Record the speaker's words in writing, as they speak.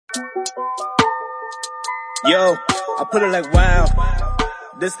Yo, I put it like wow,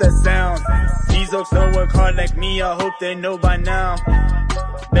 this that sound. These oaks don't work hard like me, I hope they know by now.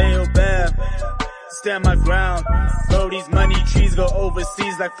 Bayo Bab, stand my ground. Bro, these money trees go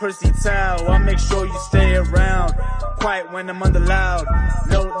overseas like Percy Tau. I make sure you stay around, quiet when I'm under loud.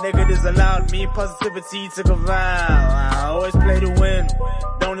 No negatives allowed, me positivity took a vow. I always play to win,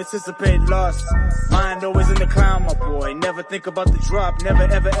 don't anticipate loss. Mind always in the clown, my boy. Never think about the drop, never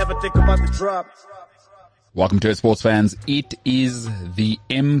ever ever think about the drop. Welcome to it, sports fans. It is the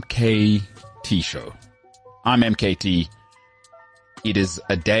MKT show. I'm MKT. It is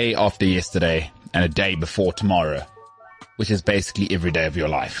a day after yesterday and a day before tomorrow, which is basically every day of your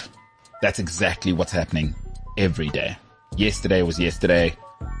life. That's exactly what's happening every day. Yesterday was yesterday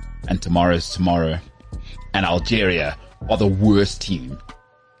and tomorrow's tomorrow. And Algeria are the worst team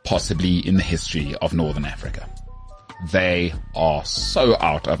possibly in the history of Northern Africa. They are so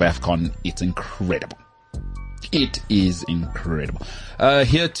out of AFCON. It's incredible. It is incredible.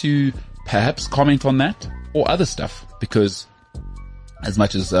 Here to perhaps comment on that or other stuff, because as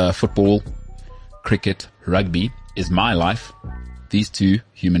much as football, cricket, rugby is my life, these two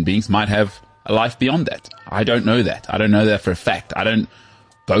human beings might have a life beyond that. I don't know that. I don't know that for a fact. I don't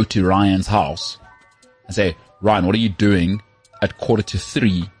go to Ryan's house and say, Ryan, what are you doing at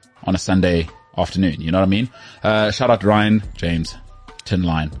 2:45 on a Sunday afternoon? You know what I mean? Shout out to Ryan James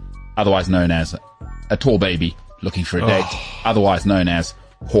Tinline, otherwise known as a tall baby looking for a date, otherwise known as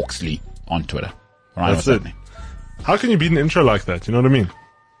Hawksley on Twitter. Ryan, that's it. How can you beat an intro like that? You know what I mean?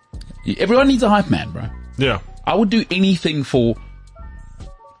 Everyone needs a hype man, bro. Yeah. I would do anything for,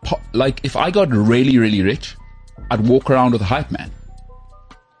 like, if I got really, really rich, I'd walk around with a hype man.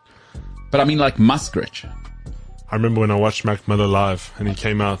 But I mean, like, Musk rich. I remember when I watched Mac Miller live and he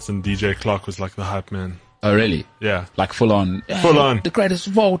came out and DJ Clark was like the hype man. Oh, really? Yeah. Like full on. Full on. The greatest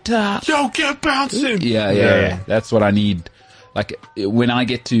of all time. Yo, get bouncing. Yeah. That's what I need. Like, when I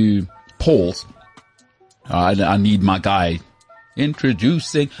get to Paul's, I need my guy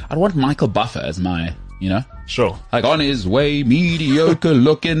introducing. I want Michael Buffer as my, you know? Sure. Like, on his way, mediocre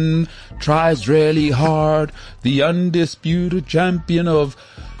looking, tries really hard, the undisputed champion of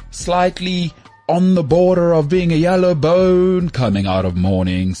slightly on the border of being a yellow bone, coming out of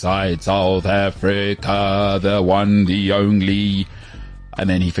Morningside, South Africa, the one, the only, and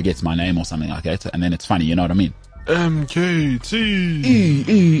then he forgets my name or something like that, and then it's funny, you know what I mean? MKT.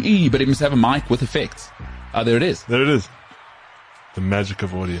 But it must have a mic with effects. There it is. There it is. The magic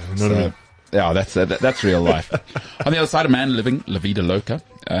of audio. You know what I mean? Yeah, that's real life. On the other side, a man living La Vida Loca,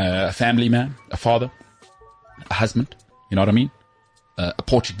 a family man, a father, a husband, you know what I mean? A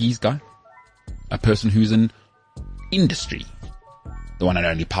Portuguese guy. A person who's in industry. The one and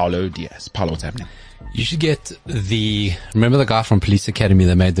only Paulo Diaz. Paulo, what's happening? You should get remember the guy from Police Academy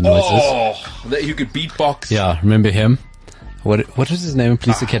that made the noises? Oh, who could beatbox. Yeah, remember him? What was his name in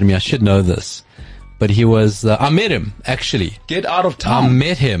Police Academy? I should know this. But he was, I met him, actually. Get out of town. I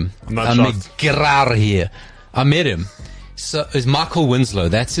met him. I'm not shocked. Get out of here. I met him. So it's Michael Winslow.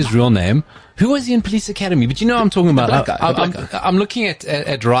 That's his real name. Who was he in Police Academy? But you know what I'm talking about. I'm looking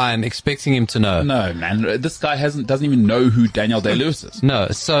at Ryan, expecting him to know. No, man. This guy doesn't even know who Daniel Day-Lewis is. No.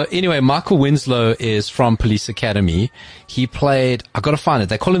 So anyway, Michael Winslow is from Police Academy. He played, I gotta find it.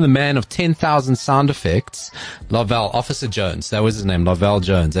 They call him the man of 10,000 sound effects. Officer Jones. That was his name. Lovell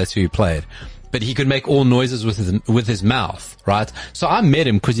Jones. That's who he played. But he could make all noises with his mouth, right? So I met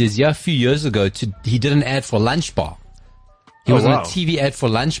him because he was here a few years ago he did an ad for Lunch Bar. He was on a TV ad for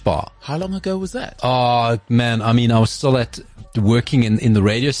Lunch Bar. How long ago was that? Oh, man. I mean, I was still working in the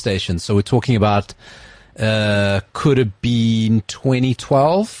radio station. So we're talking about, could have been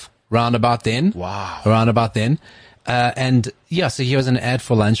 2012, round about then. Wow. Around about then. And yeah, so he was an ad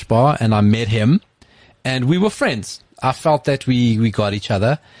for Lunch Bar and I met him and we were friends. I felt that we got each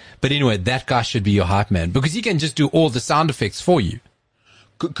other. But anyway, that guy should be your hype man because he can just do all the sound effects for you.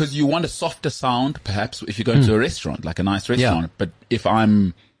 Because you want a softer sound, perhaps, if you go to a restaurant, like a nice restaurant. Yeah. But if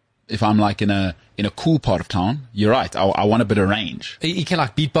I'm like in a cool part of town, you're right. I want a bit of range. He can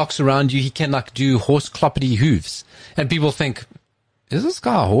like beatbox around you. He can like do horse cloppity hooves. And people think, is this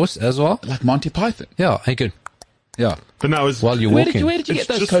guy a horse as well? Like Monty Python. Yeah, he could. Yeah. But now while you're walking. Where did you get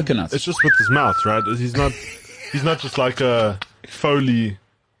those coconuts? It's just with his mouth, right? He's not just like a Foley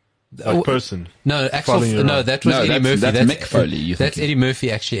person. No, that was Eddie Murphy. That's Mick Foley. That's Eddie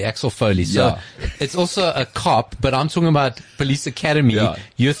Murphy, actually, Axel Foley. So it's also a cop, but I'm talking about Police Academy. Yeah.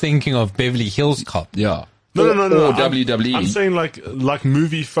 You're thinking of Beverly Hills Cop. Yeah. No. Or WWE. I'm saying like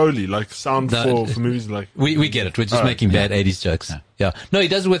movie Foley, like sound for movies like. We get it. We're just making bad 80s jokes. Yeah. No, he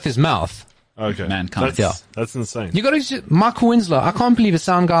does it with his mouth. Okay. mankind. That's insane. You got to Michael Winslow. I can't believe a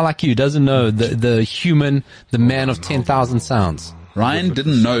sound guy like you doesn't know the human, the man of 10,000 sounds. Ryan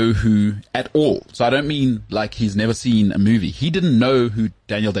didn't know who at all. So I don't mean like he's never seen a movie. He didn't know who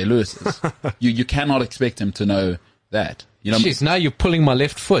Daniel Day-Lewis is. You cannot expect him to know that. You know, Jeez, now you're pulling my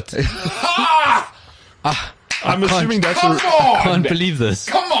left foot. I'm assuming that's I can't believe this.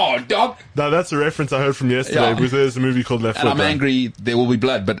 Come on, dog. that's a reference I heard from yesterday Yeah. because there's a movie called Left And Foot. I'm angry. There will be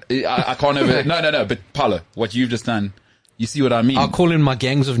blood, but I can't ever. No. But Paulo, what you've just done, you see what I mean? I'll call in my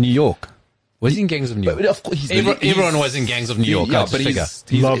Gangs of New York. Was he in Gangs of New York? But of course, he's Everyone was in Gangs of New York. Yeah, I just but figure.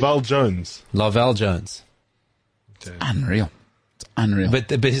 he's Lavelle Jones. Lavelle Jones. unreal. It's unreal.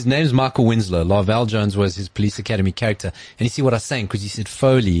 But his name's Michael Winslow. Lavelle Jones was his Police Academy character. And you see what I was saying? Because you said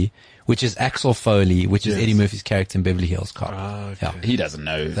Foley, which is Axel Foley, which is Eddie Murphy's character in Beverly Hills Cop. Okay. Yeah. He doesn't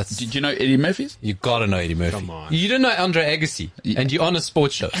know. Did you know Eddie Murphy's? You gotta know Eddie Murphy. Come on. You don't know Andre Agassi. And you're on a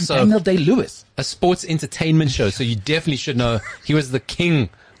sports show. And So Daniel Day-Lewis. a sports entertainment show. So you definitely should know he was the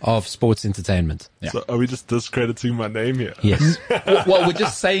king of sports entertainment. Yeah. So are we just discrediting my name here? Yes. Well, we're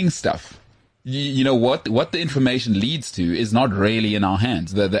just saying stuff. You know what the information leads to is not really in our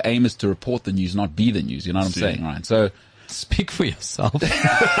hands. The aim is to report the news, not be the news. You know what I'm saying, right? So Speak for yourself.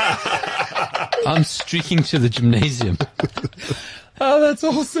 I'm streaking to the gymnasium. oh, that's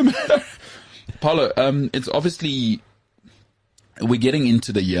awesome. Paulo, it's obviously we're getting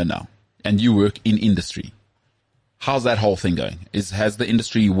into the year now, and you work in industry. How's that whole thing going? Has the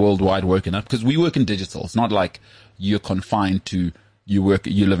industry worldwide woken up? Because we work in digital. It's not like you're confined to you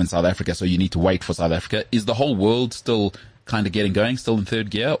live in South Africa, so you need to wait for South Africa. Is the whole world still kind of getting going, still in third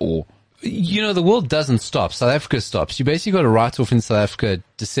gear, or? You know, the world doesn't stop. South Africa stops. You basically got to write off in South Africa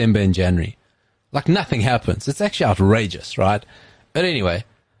December and January. Like nothing happens. It's actually outrageous, right? But anyway,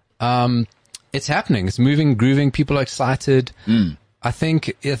 it's happening. It's moving, grooving. People are excited. I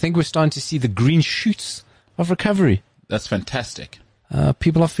think we're starting to see the green shoots of recovery. That's fantastic.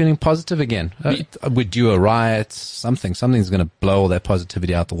 People are feeling positive again. We're due a riot, something's going to blow all that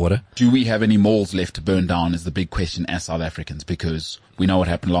positivity out the water. Do we have any malls left to burn down is the big question as South Africans, because we know what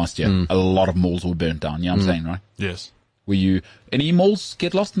happened last year. A lot of malls were burnt down. You know what I'm saying, right? Yes. Any malls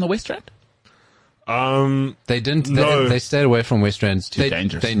get lost in the West Rand? They didn't. No. They stayed away from West Rand. Too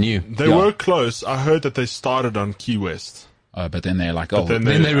dangerous. They knew. They were close. I heard that they started on Key West. But then they're like, then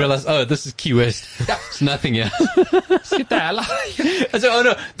Then they realized, oh, this is Key West. There's nothing here. get the hell out. I said, oh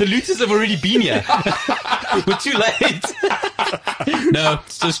no, the looters have already been here. We're too late. No,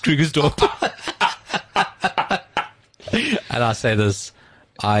 it's just Krugersdorp. And I say this,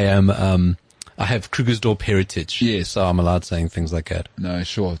 I have Krugersdorp heritage. Yes. So I'm allowed saying things like that. No,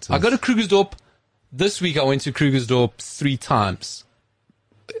 sure. I got to Krugersdorp. This week I went to Krugersdorp 3 times.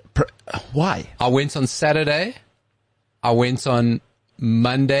 Why? I went on Saturday. I went on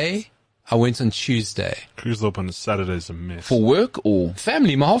Monday. I went on Tuesday. Krugersdorp on a Saturday is a mess. For work or?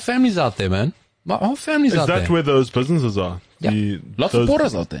 Family. My whole family's out there, man. My whole family's Is out that there. where those businesses are? Yeah. Lots of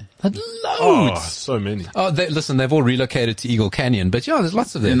porters out there. Loads. Oh, so many. Oh, listen, they've all relocated to Eagle Canyon, but yeah, there's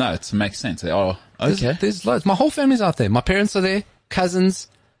lots of them. No, it makes sense. Oh, okay. There's loads. My whole family's out there. My parents are there, cousins,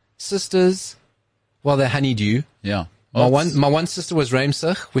 sisters. Well, they're honeydew. Yeah. My one sister was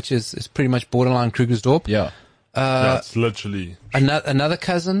Ramsig, which is pretty much borderline Krugersdorp. Yeah. That's literally. Another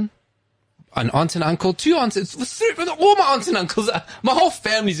cousin, an aunt and uncle, 2 aunts. All my aunts and uncles. My whole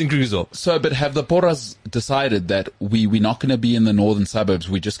family's in Krugersdorp. So, but have the porters decided that we're not going to be in the northern suburbs?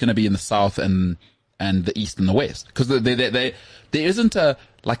 We're just going to be in the south and the east and the west? Because there isn't a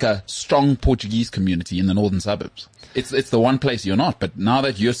strong Portuguese community in the northern suburbs. It's the one place you're not. But now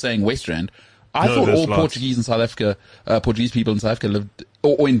that you're saying West Rand, I thought all Portuguese in South Africa, Portuguese people in South Africa lived,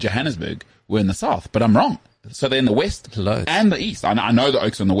 or in Johannesburg, were in the south. But I'm wrong. So they're in the west Loads. and the east. I know the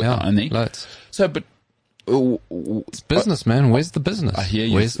Oaks are in the west. Yeah, and the, loads. So, but It's business, man. Where's the business? I hear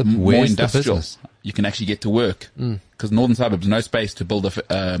you. Where's the more where's industrial. the business? You can actually get to work because northern suburbs, no space to build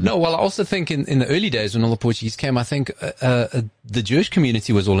a. No, well, I also think in the early days when all the Portuguese came, I think the Jewish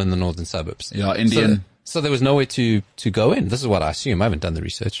community was all in the northern suburbs. Yeah, Indian. So there was nowhere to go in. This is what I assume. I haven't done the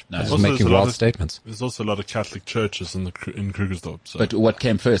research. No. I'm just Also, making there's a lot wild of- statements. There's also a lot of Catholic churches in Krugersdorp. So. But what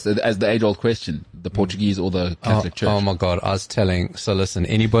came first, as the age-old question, the Portuguese or the Catholic Church? Oh my God. I was telling, so listen,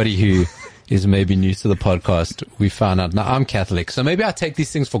 anybody who is maybe new to the podcast, we found out, now I'm Catholic, so maybe I take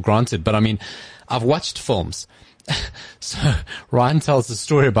these things for granted, but I mean, I've watched films. So Ryan tells the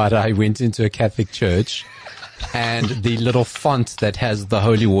story about how he went into a Catholic church and the little font that has the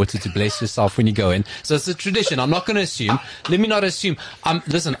holy water to bless yourself when you go in. So it's a tradition. I'm not going to assume. Let me not assume.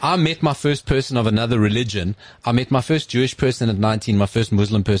 Listen, I met my first person of another religion. I met my first Jewish person at 19, my first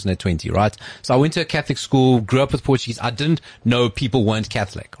Muslim person at 20, right? So I went to a Catholic school, grew up with Portuguese. I didn't know people weren't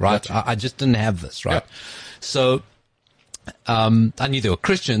Catholic, right? Gotcha. I just didn't have this, right? Yeah. So, I knew there were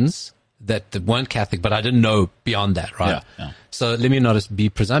Christians that weren't Catholic, but I didn't know beyond that, right? Yeah. So let me not be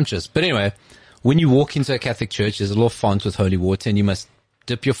presumptuous. But anyway, when you walk into a Catholic church, there's a little font with holy water, and you must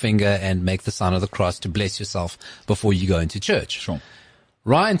dip your finger and make the sign of the cross to bless yourself before you go into church. Sure.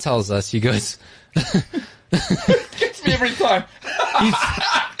 Ryan tells us, he goes, Gets me every time.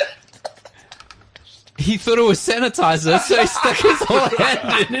 he thought it was sanitizer, so he stuck his whole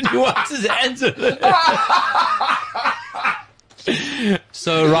hand in and he wiped his hands with it.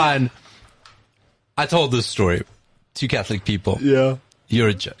 So Ryan, I told this story to Catholic people. Yeah. You're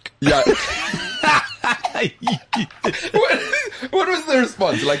a jerk. Yeah. What was the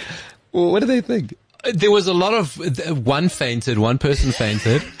response? Like, what do they think? There was a lot of, one person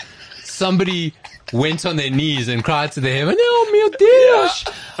fainted. Somebody went on their knees and cried to the heaven, oh, meu Deus.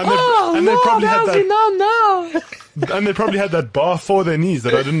 And they probably had that. No. And they probably had that bar for their knees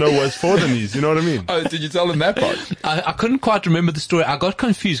that I didn't know was for the knees. You know what I mean? Oh, did you tell them that part? I couldn't quite remember the story. I got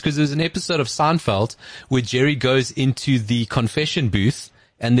confused because there was an episode of Seinfeld where Jerry goes into the confession booth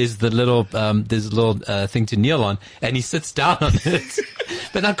and there's a little thing to kneel on, and he sits down on it.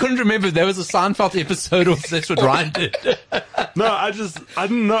 But I couldn't remember if there was a Seinfeld episode or if that's what Ryan did. No, I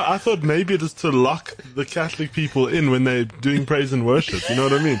didn't know. I thought maybe it is to lock the Catholic people in when they're doing praise and worship. You know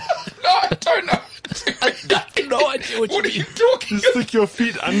what I mean? No, I don't know. I have no idea What are you talking You stick your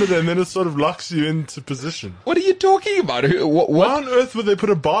feet under them, and then it sort of locks you into position. What are you talking about? What? Why on earth would they put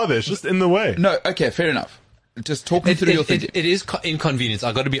a bar there? It's just in the way. No, okay, fair enough. Just talk me through your thinking. It is inconvenience.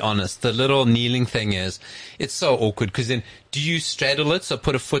 I got to be honest. The little kneeling thing it's so awkward because then do you straddle it, so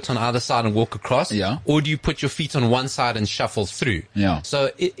put a foot on either side and walk across? Yeah. Or do you put your feet on one side and shuffle through? Yeah.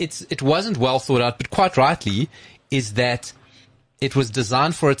 So it wasn't well thought out, but quite rightly is that it was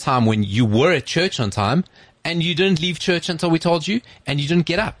designed for a time when you were at church on time and you didn't leave church until we told you, and you didn't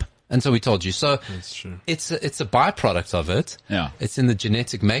get up until we told you. So That's true. it's a byproduct of it. Yeah. It's in the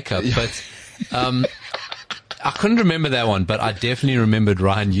genetic makeup, but I couldn't remember that one, but I definitely remembered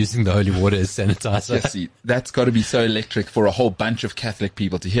Ryan using the holy water as sanitizer. Yeah, see, that's got to be so electric for a whole bunch of Catholic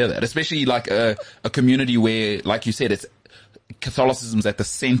people to hear that, especially like a community where, like you said, it's Catholicism's at the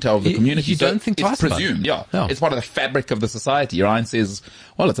center of the community. You don't think twice it's about presumed, it. yeah. No. It's part of the fabric of the society. Ryan says,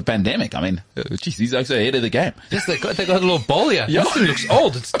 well, it's a pandemic. I mean, geez, he's actually ahead of the game. Yes, they got a little bowl here. Yeah. This thing looks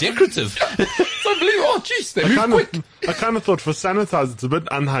old. It's decorative. It's unbelievable. Oh, jeez, they move quick. I kind of thought for sanitizer it's a bit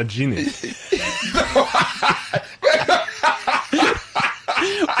unhygienic.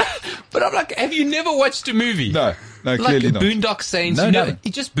 But I'm like, have you never watched a movie? No, Like clearly not. Boondock Saints. No, you no. never,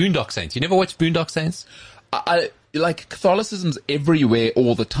 just Boondock Saints. You never watched Boondock Saints? I like Catholicism's everywhere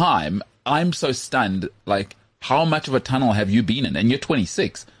all the time. I'm so stunned. Like, how much of a tunnel have you been in? And you're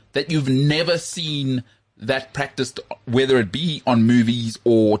 26, that you've never seen that practiced, whether it be on movies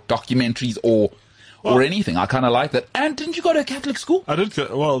or documentaries or anything. I kind of like that. And didn't you go to a Catholic school? I did go,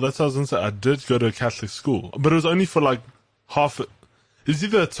 well, that's what I was going to say. I did go to a Catholic school, but it was only for like it's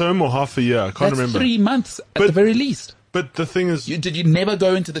either a term or half a year. I can't That's remember. 3 months at the very least. But the thing is, Did you never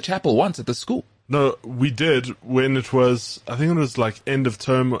go into the chapel once at the school? no, we did when it was, I think it was like end of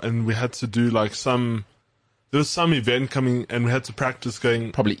term, and we had to do like there was some event coming and we had to practice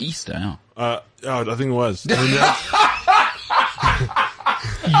going, Probably Easter, yeah. yeah, I think it was. And we had-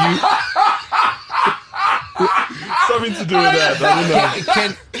 something to do with that. I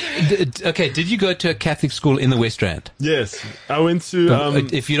don't know. Okay, did you go to a Catholic school in the West Rand? Yes, I went to,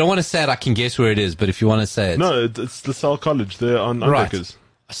 If you don't want to say it, I can guess where it is, but if you want to say it. no, it's LaSalle College there on Right. Underkers.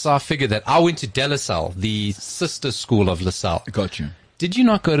 So I figured that. I went to De La Salle, the sister school of LaSalle. Got you. Did you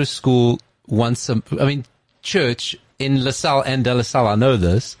not go to school church in LaSalle and De La Salle, I know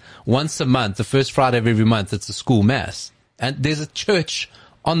this, once a month, the first Friday of every month, it's a school mass. And there's a church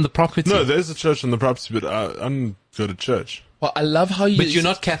on the property. No, there's a church on the property, but I don't go to church. Well, I love how you... But you're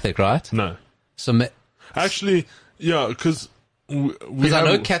not Catholic, right? No. So, Actually, yeah, because we I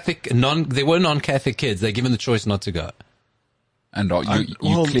know there were non-Catholic kids. They're given the choice not to go. And you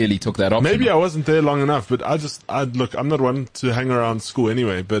well, clearly took that option. maybe I wasn't there long enough, but look, I'm not one to hang around school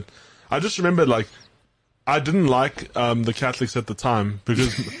anyway, but I just remember, like, I didn't like the Catholics at the time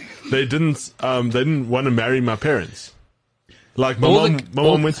because they didn't want to marry my parents. Like, my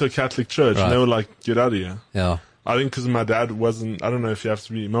mom went to a Catholic church, Right. and they were like, get out of here. Yeah. I think because my dad wasn't, I don't know if you have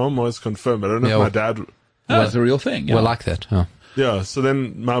to be, my mom was confirmed, but I don't know Yeah, if my dad No, it's a real thing. Yeah. We're like that. Huh? Yeah. So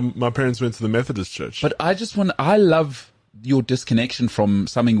then my parents went to the Methodist church. But I love your disconnection from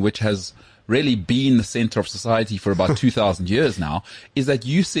something which has really been the center of society for about 2,000 years now, is that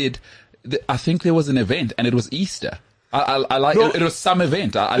you said, I think there was an event and it was Easter. I like, No, it was some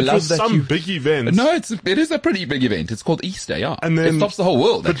event. I it love was that some big event. No, it is a pretty big event. It's called Easter, yeah. And then, it stops the whole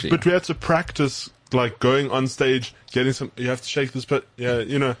world, actually. But we had to practice, like, going on stage, getting some, you have to shake this, but, yeah,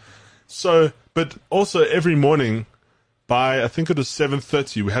 you know. So, but also every morning by, I think it was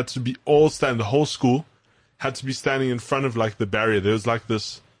 7:30, we had to be all standing, the whole school had to be standing in front of, like, the barrier. There was, like,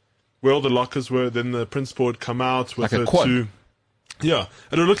 this, where all the lockers were, then the principal would come out with Like a quad. Yeah,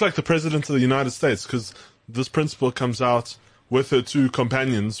 and it would look like the president of the United States, because this principal comes out with her two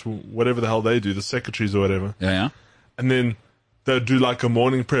companions, whatever the hell they do, the secretaries or whatever. Yeah. And then they'd do like a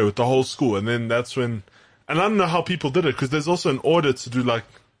morning prayer with the whole school. And then that's when, and I don't know how people did it, because there's also an order to do like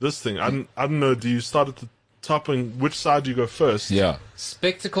this thing. I don't know, do you start at the top and which side do you go first? Yeah.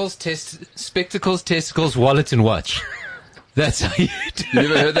 Spectacles, testicles, wallet, and watch. That's how you do You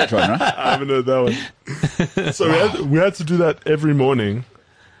never heard that one, right? I haven't heard that one. So we had to do that every morning.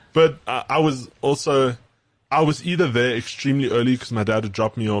 But I was either there extremely early because my dad would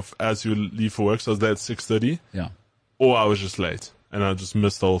drop me off as he would leave for work. So I was there at 6:30. Yeah. Or I was just late and I just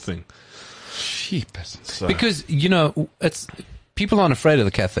missed the whole thing. Sheepers. So, Because, you know, it's people aren't afraid of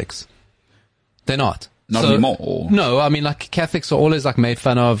the Catholics. They're not. Not anymore. Or? No, I mean, like, Catholics are always, like, made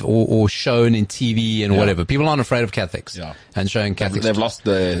fun of or shown in TV and whatever. People aren't afraid of Catholics. Yeah. And showing Catholics. They've lost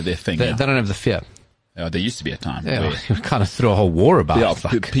their thing. They Yeah. don't have the fear. There used to be a time. Yeah, where, we kind of threw a whole war about yeah, it.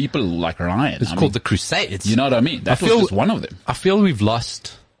 Like, people like Ryan. it's called the Crusades. You know what I mean? That was just one of them. I feel we've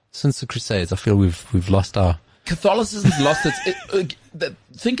lost, since the Crusades, I feel we've lost our... Catholicism's lost its.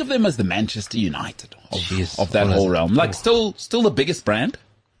 Think of them as the Manchester United of that whole realm. Like, still the biggest brand,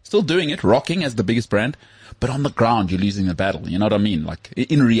 still doing it, rocking as the biggest brand, but on the ground, you're losing the battle. You know what I mean? Like,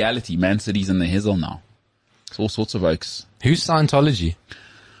 in reality, Man City's in the hizzle now. It's all sorts of oaks. Who's Scientology?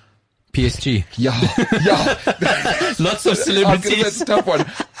 PSG. Yeah. Lots of celebrities. That's a tough one.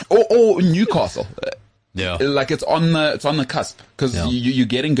 Or Newcastle. Yeah. Like, it's on the cusp, because you're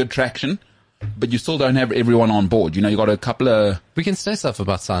getting good traction, but you still don't have everyone on board. You know, you got a couple of. We can say stuff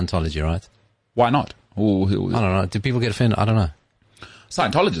about Scientology, right? Why not? I don't know. Do people get offended? I don't know.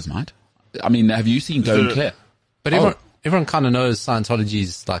 Scientologists might. I mean, have you seen Don't Clear? But everyone kind of knows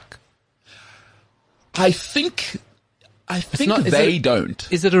Scientology's like. I think not, they don't.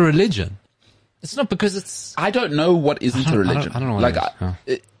 Is it a religion? It's not, because it's. I don't know what isn't a religion. I don't know what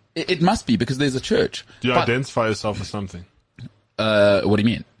like, it must be, because there's a church. do you identify yourself as something? What do you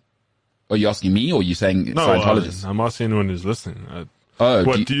mean? Are you asking me, or are you saying No, Scientologists? I'm asking anyone who's listening.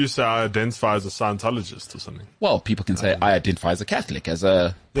 Do you say I identify as a Scientologist or something? Well, people can say I identify as a Catholic, as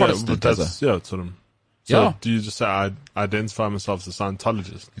a Protestant, that's sort of. So Yeah. do you just say I identify myself as a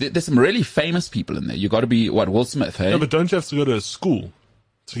Scientologist? There's some really famous people in there. You got to be Will Smith, hey? No, but don't you have to go to a school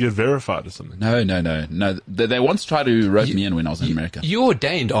to get verified or something? No. They once tried to rope me in when I was in America. You're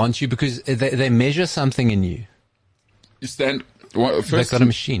ordained, aren't you? Because they measure something in you. You stand. Well, They've got a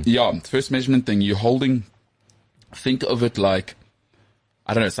machine. Yeah, first measurement thing. You're holding. Think of it like,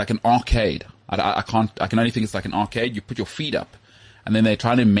 I don't know. It's like an arcade. I can only think it's like an arcade. You put your feet up, and then they're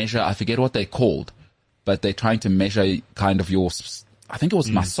trying to measure. I forget what they're called, but they're trying to measure kind of your. I think it was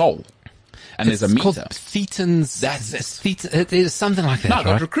my soul. And there's a meter. It's called thetans. That's it. It is something like that. No, I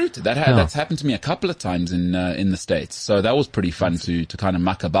got right? recruited. That's happened to me a couple of times in the States. So that was pretty fun to kind of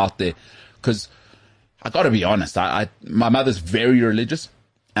muck about there. Cause I gotta be honest, my mother's very religious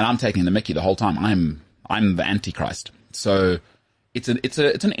and I'm taking the mickey the whole time. I'm the Antichrist. So it's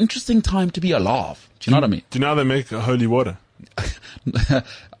an interesting time to be alive. Do you know what I mean? Do you know how they make holy water?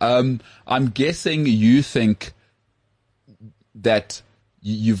 I'm guessing you think that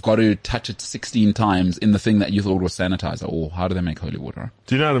you've got to touch it 16 times in the thing that you thought was sanitizer, or how do they make holy water?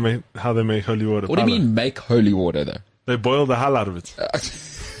 Do you know how they make holy water? What do you mean make holy water though? They boil the hell out of it.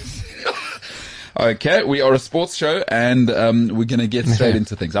 Okay, we are a sports show and we're going to get straight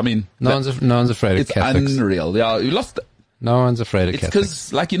into things. I mean, no one's afraid of Catholics. It's unreal. Yeah, you lost it. No one's afraid of Catholics. It's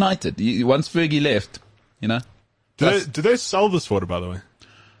because, like United, once Fergie left, you know. Do they sell this water, by the way?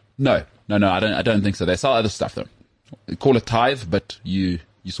 No, I don't think so. They sell other stuff though. They call it tithe, but you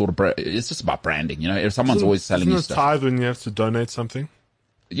sort of, it's just about branding, you know. If someone's always selling you stuff. Tithe when you have to donate something?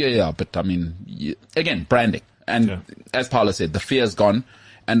 Yeah, but I mean, again, branding. And as Paolo said, the fear's gone.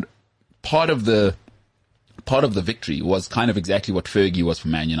 And part of the victory was kind of exactly what Fergie was for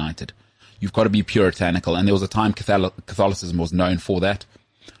Man United. You've got to be puritanical. And there was a time Catholicism was known for that.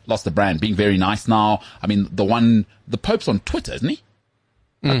 Lost the brand, being very nice now. I mean, the Pope's on Twitter, isn't he?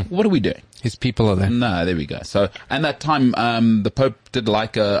 What are we doing? His people are there. No, there we go. So, and that time, the Pope did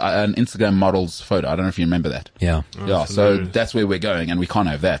like an Instagram model's photo. I don't know if you remember that. Yeah. Yeah. So that's where we're going, and we can't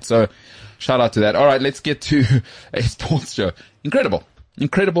have that. So shout out to that. All right. Let's get to a sports show.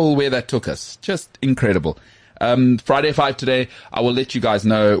 Incredible where that took us. Just incredible. Friday 5 today, I will let you guys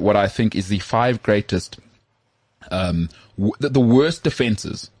know what I think is the 5 greatest, the worst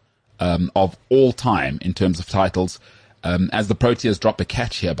defenses, of all time in terms of titles. As the Proteas drop a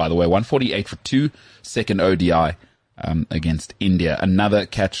catch here, by the way, 148 for 2, second ODI, against India. Another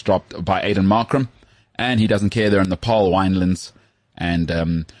catch dropped by Aiden Markram, and he doesn't care. They're in the Paul Winelands, and,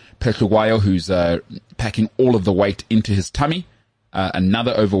 Petluguayo, who's, packing all of the weight into his tummy.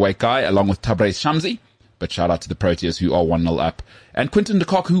 Another overweight guy, along with Tabraiz Shamsi. But shout out to the Proteas, who are 1-0 up. And Quinton de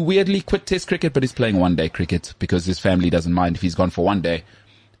Kock, who weirdly quit Test cricket, but is playing one-day cricket because his family doesn't mind if he's gone for 1 day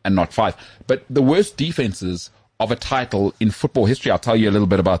and not 5. But the worst defenses of a title in football history, I'll tell you a little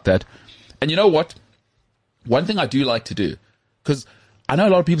bit about that. And you know what? One thing I do like to do, because I know a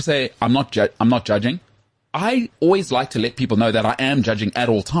lot of people say, I'm not judging. I always like to let people know that I am judging at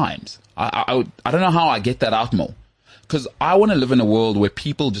all times. I don't know how I get that out more. Because I want to live in a world where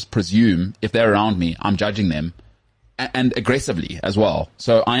people just presume if they're around me, I'm judging them, and aggressively as well.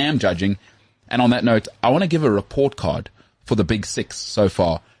 So I am judging. And on that note, I want to give a report card for the Big Six so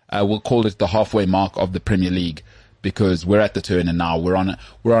far. We'll call it the halfway mark of the Premier League, because we're at the turn and now we're on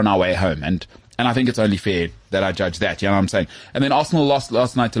our way home. And I think it's only fair that I judge that. You know what I'm saying? And then Arsenal lost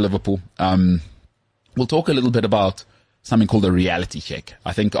last night to Liverpool. We'll talk a little bit about something called a reality check.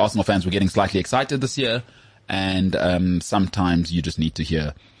 I think Arsenal fans were getting slightly excited this year. And sometimes you just need to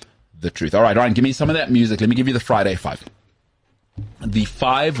hear the truth. All right, Ryan, give me some of that music. Let me give you the Friday 5. The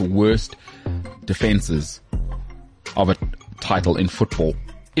 5 worst defenses of a title in football,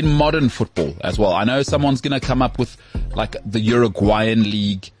 in modern football as well. I know someone's going to come up with like the Uruguayan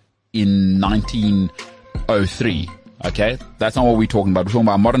League in 1903. Okay, that's not what we're talking about. We're talking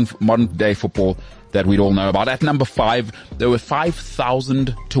about modern day football that we'd all know about. At number 5, there were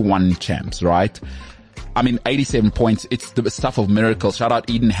 5,000 to 1 champs, right? I mean, 87 points. It's the stuff of miracles. Shout out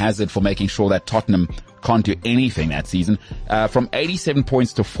Eden Hazard for making sure that Tottenham can't do anything that season. From 87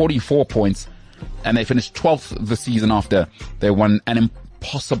 points to 44 points, and they finished 12th the season after they won an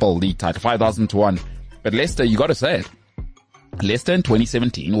impossible league title, 5,000 to 1. But Leicester, you got to say it. Leicester in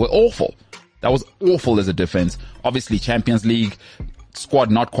 2017 were awful. That was awful as a defense. Obviously, Champions League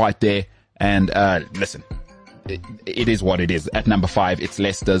squad not quite there. And listen, it is what it is. At number 5, it's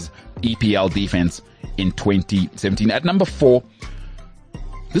Leicester's EPL defense in 2017. At number 4,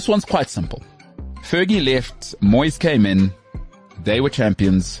 this one's quite simple. Fergie left, Moyes came in, they were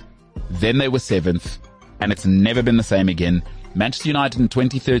champions, then they were 7th, and it's never been the same again. Manchester United in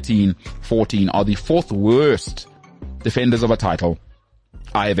 2013-14 are the 4th worst defenders of a title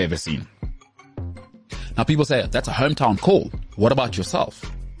I have ever seen. Now people say, that's a hometown call. What about yourself?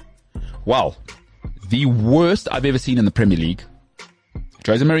 Well, the worst I've ever seen in the Premier League,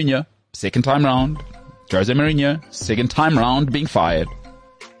 Jose Mourinho, second time round, Jose Mourinho, second time round being fired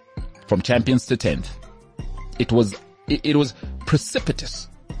from champions to 10th. It was precipitous,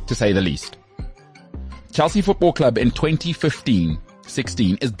 to say the least. Chelsea Football Club in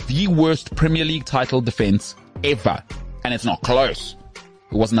 2015-16 is the worst Premier League title defense ever. And it's not close.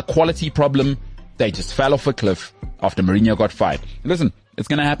 It wasn't a quality problem. They just fell off a cliff after Mourinho got fired. Listen, it's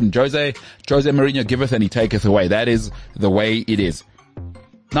going to happen. Jose Mourinho giveth and he taketh away. That is the way it is.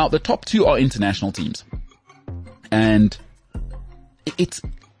 Now, the top 2 are international teams. And it's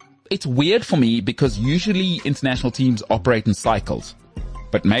weird for me because usually international teams operate in cycles.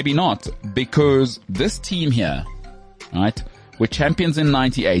 But maybe not, because this team here, right, were champions in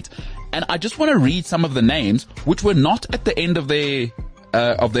 98. And I just want to read some of the names, which were not at the end of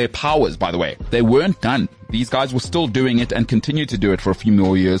their powers, by the way. They weren't done. These guys were still doing it and continue to do it for a few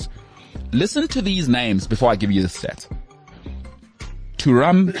more years. Listen to these names before I give you the stats.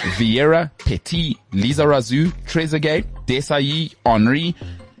 Thuram, Vieira, Petit, Lizarazu, Trezeguet, Desailly, Henry.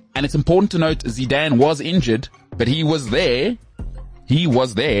 And it's important to note Zidane was injured, but he was there. He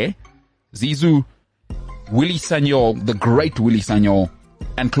was there. Zizou, Willy Sagnol, the great Willy Sagnol,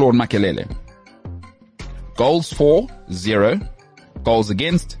 and Claude Makelele. Goals for, 0. Goals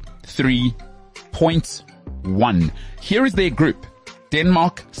against, 3. Points, 1. Here is their group.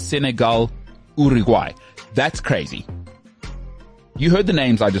 Denmark, Senegal, Uruguay. That's crazy. You heard the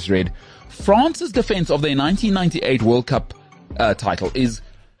names I just read. France's defense of their 1998 World Cup title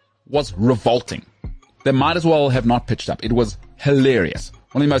was revolting. They might as well have not pitched up. It was hilarious.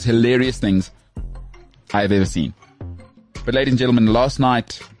 One of the most hilarious things I have ever seen. But ladies and gentlemen, last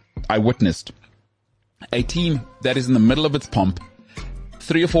night I witnessed a team that is in the middle of its pomp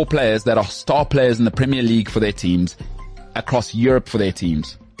 3 or 4 players that are star players in the Premier League for their teams, across Europe for their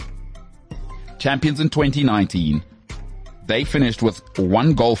teams. Champions in 2019, they finished with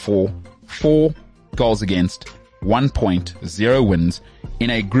 1 goal for, 4 goals against, 1 point, 0 wins in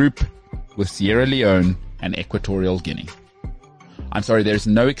a group with Sierra Leone and Equatorial Guinea. I'm sorry, there's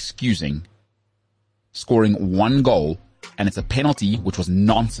no excusing scoring 1 goal, and it's a penalty, which was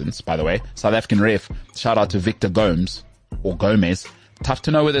nonsense, by the way. South African ref, shout out to Victor Gomes, or Gomez. Tough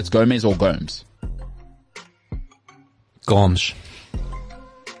to know whether it's Gomez or Gomes. Gomes.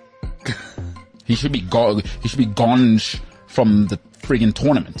 He should be gone from the friggin'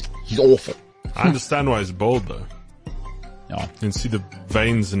 tournament. He's awful. I understand why he's bold, though. Yeah. You can see the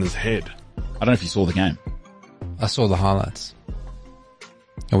veins in his head. I don't know if you saw the game. I saw the highlights.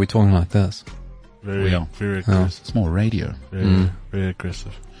 Are we talking like this? Very, We are. very aggressive. It's more radio. Very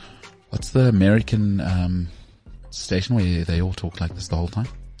aggressive. What's the American station where they all talk like this the whole time?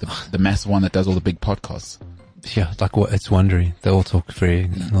 The massive one that does all the big podcasts. Yeah, like what? It's Wondery. They all talk very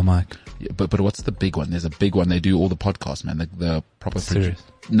in the mic. Yeah, but what's the big one? There's a big one. They do all the podcasts, man. The proper Serious?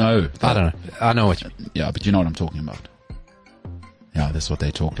 No. I don't know. I know what you mean. Yeah, but you know what I'm talking about. Yeah, that's what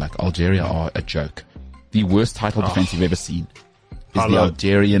they talk like. Algeria are a joke. The worst title defense you've ever seen is the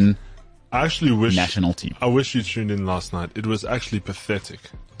Algerian I actually wish national team. I wish you tuned in last night. It was actually pathetic.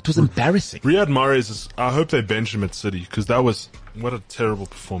 It was embarrassing. Riyad Mahrez I hope they bench him at City, because that was, what a terrible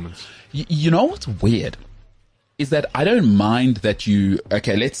performance. You know what's weird? Is that I don't mind that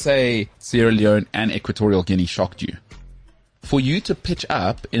okay, let's say Sierra Leone and Equatorial Guinea shocked you. For you to pitch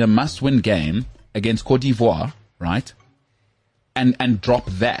up in a must-win game against Cote d'Ivoire, right? And drop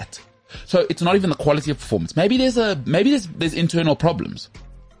that. So it's not even the quality of performance. Maybe there's internal problems.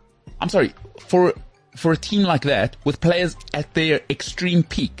 I'm sorry, for a team like that, with players at their extreme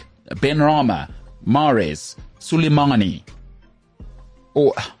peak, Ben Rama, Mahrez, Suleimani,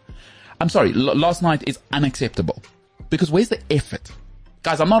 I'm sorry, last night is unacceptable. Because where's the effort?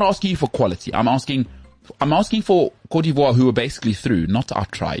 Guys, I'm not asking you for quality. I'm asking for Cote d'Ivoire, who are basically through, not to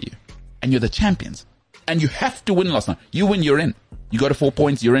out-try you. And you're the champions. And you have to win last night. You win, you're in. You go to 4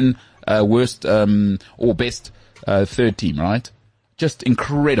 points, you're in worst or best third team, right? Just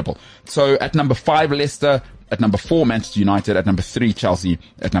incredible. So at number 5, Leicester. At number 4, Manchester United. At number 3, Chelsea.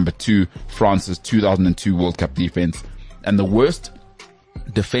 At number 2, France's 2002 World Cup defense. And the worst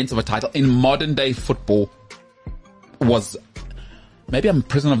defense of a title in modern day football was, maybe I'm a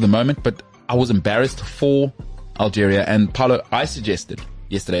prisoner of the moment, but I was embarrassed for Algeria. And Paulo, I suggested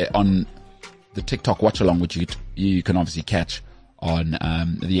yesterday on the TikTok watch along, which you can obviously catch on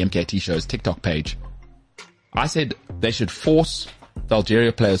the MKT show's TikTok page. I said they should force the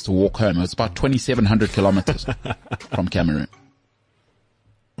Algeria players to walk home. It was about 2,700 kilometers from Cameroon.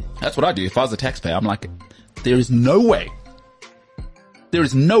 That's what I do. If I was a taxpayer, I'm like, there is no way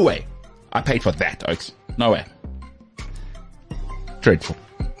I paid for that, Oaks. No way. Dreadful.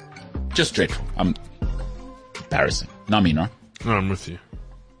 Just dreadful. Embarrassing. No, I mean, right? No, I'm with you.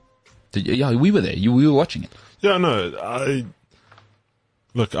 Yeah, we were there. We were watching it. Yeah, no, I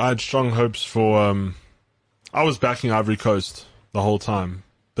had strong hopes for, I was backing Ivory Coast the whole time,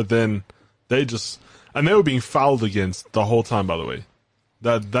 but then they were being fouled against the whole time, by the way.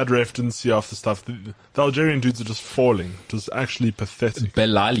 That ref didn't see off the stuff. The Algerian dudes are just falling. It was actually pathetic.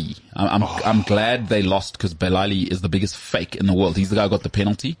 Belali. I'm glad they lost, because Belali is the biggest fake in the world. He's the guy who got the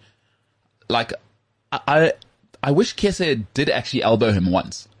penalty. Like, I wish Kesse did actually elbow him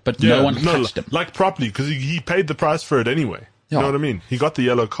once, but no one touched him. Like properly, because he paid the price for it anyway. Yeah. You know what I mean? He got the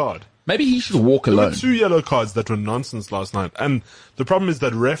yellow card. Maybe he should walk alone. There were 2 yellow cards that were nonsense last night. And the problem is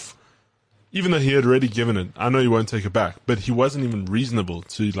that ref, even though he had already given it, I know he won't take it back, but he wasn't even reasonable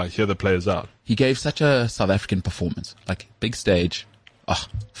to hear the players out. He gave such a South African performance. Like, big stage.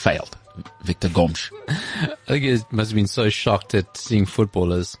 Failed. Victor Gomes. I think he must have been so shocked at seeing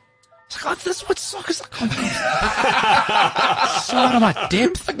footballers. It's like, this is what soccer's like. So out of my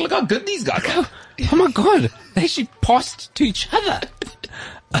depth. Like, look how good these guys are. Oh my God. They actually passed to each other.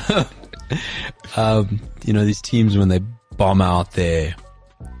 These teams, when they bomb out their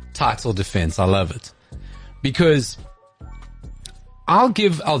title defense, I love it. Because I'll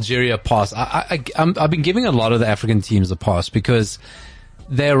give Algeria a pass. I've been giving a lot of the African teams a pass because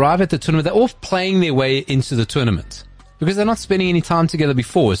they arrive at the tournament. They're all playing their way into the tournament because they're not spending any time together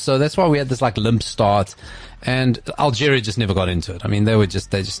before. So that's why we had this limp start, and Algeria just never got into it. I mean, they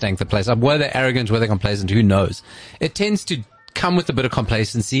just stank the place up. Were they arrogant? Were they complacent? Who knows? It tends to come with a bit of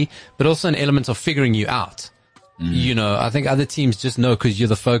complacency, but also an element of figuring you out. I think other teams just know, because you're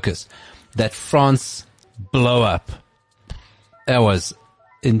the focus. That France blow up, that was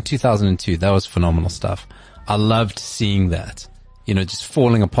in 2002. That was phenomenal stuff. I loved seeing that. just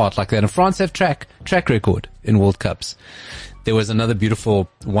falling apart like that. And France have track record in World Cups. There was another beautiful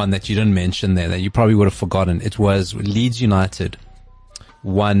one that you didn't mention there that you probably would have forgotten. It was Leeds United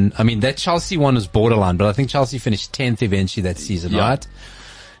won. I mean, that Chelsea one was borderline, but I think Chelsea finished 10th eventually that season, right?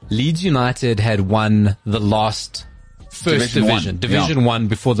 Leeds United had won the last first Division 1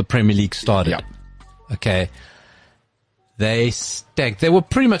 before the Premier League started. Yeah. Okay. They stank. They were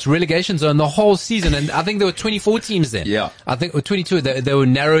pretty much relegation zone the whole season, and I think there were 24 teams then. Yeah. I think, or 22. They were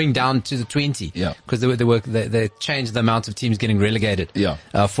narrowing down to the 20. Yeah. Because they changed the amount of teams getting relegated. Yeah.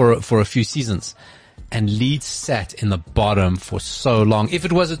 For a few seasons. And Leeds sat in the bottom for so long. If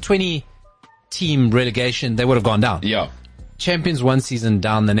it was a 20 team relegation, they would have gone down. Yeah. Champions one season,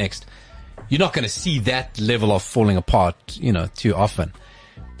 down the next. You're not going to see that level of falling apart, too often.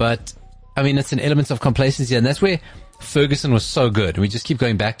 But, I mean, it's an element of complacency, and that's where Ferguson was so good. We just keep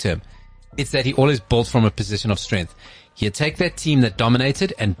going back to him. It's that he always built from a position of strength. He'd take that team that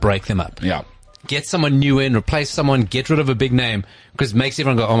dominated and break them up. Yeah. Get someone new in, replace someone, get rid of a big name, because it makes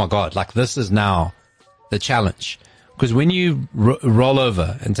everyone go, oh my God, like this is now the challenge. Because when you roll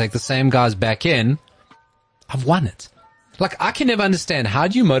over and take the same guys back in, I've won it. Like, I can never understand, how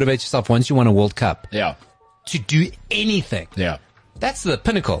do you motivate yourself once you won a World Cup? Yeah. To do anything? Yeah. That's the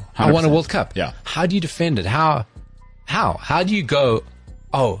pinnacle. 100%. I won a World Cup. Yeah. How do you defend it? How do you go,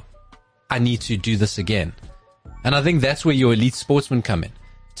 oh, I need to do this again? And I think that's where your elite sportsmen come in.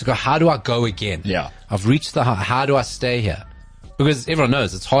 To go, how do I go again? Yeah. I've reached the high. How do I stay here? Because everyone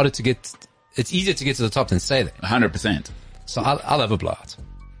knows it's easier to get to the top than stay there. 100%. So I'll have a blowout.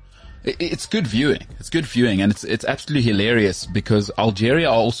 It's good viewing. It's good viewing, and it's absolutely hilarious because Algeria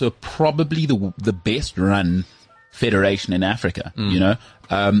are also probably the best run federation in Africa.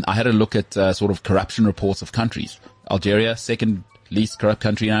 I had a look at sort of corruption reports of countries. Algeria, second least corrupt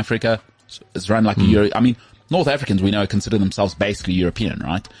country in Africa, is run like a Euro. I mean, North Africans, we know, consider themselves basically European,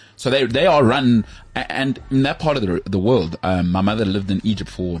 right? So they are run, and in that part of the world, my mother lived in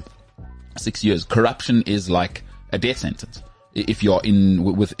Egypt for 6 years. Corruption is like a death sentence if you're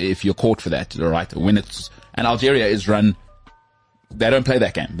if you're caught for that, right? And Algeria is run. They don't play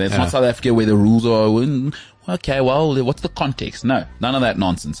that game. It's not South Africa where the rules are, okay, well, what's the context? No, none of that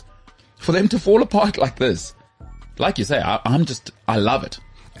nonsense. For them to fall apart like this, like you say, I love it.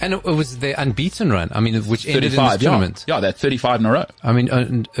 And it was their unbeaten run. I mean, which ended in this tournament. Yeah, they're 35 in a row. I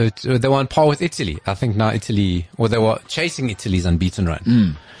mean, they were on par with Italy. I think now Italy, or they were chasing Italy's unbeaten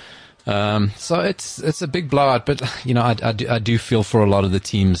run. So it's a big blowout, but I do feel for a lot of the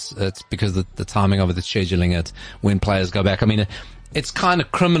teams. It's because the timing of it, the scheduling it, when players go back. I mean, it's kind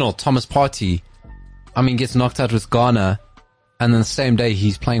of criminal. Thomas Partey, gets knocked out with Ghana, and then the same day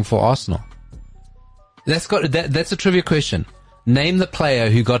he's playing for Arsenal. That's a trivia question. Name the player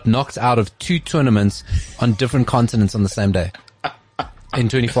who got knocked out of 2 tournaments on different continents on the same day in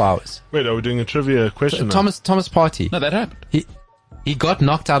 24 hours. Wait, are we doing a trivia question now? Thomas Partey. No, that happened. He got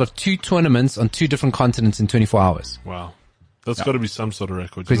knocked out of 2 tournaments on 2 different continents in 24 hours. Wow. That's got to be some sort of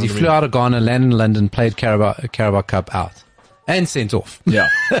record. Because he flew out of Ghana, landed in London, played Carabao Cup out. And sent off. Yeah.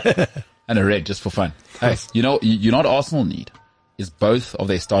 And a red just for fun. Hey, you know what Arsenal need? Is both of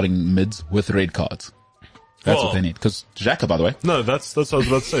their starting mids with red cards. That's what they need. Because Xhaka, by the way. No, that's what I was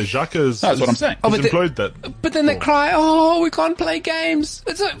about to say. Xhaka is... That's what I'm saying. He's employed that. But then they cry, oh, we can't play games.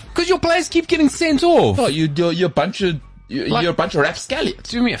 It's because your players keep getting sent off. Oh, you're a bunch of rapscallions.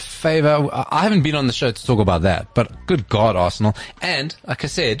 Do me a favor. I haven't been on the show to talk about that, but good God, Arsenal. And, like I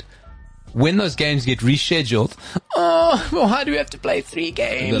said, when those games get rescheduled, how do we have to play 3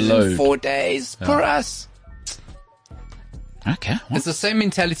 games in 4 days for us? Okay. It's the same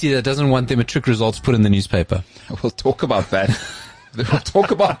mentality that doesn't want their matric results put in the newspaper. We'll talk about that. We'll talk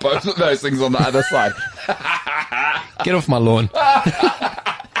about both of those things on the other side. Get off my lawn.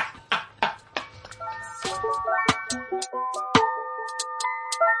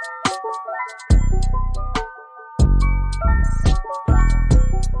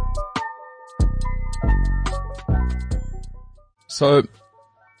 So,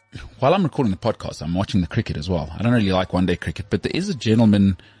 while I'm recording the podcast, I'm watching the cricket as well. I don't really like one-day cricket, but there is a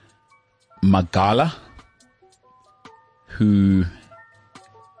gentleman, Magala, who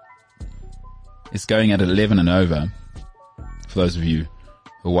is going at 11 and over, for those of you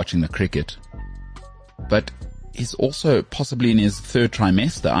who are watching the cricket. But he's also possibly in his 3rd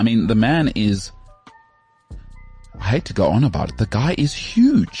trimester. I mean, the man is... I hate to go on about it. The guy is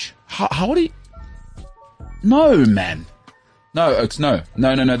huge. How would he... No, man. No, Oaks, no.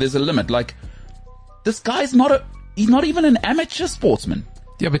 There's a limit. Like, this guy's he's not even an amateur sportsman.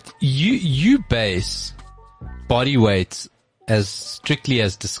 Yeah, but you base body weight as strictly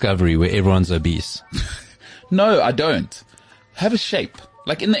as Discovery, where everyone's obese. No, I don't. have a shape.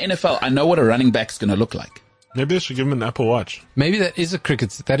 Like in the NFL, I know what a running back's going to look like. Maybe I should give him an Apple Watch. Maybe that is a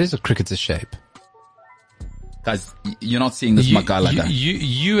cricketer's shape. Guys, you're not seeing this Magalaga.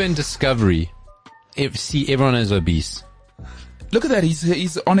 You and Discovery see everyone as obese. Look at that.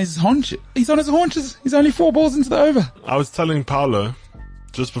 He's on his haunch. He's on his haunches. He's only 4 balls into the over. I was telling Paolo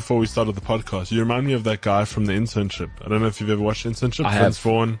just before we started the podcast, you remind me of that guy from The Internship. I don't know if you've ever watched Internship. I Vince have.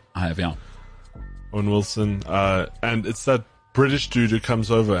 Vaughn. I have, yeah. Owen Wilson. And it's that British dude who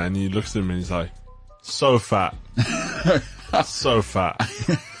comes over and he looks at him and he's like, so fat. So fat.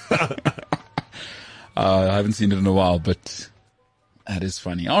 I haven't seen it in a while, but that is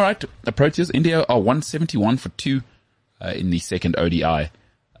funny. All right. The Proteas, India are 171 for 2 in the second ODI.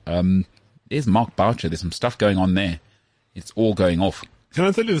 There's Mark Boucher. There's some stuff going on there. It's all going off. Can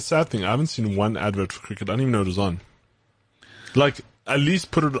I tell you the sad thing? I haven't seen one advert for cricket. I don't even know it was on. Like, at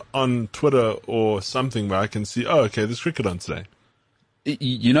least put it on Twitter or something where I can see, oh, okay, there's cricket on today.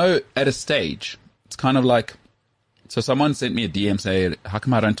 You know, at a stage, it's kind of like, so someone sent me a DM saying, how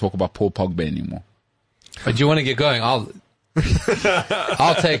come I don't talk about Paul Pogba anymore? But do you want to get going? I'll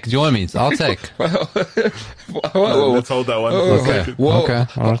take join me. I'll take. Whoa. Let's hold that one. Okay. Whoa. Okay.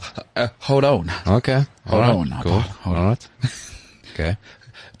 All right. Hold on. Okay. Hold on. Cool. Hold All on. right. Okay.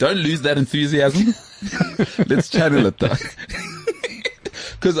 Don't lose that enthusiasm. Let's channel it though.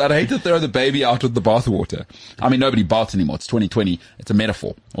 Because I'd hate to throw the baby out with the bathwater. I mean, nobody baths anymore. It's 2020. It's a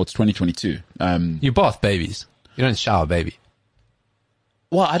metaphor. Or it's 2022. You bath babies. You don't shower baby.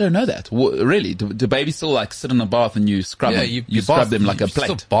 Well, I don't know that. Really? Do babies still like sit in the bath and you scrub them? You scrub them like a plate.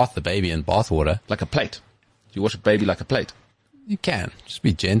 You still bath the baby in bath water. Like a plate. You wash a baby like a plate. You can. Just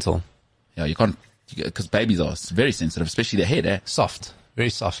be gentle. Yeah, you can't, because babies are very sensitive, especially their head, eh? Soft. Very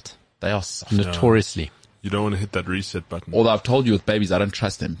soft. They are soft. Notoriously. You don't want to hit that reset button. Although I've told you with babies, I don't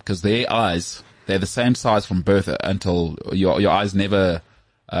trust them because their eyes, they're the same size from birth until your eyes never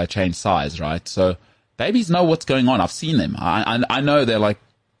change size, right? So babies know what's going on. I've seen them. I know they're like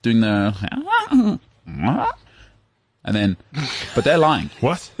doing the, and then, but they're lying.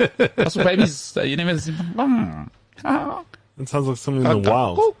 What? That's what babies, you never see. That sounds like something in the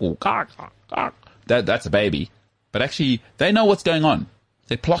wild. That's a baby. But actually, they know what's going on.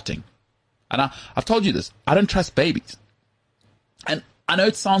 They're plotting. And I've told you this. I don't trust babies. And I know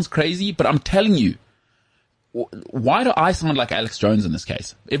it sounds crazy, but I'm telling you, why do I sound like Alex Jones in this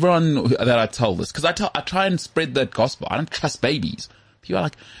case? Everyone that I tell this, because I try and spread that gospel. I don't trust babies. People are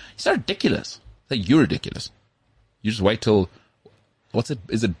like, you're so ridiculous. You're ridiculous. You just wait till,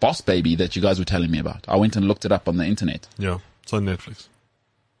 is it Boss Baby that you guys were telling me about? I went and looked it up on the internet. Yeah, it's on Netflix.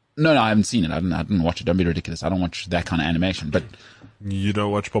 No, I haven't seen it. I didn't watch it. Don't be ridiculous. I don't watch that kind of animation. But you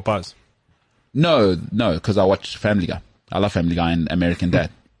don't watch Popeyes? No, because I watch Family Guy. I love Family Guy and American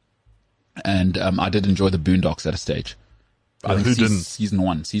Dad. And I did enjoy the Boondocks at a stage. I think who didn't? Season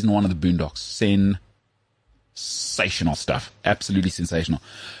one of the Boondocks. Sensational stuff. Absolutely sensational.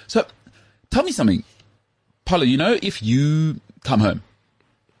 So, tell me something. Paulo, you know if you come home,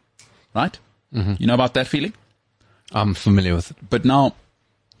 right? Mm-hmm. You know about that feeling? I'm familiar with it. But now,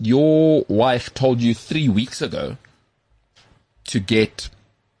 your wife told you 3 weeks ago to get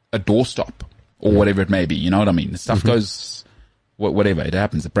a doorstop or whatever it may be. You know what I mean? The stuff goes, whatever, it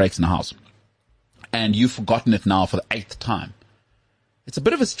happens, it breaks in the house. And you've forgotten it now for the 8th time. It's a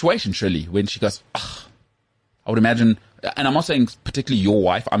bit of a situation, surely, when she goes, ugh. I would imagine, and I'm not saying particularly your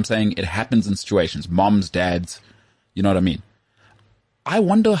wife, I'm saying it happens in situations, moms, dads, you know what I mean? I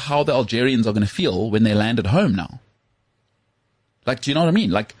wonder how the Algerians are going to feel when they land at home now. Like, do you know what I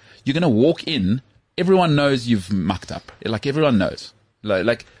mean? Like, you're going to walk in, everyone knows you've mucked up. Like, everyone knows.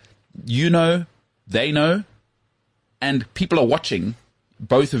 Like, you know, they know, and people are watching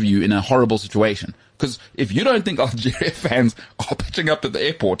both of you in a horrible situation. Because if you don't think Algeria fans are pitching up at the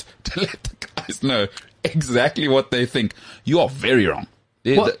airport to let the guys know exactly what they think, you are very wrong.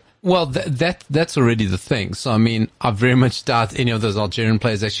 Well, that's already the thing. So, I mean, I very much doubt any of those Algerian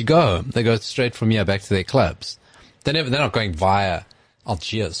players actually go home. They go straight from here back to their clubs. They're not going via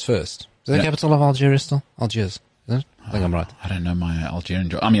Algiers first. Is that the capital of Algeria still? Algiers. Is it? I think I'm right. I don't know my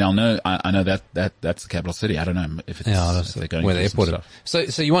Algerian. I mean, I know that that's the capital city. I don't know if it's that's if they're going where the airport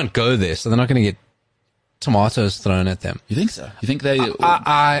is. So you won't go there. So they're not going to get tomatoes thrown at them. You think so? You think they?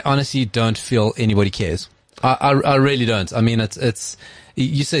 I honestly don't feel anybody cares. I really don't. I mean, it's.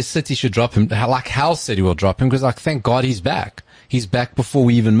 You say City should drop him. Like Hull City will drop him because, like, thank God he's back. He's back before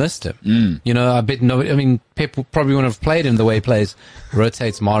we even missed him. You know, I bet nobody. I mean, Pep probably wouldn't have played him the way he plays.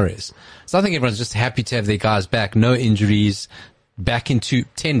 Rotates Mahrez. So I think everyone's just happy to have their guys back. No injuries. Back in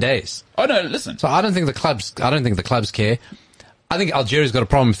 10 days. Oh no! Listen. So I don't think the clubs care. I think Algeria's got a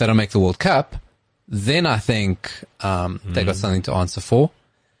problem if they don't make the World Cup. then I think they got something to answer for.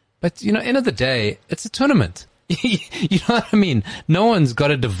 But, end of the day, it's a tournament. You know what I mean? No one's got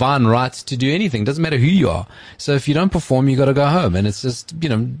a divine right to do anything. Doesn't matter who you are. So if you don't perform, you got to go home. And it's just,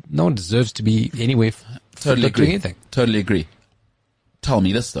 no one deserves to be anywhere Totally agree. doing anything. Totally agree. Tell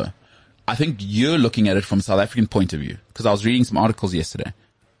me this though. I think you're looking at it from a South African point of view, because I was reading some articles yesterday.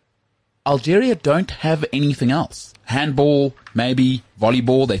 Algeria don't have anything else. Handball, maybe,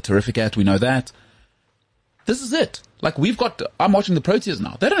 volleyball, they're terrific at, we know that. This is it. Like I'm watching the Proteas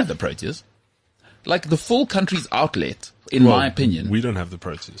now. They don't have the Proteas. Like the full country's outlet, in my opinion. We don't have the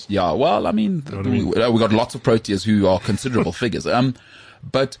Proteas. Yeah, well, I mean, we got lots of Proteas who are considerable figures.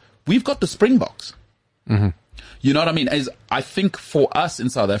 But we've got the Springboks. Mm-hmm. You know what I mean? I think for us in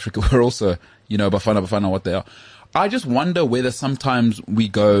South Africa, we're also, Bafana what they are. I just wonder whether sometimes we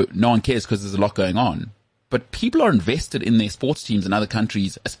go, no one cares because there's a lot going on. But people are invested in their sports teams in other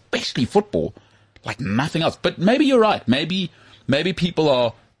countries, especially football, like nothing else. But maybe you're right. Maybe people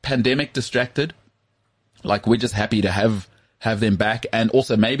are pandemic distracted. Like we're just happy to have them back. And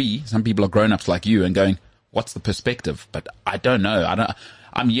also maybe some people are grown-ups like you and going, what's the perspective? But I don't know.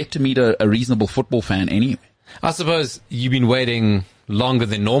 I'm yet to meet a reasonable football fan anyway. I suppose you've been waiting longer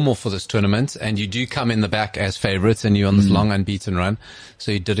than normal for this tournament, and you do come in the back as favourites, and you're on this long unbeaten run.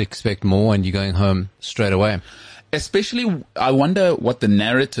 So you did expect more, and you're going home straight away. Especially, I wonder what the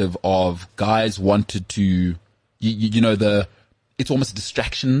narrative of guys wanted to, it's almost a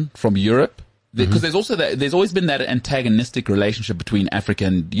distraction from Europe. Because there's always been that antagonistic relationship between Africa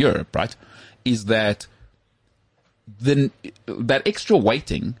and Europe, right? Is that that extra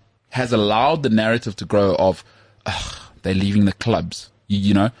waiting has allowed the narrative to grow of, they're leaving the clubs,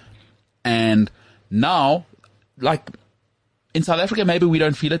 and now, like in South Africa, maybe we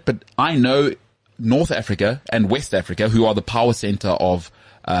don't feel it, but I know North Africa and West Africa, who are the power center of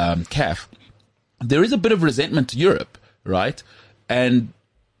CAF, there is a bit of resentment to Europe, right? And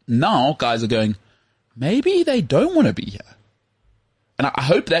now guys are going, maybe they don't want to be here. And I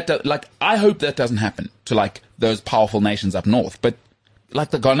hope that doesn't happen to like those powerful nations up north. But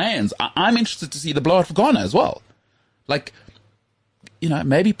like the Ghanaians, I'm interested to see the blowout for Ghana as well. Like,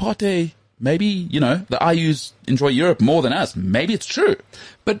 maybe Partey, maybe, the IUs enjoy Europe more than us. Maybe it's true.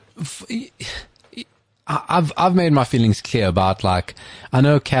 But I've made my feelings clear about, like, I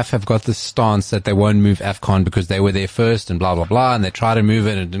know CAF have got this stance that they won't move AFCON because they were there first and blah, blah, blah, and they tried to move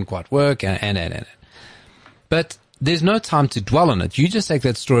it and it didn't quite work and. But there's no time to dwell on it. You just take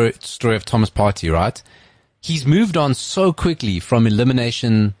that story of Thomas Partey, right? He's moved on so quickly from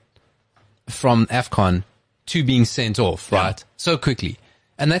elimination from AFCON to being sent off, right? Yeah. So quickly.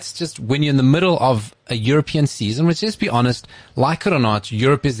 And that's just when you're in the middle of a European season, which, let's be honest, like it or not,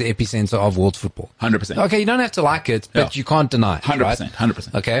 Europe is the epicenter of world football. 100%. Okay, you don't have to like it, but you can't deny it. 100%. Right?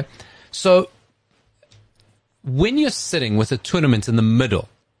 100%. Okay. So when you're sitting with a tournament in the middle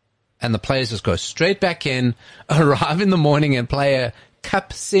and the players just go straight back in, arrive in the morning and play a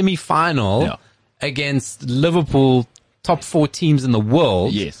cup semi-final against Liverpool, top 4 teams in the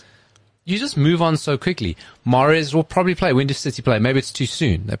world. Yes. You just move on so quickly. Mahrez will probably play. When does City play? Maybe it's too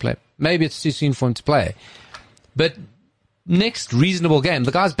soon. Maybe it's too soon for him to play. But next reasonable game,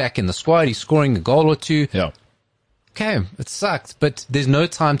 the guy's back in the squad. He's scoring a goal or two. Yeah. Okay, it sucks, but there's no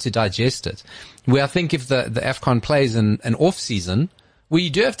time to digest it. Where I think if the AFCON plays in an off season, where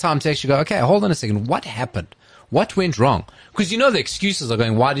you do have time to actually go, okay, hold on a second. What happened? What went wrong? Because the excuses are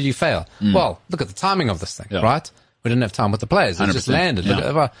going, why did you fail? Well, look at the timing of this thing, right? We didn't have time with the players. It just landed.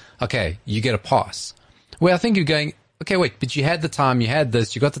 Yeah. Okay, you get a pass. Where I think you're going, okay, wait, but you had the time, you had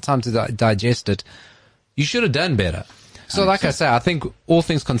this, you got the time to digest it. You should have done better. So 100%. Like I say, I think all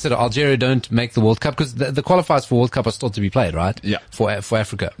things considered, Algeria don't make the World Cup because the qualifiers for World Cup are still to be played, right? Yeah. For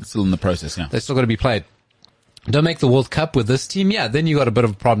Africa. It's still in the process, yeah. They're still got to be played. Don't make the World Cup with this team, then you got a bit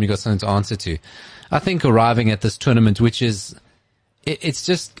of a problem. You got something to answer to. I think arriving at this tournament, which is, it's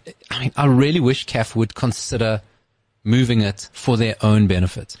just, I really wish CAF would consider moving it for their own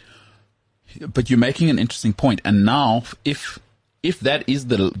benefit. But you're making an interesting point. And now, if that is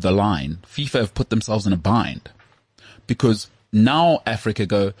the line, FIFA have put themselves in a bind. Because now Africa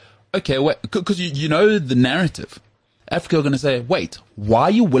go, okay, wait, because you know the narrative. Africa are going to say, wait, why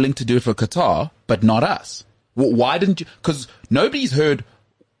are you willing to do it for Qatar, but not us? Why didn't you? Because nobody's heard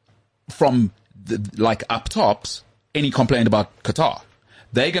from up tops any complaint about Qatar.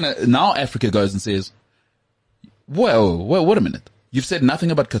 They're going to, now Africa goes and says, well, wait a minute. You've said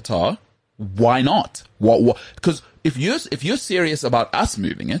nothing about Qatar. Why not? Because if you're serious about us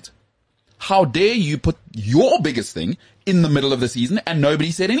moving it, how dare you put your biggest thing in the middle of the season and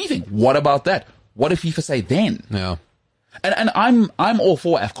nobody said anything? What about that? What if FIFA say then? Yeah. And I'm all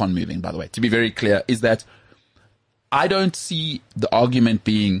for AFCON moving, by the way, to be very clear, is that I don't see the argument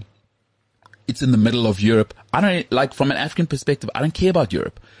being it's in the middle of Europe. I don't, like, from an African perspective, I don't care about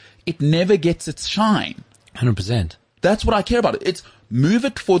Europe. It never gets its shine. 100%. That's what I care about. It's move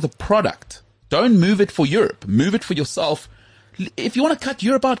it for the product. Don't move it for Europe. Move it for yourself. If you want to cut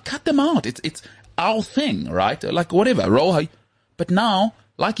Europe out, cut them out. It's our thing, right? Like, whatever, roll. But now,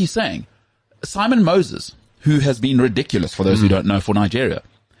 like you're saying, Simon Moses, who has been ridiculous for those who don't know for Nigeria,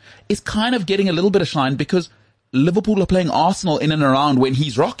 is kind of getting a little bit of shine because Liverpool are playing Arsenal in and around when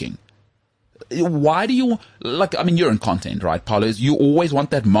he's rocking. Why do you, like, I mean, you're in content, right, Paulo? You always want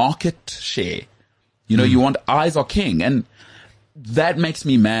that market share. You know, you want eyes are king. And that makes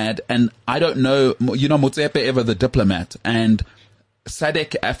me mad. And I don't know, you know, Motsepe ever the diplomat, and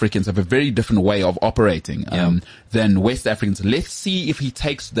SADC Africans have a very different way of operating than West Africans. Let's see if he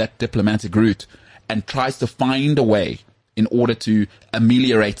takes that diplomatic route and tries to find a way in order to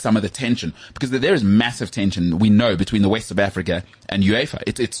ameliorate some of the tension, because there is massive tension, we know, between the West of Africa and UEFA.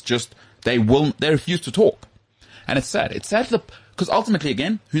 It's just, they refuse to talk. And it's sad. It's sad because ultimately,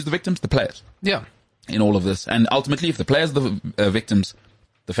 again, who's the victims? The players. Yeah. In all of this. And ultimately, if the players are the victims,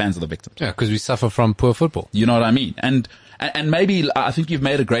 the fans are the victims. Yeah, because we suffer from poor football. You know what I mean? And maybe, I think you've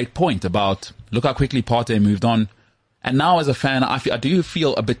made a great point about, look how quickly Partey moved on. And now as a fan, I do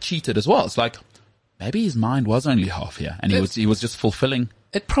feel a bit cheated as well. It's like, maybe his mind was only half here, and he was just fulfilling.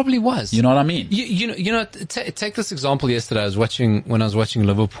 It probably was. You know what I mean? You know. Take this example yesterday. When I was watching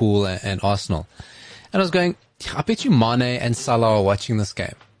Liverpool and Arsenal, and I was going, I bet you Mane and Salah are watching this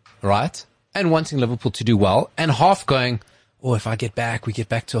game, right? And wanting Liverpool to do well, and half going, oh, if we get back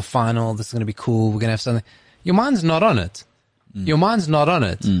to a final, this is going to be cool. We're going to have something. Your mind's not on it. Your mind's not on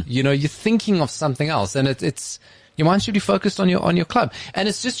it. You know, you're thinking of something else, and it's. Your mind should be focused on your club. And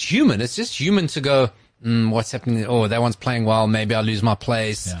it's just human. It's just human to go, what's happening? Oh, that one's playing well. Maybe I'll lose my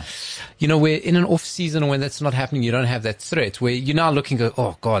place. Yeah. You know, we're in an off season when that's not happening. You don't have that threat where you're now looking, go,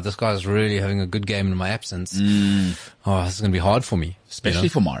 oh God, this guy's really having a good game in my absence. Oh, this is going to be hard for me. Especially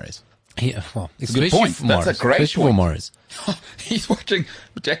for Mahrez. Yeah, well, it's a good point. That's a great especially point. For Mahrez. He's watching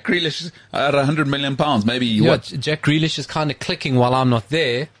Jack Grealish at £100 million. Maybe Jack Grealish is kind of clicking while I'm not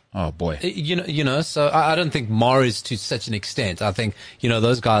there. Oh boy. You know, so I don't think Mahrez to such an extent. I think, you know,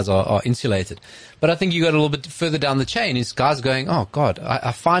 those guys are insulated. But I think you got a little bit further down the chain is guys going, oh God,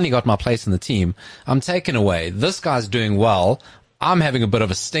 I finally got my place in the team. I'm taken away. This guy's doing well. I'm having a bit of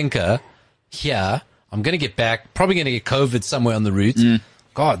a stinker here. I'm going to get back, probably going to get COVID somewhere on the route.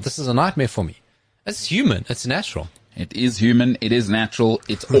 God, this is a nightmare for me. It's human. It's natural. It is human. It is natural.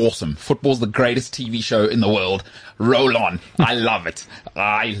 It's awesome. Football's the greatest TV show in the world. Roll on. I love it.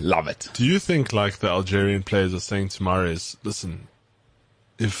 I love it. Do you think, like, the Algerian players are saying to Mahrez, listen,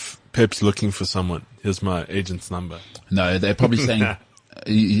 if Pep's looking for someone, here's my agent's number? No, they're probably saying,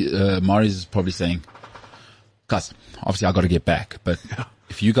 Mahrez is probably saying, guys, obviously I got to get back, but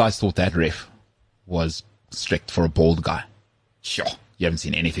if you guys thought that ref was strict for a bald guy, sure, you haven't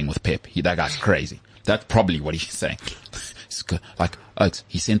seen anything with Pep. That guy's crazy. That's probably what he's saying. Like, Oaks,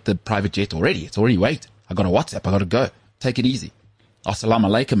 he sent the private jet already. It's already wait. I got a WhatsApp. I got to go. Take it easy. Assalamu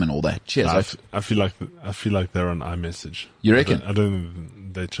alaikum and all that. Cheers. I feel like they're on iMessage. You reckon? I don't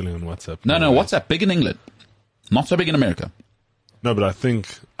think they're chilling on WhatsApp. No, WhatsApp big in England, not so big in America. No, but I think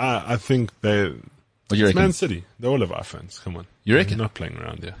they. What do you reckon? Man City. They all have iPhones. Come on. You reckon? They're not playing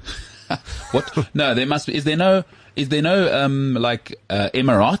around here. What? No, there must be. Is there no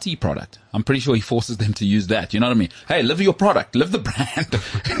Emirati product? I'm pretty sure he forces them to use that. You know what I mean? Hey, live your product, live the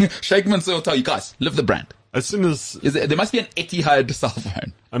brand. Sheikh Mansour will tell you guys, live the brand. As soon as there must be an Etihad cell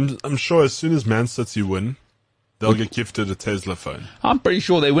phone. I'm sure as soon as Man City win, they'll get gifted a Tesla phone. I'm pretty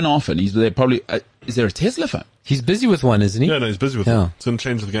sure they win often. They're probably. Is there a Tesla phone? He's busy with one, isn't he? Yeah, no, he's busy with one. It's going to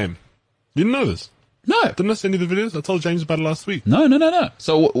change the game. You didn't know this? No. Didn't I send you the videos? I told James about it last week. No.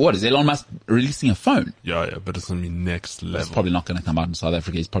 So what, is Elon Musk releasing a phone? Yeah, but it's going to be next level. It's probably not going to come out in South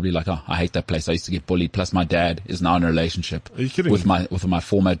Africa. He's probably like, oh, I hate that place. I used to get bullied. Plus my dad is now in a relationship. Are you kidding with my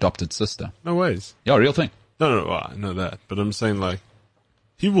former adopted sister. No ways. Yeah, real thing. No, well, I know that. But I'm saying, like,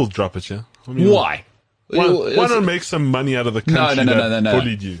 he will drop it, yeah? I mean, why? Why not make some money out of the country that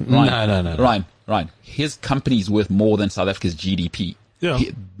bullied you? No. Ryan, his company's worth more than South Africa's GDP. Yeah.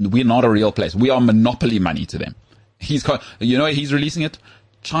 We're not a real place. We are monopoly money to them. He's releasing it.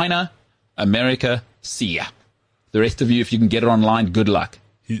 China, America, see ya. The rest of you, if you can get it online, good luck.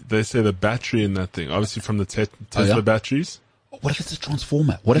 They say the battery in that thing, obviously from the Tesla batteries. What if it's a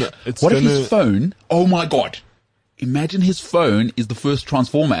transformer? What if his phone, oh my God. Imagine his phone is the first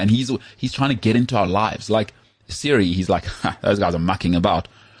transformer and he's trying to get into our lives. Like Siri, he's like, those guys are mucking about.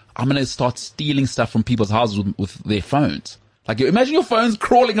 I'm going to start stealing stuff from people's houses with their phones. Like, imagine your phone's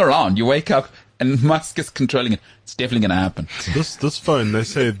crawling around. You wake up and Musk is controlling it. It's definitely going to happen. This phone, they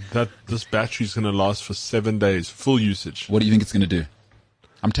say that this battery's going to last for 7 days, full usage. What do you think it's going to do?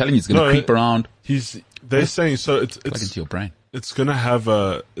 I'm telling you, it's going to creep around. They're saying so. It's Plug into your brain. It's going to have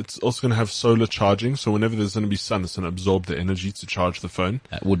it's also going to have solar charging. So whenever there's going to be sun, it's going to absorb the energy to charge the phone.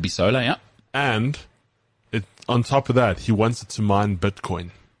 That would be solar, yeah. And on top of that, he wants it to mine Bitcoin.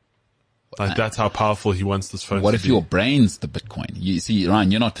 Like, that's how powerful he wants this phone What to if be. your brain's the Bitcoin? You see,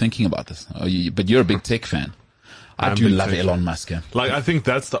 Ryan, you're not thinking about this, but you're a big tech fan. I do love Elon Musk. Yeah. Like, I think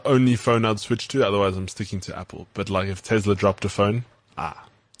that's the only phone I'd switch to. Otherwise, I'm sticking to Apple. But like, if Tesla dropped a phone,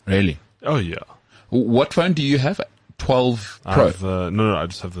 Really? oh yeah. What phone do you have? 12 I Pro? have, no, I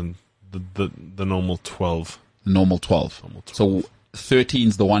just have the normal 12. The normal 12. Normal 12. So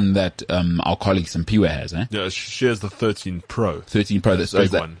 13's the one that our colleague Simpiwe has, eh? Yeah, she has the 13 Pro. 13 Pro. So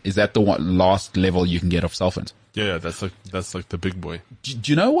big one. Is that the last level you can get of cell phones? Yeah, that's like the big boy. Do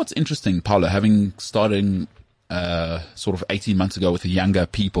you know what's interesting, Paolo, having started sort of 18 months ago with the younger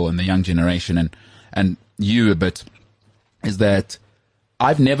people and the young generation and you a bit, is that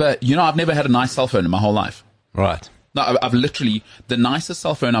I've never had a nice cell phone in my whole life. Right. No, I've literally, the nicest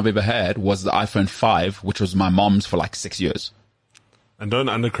cell phone I've ever had was the iPhone 5, which was my mom's for like 6 years. And don't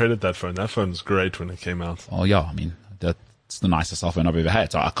undercredit that phone. That phone was great when it came out. Oh yeah, I mean, that's the nicest cell phone I've ever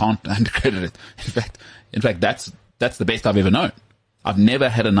had, so I can't undercredit it. In fact, that's the best I've ever known. I've never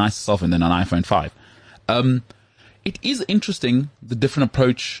had a nicer cell phone than an iPhone 5. It is interesting, the different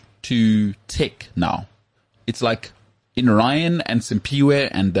approach to tech now. It's like in Ryan and Simpiwe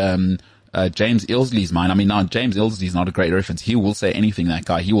and James Ilsley's mind. I mean, now James Ilsley's not a great reference. He will say anything, that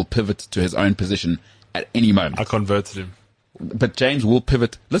guy. He will pivot to his own position at any moment. I converted him. But James will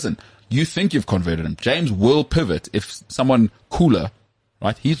pivot. Listen, you think you've converted him. James will pivot if someone cooler,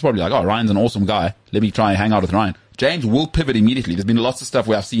 right? He's probably like, oh, Ryan's an awesome guy. Let me try and hang out with Ryan. James will pivot immediately. There's been lots of stuff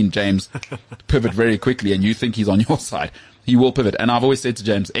where I've seen James pivot very quickly and you think he's on your side. He will pivot. And I've always said to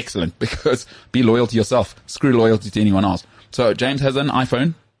James, excellent, because be loyal to yourself. Screw loyalty to anyone else. So James has an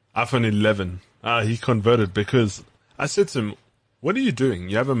iPhone. iPhone 11. He converted because I said to him, what are you doing?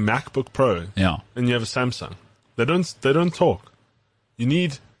 You have a MacBook Pro. Yeah. And you have a Samsung. They don't talk. You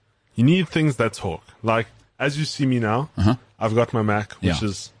need things that talk. Like, as you see me now, I've got my Mac, which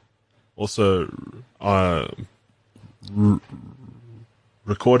is also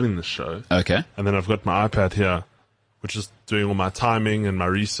recording the show. Okay. And then I've got my iPad here, which is doing all my timing and my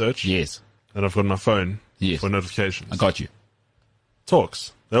research. Yes. And I've got my phone Yes. for notifications. I got you.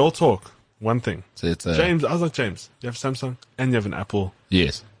 Talks. They all talk. One thing. So it's James, I was like, James, you have Samsung and you have an Apple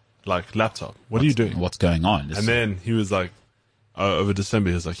yes. like laptop. What are you doing? What's going on? And then he was like, over December,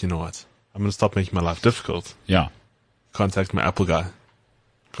 he was like, you know what? I'm going to stop making my life difficult. Yeah. Contact my Apple guy.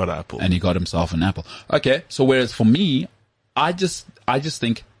 Got an Apple. And he got himself an Apple. Okay. So whereas for me, I just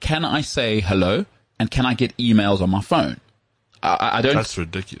think, can I say hello and can I get emails on my phone? I don't. That's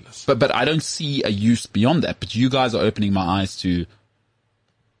ridiculous. But I don't see a use beyond that. But you guys are opening my eyes to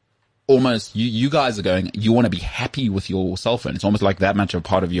almost, you guys are going, you want to be happy with your cell phone. It's almost like that much of a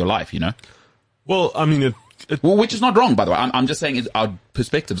part of your life, you know? Well, I mean, well, which is not wrong, by the way. I'm just saying our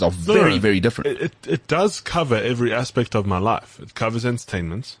perspectives are very, very different. It does cover every aspect of my life. It covers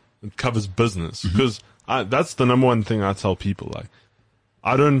entertainment. It covers business. Because that's the number one thing I tell people. Like,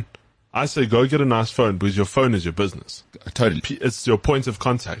 I say go get a nice phone because your phone is your business. Totally. It's your point of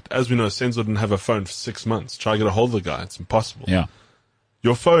contact. As we know, Senzo didn't have a phone for 6 months. Try to get a hold of the guy. It's impossible. Yeah.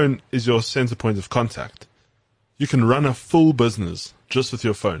 Your phone is your center point of contact. You can run a full business just with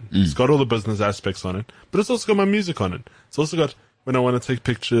your phone. It's got all the business aspects on it, but it's also got my music on it. It's also got when I want to take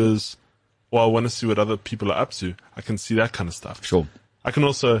pictures or I want to see what other people are up to, I can see that kind of stuff. Sure. I can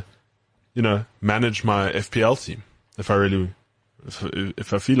also, manage my FPL team if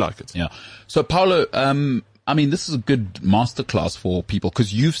I feel like it. Yeah. So Paulo, I mean, this is a good masterclass for people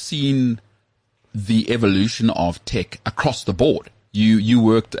because you've seen the evolution of tech across the board. You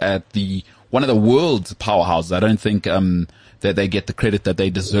worked at one of the world's powerhouses. I don't think that they get the credit that they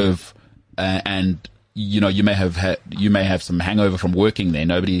deserve. And you may have some hangover from working there.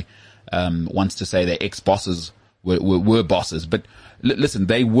 Nobody wants to say their ex-bosses were bosses, but listen,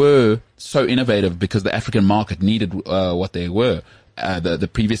 they were so innovative because the African market needed what they were. The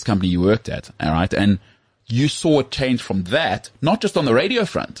previous company you worked at, all right, and you saw it change from that, not just on the radio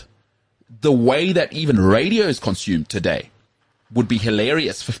front, the way that even radio is consumed today would be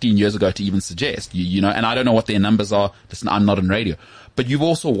hilarious 15 years ago to even suggest, and I don't know what their numbers are. Listen, I'm not in radio, but you've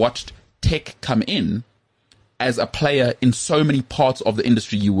also watched tech come in as a player in so many parts of the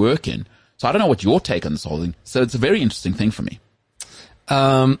industry you work in. So I don't know what your take on this whole thing. So it's a very interesting thing for me.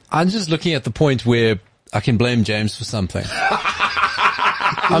 I'm just looking at the point where I can blame James for something.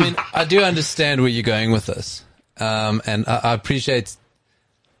 I mean, I do understand where you're going with this. And I appreciate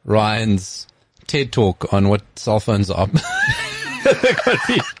Ryan's TED talk on what cell phones are.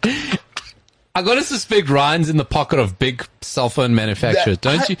 I gotta suspect Ryan's in the pocket of big cell phone manufacturers.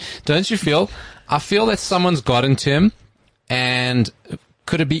 Don't you feel? I feel that someone's got into him, and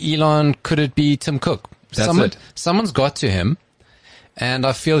could it be Elon? Could it be Tim Cook? Someone's got to him, and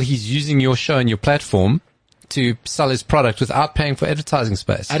I feel he's using your show and your platform to sell his product without paying for advertising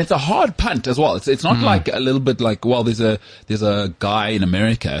space. And it's a hard punt as well. It's not like a little bit like, well, there's a guy in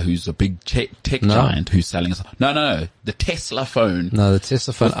America who's a big tech giant who's selling us. No, the Tesla phone. No, the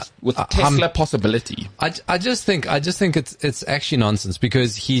Tesla phone with the Tesla possibility. I just think it's actually nonsense,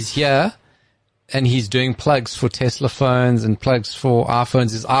 because he's here and he's doing plugs for Tesla phones and plugs for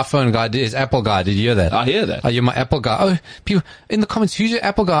iPhones. His iPhone guy, his Apple guy. Did you hear that? I hear that. Oh, you're my Apple guy. Oh, people in the comments, who's your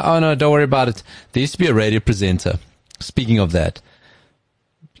Apple guy? Oh no, don't worry about it. There used to be a radio presenter. Speaking of that,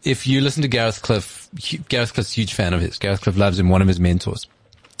 if you listen to Gareth Cliff's a huge fan of his. Gareth Cliff loves him, one of his mentors.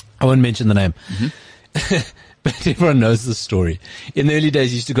 I won't mention the name. Mm-hmm. But everyone knows the story. In the early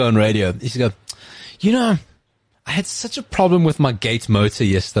days, he used to go on radio. He used to go, I had such a problem with my gate motor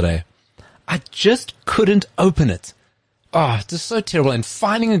yesterday. I just couldn't open it. Oh, it's just so terrible. And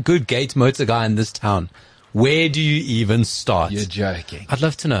finding a good gate motor guy in this town, where do you even start? You're joking. I'd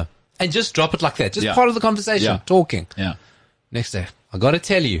love to know. And just drop it like that. Just part of the conversation, talking. Yeah. Next day, I got to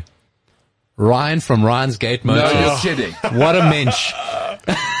tell you, Ryan from Ryan's Gate Motors. No, you're kidding. What a mensch.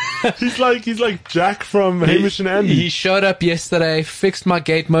 He's like Jack from Hamish and Andy. He showed up yesterday, fixed my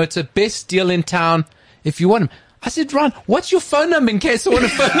gate motor, best deal in town. If you want him. I said, Ryan, what's your phone number in case I want to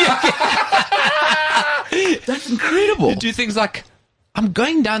phone you? That's incredible. You do things like, I'm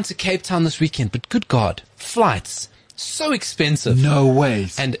going down to Cape Town this weekend, but good God, flights, so expensive. No way.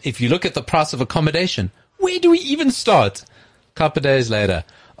 And if you look at the price of accommodation, where do we even start? A couple of days later,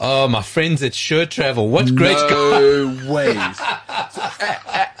 oh, my friends at Sure Travel, what great guy. No ways.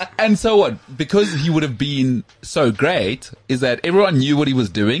 And so what? Because he would have been so great, is that everyone knew what he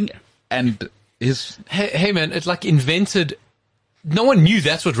was doing, and Hey man, it's like invented. No one knew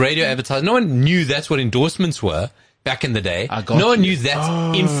that's what radio advertising. No one knew that's what endorsements were back in the day. No one knew that's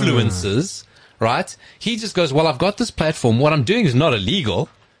influencers, right? He just goes, well, I've got this platform. What I'm doing is not illegal.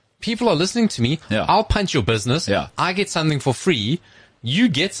 People are listening to me. Yeah. I'll punch your business. Yeah. I get something for free. You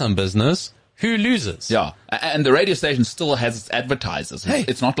get some business. Who loses? Yeah. And the radio station still has its advertisers. Hey.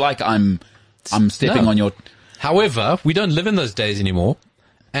 It's not like I'm stepping on your... However, we don't live in those days anymore.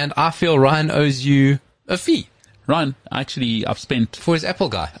 And I feel Ryan owes you a fee. Ryan, actually, for his Apple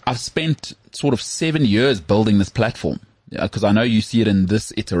guy. I've spent sort of 7 years building this platform. Because I know you see it in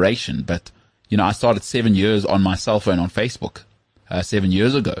this iteration, but, I started 7 years on my cell phone on Facebook, 7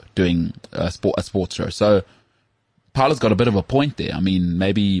 years ago, doing a sports show. So, Paula's got a bit of a point there. I mean,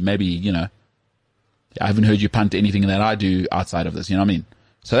 maybe, I haven't heard you punt anything that I do outside of this, you know what I mean?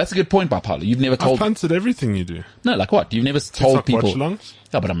 So that's a good point by Paula. You've never told... I've punted everything you do. No, like what? You've never told people... Watch-alongs?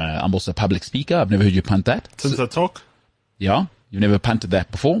 Yeah, but I'm also a public speaker. I've never heard you punt that. Since I talk? Yeah. You've never punted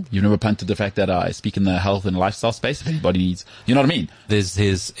that before. You've never punted the fact that I speak in the health and lifestyle space. If anybody needs... You know what I mean? There's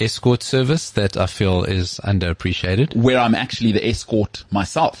his escort service that I feel is underappreciated. Where I'm actually the escort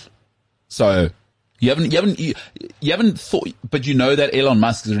myself. So... You haven't thought... But you know that Elon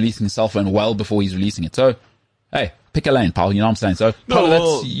Musk is releasing a cell phone well before he's releasing it. So... Hey, pick a lane, pal. You know what I'm saying? So,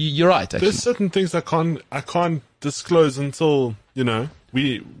 you're right, actually. There's certain things I can't disclose until,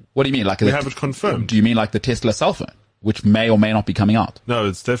 we... What do you mean? Like we have it confirmed. Do you mean like the Tesla cell phone, which may or may not be coming out? No,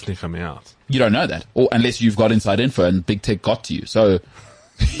 it's definitely coming out. You don't know that. Or unless you've got inside info and big tech got to you. So,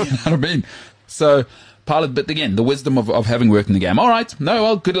 you know what I mean? So, pilot, but again, the wisdom of having worked in the game. All right. No,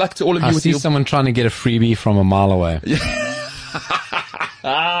 well, good luck to all of you. I see someone trying to get a freebie from a mile away.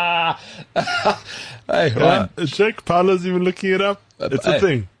 Hey, Ryan. Check. Paula's even looking it up. It's a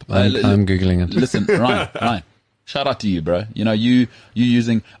thing. I'm Googling it. Listen, Ryan, shout out to you, bro. You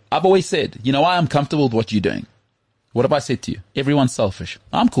using, I've always said, why I'm comfortable with what you're doing. What have I said to you? Everyone's selfish.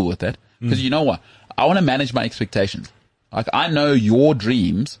 I'm cool with that. Because you know what? I want to manage my expectations. Like, I know your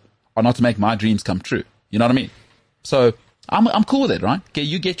dreams are not to make my dreams come true. You know what I mean? So, I'm cool with it, right? Okay,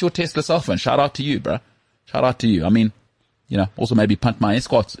 you get your Tesla cell phone. Shout out to you, bro. Shout out to you. I mean, also maybe punt my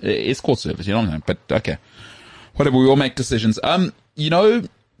escort service, you know what I'm saying? But, okay. Whatever, we all make decisions. Do you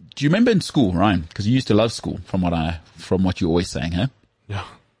remember in school, Ryan? Because you used to love school, from what you're always saying, huh? Yeah.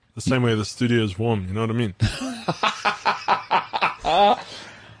 The same way the studio is warm, you know what I mean?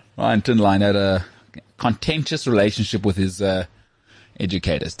 Ryan Tinline had a contentious relationship with his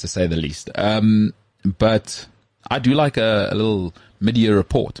educators, to say the least. But I do like a little mid-year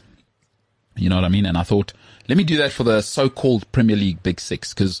report. You know what I mean? And I thought, let me do that for the so-called Premier League Big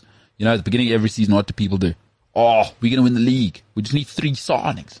Six, because, you know, at the beginning of every season, what do people do? Oh, we're going to win the league. We just need 3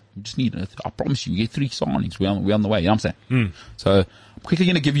 signings. We just need, I promise you, we get 3 signings. We're on the way. You know what I'm saying? So I'm quickly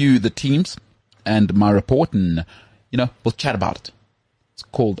going to give you the teams and my report, and, you know, we'll chat about it. It's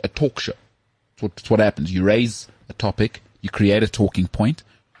called a talk show. It's what happens. You raise a topic, you create a talking point,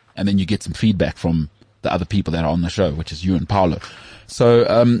 and then you get some feedback from the other people that are on the show, which is you and Paolo. So,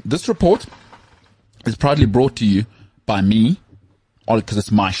 this report is proudly brought to you by me, because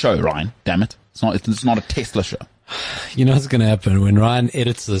it's my show, Ryan. Damn it. It's not a Tesla show. You know what's going to happen when Ryan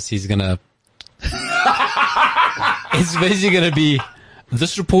edits this? He's going to, it's basically going to be,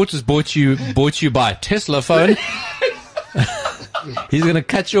 this report is brought you by Tesla phone. He's going to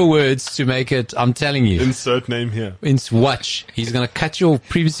cut your words to make it, I'm telling you. Insert name here. Watch. He's going to cut your,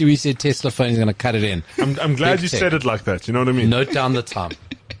 previously we said Tesla phone, he's going to cut it in. I'm glad Big you tech. said it like that. You know what I mean? Note down the time.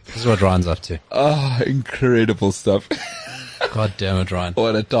 This is what Ryan's up to. Oh, incredible stuff. God damn it, Ryan.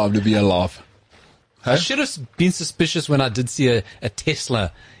 What a time to be alive. I should have been suspicious when I did see a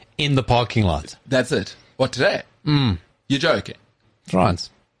Tesla in the parking lot. That's it. What, today? You're joking. It's Ryan's.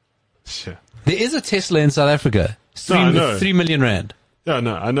 Sure. There is a Tesla in South Africa. I know. 3 million rand. Yeah,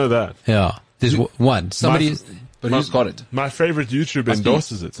 no, I know that. Yeah. There's one. Somebody, But who's got it? My favorite YouTuber Must be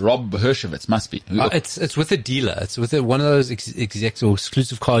endorses it. Rob Hershowitz must be. it's with a dealer. It's with one of those execs or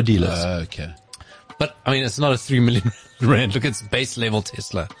exclusive car dealers. Okay. But, I mean, it's not a 3 million rand. Look, it's base level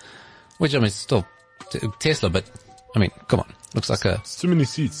Tesla. Which, I mean, it's still Tesla, but, I mean, come on. Looks like a... It's too many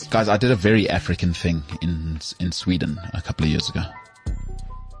seats. Guys, I did a very African thing in Sweden a couple of years ago.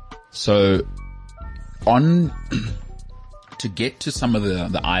 So, to get to some of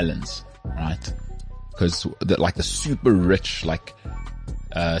the islands, right? Because like the super rich,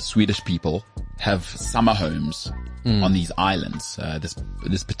 Swedish people have summer homes on these islands.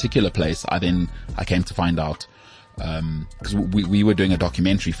 This particular place, I came to find out, because we were doing a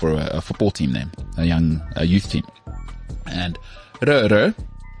documentary for a football team there, a youth team. And Rö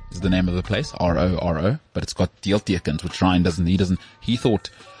is the name of the place, R-O-R-O, but it's got deeltekens, which Ryan doesn't, he thought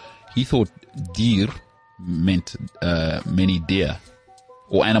dier meant, many deer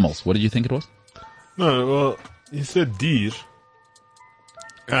or animals. What did you think it was? No, well, you said dier.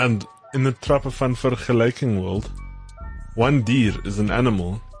 And in the Trappe van Vergelijking world, one dier is an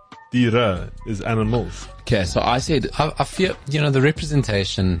animal, diere is animals. Okay, so I said... I feel, the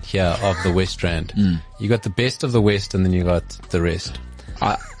representation here of the West Rand. You got the best of the West and then you got the rest.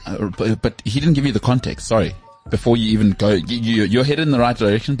 But he didn't give you the context, sorry. Before you even go, you're headed in the right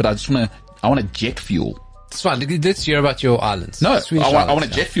direction, but I want to jet fuel. It's fine. Let's hear about your islands. No, Swedish I want islands,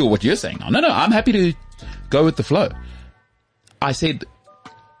 to jet fuel what you're saying. No, I'm happy to go with the flow. I said,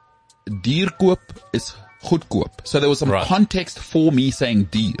 dierkoop is goedkoop. So there was some context for me saying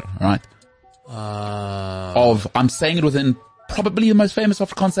dier, right? I'm saying it within probably the most famous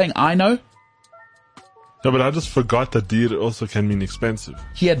Afrikaans saying I know. No, but I just forgot that dier also can mean expensive.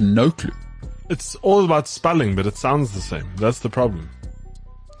 He had no clue. It's all about spelling, but it sounds the same. That's the problem.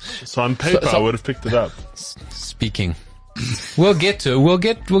 So on paper, I would have picked it up. Speaking. We'll get to it. We'll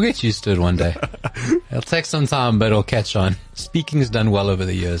get used to it one day. It'll take some time, but it'll catch on. Speaking's done well over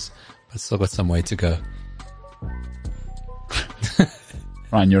the years, but still got some way to go.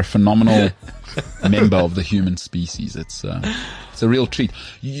 Ryan, you're a phenomenal member of the human species. It's a real treat.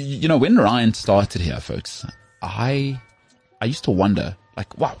 When Ryan started here, folks, I used to wonder,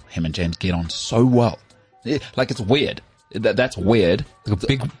 wow, him and James get on so well. It's weird. That's weird.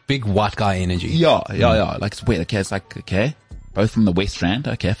 Like a big white guy energy. Yeah. It's weird. Okay, it's okay. Both from the West Rand.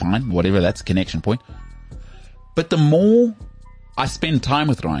 Okay, fine. Whatever, that's a connection point. But the more I spend time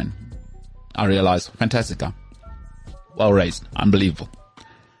with Ryan, I realize, fantastic guy. Well raised. Unbelievable.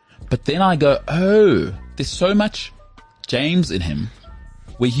 But then I go, oh, there's so much James in him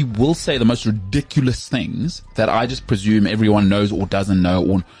where he will say the most ridiculous things that I just presume everyone knows or doesn't know,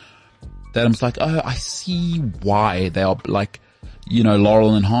 or that I'm just like, oh, I see why they are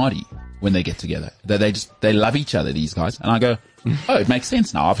Laurel and Hardy when they get together. They love each other, these guys. And I go, oh, it makes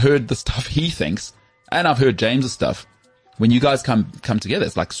sense now. I've heard the stuff he thinks and I've heard James's stuff. When you guys come together,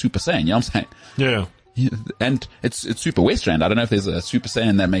 it's like Super Saiyan, you know what I'm saying? Yeah. And it's Super West Rand. I don't know if there's a Super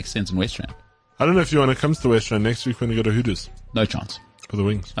Saiyan that makes sense in West Rand. I don't know if you want to come to the West Rand next week when you go to Hooters. No chance. For the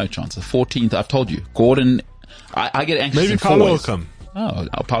wings. No chance. The 14th, I've told you. Gordon, I get anxious. Maybe in Paolo 4 will ways. come. Oh,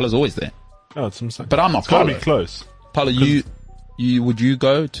 Paolo's always there. Oh, it's some But I'm not It's got to Paolo. be close. Paolo, would you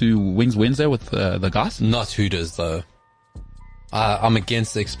go to Wings Wednesday with the guys? Not Hooters, though. I'm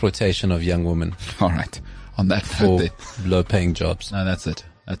against the exploitation of young women All right. On that for note there. low-paying jobs. No, that's it.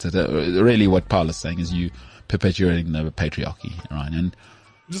 That's it. Really what Paul is saying is you perpetuating the patriarchy, right? And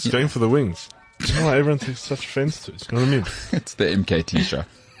Just going for the wings. You know why everyone takes such offense to it? You know what I mean? it's the MKT show.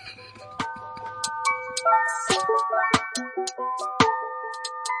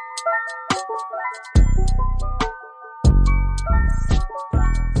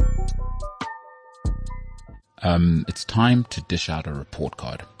 It's time to dish out a report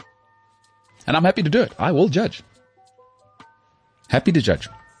card. And I'm happy to do it. I will judge. Happy to judge.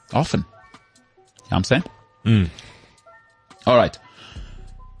 Often. You know what I'm saying? All right.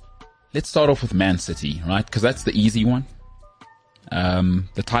 Let's start off with Man City, right? Because that's the easy one.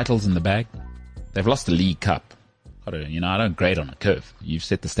 The title's in the bag. They've lost the League Cup. I don't grade on a curve. You've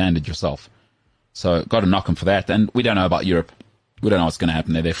set the standard yourself. So got to knock them for that. And we don't know about Europe. We don't know what's going to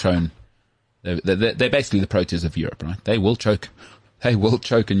happen there. They've shown they're basically the Proteas of Europe, right? They will choke. They will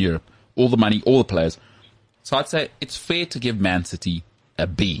choke in Europe. All the money, all the players. So I'd say it's fair to give Man City a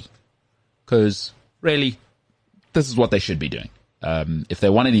B. Because really, this is what they should be doing. If they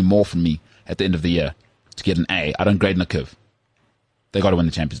want any more from me at the end of the year to get an A, I don't grade in a curve. They got to win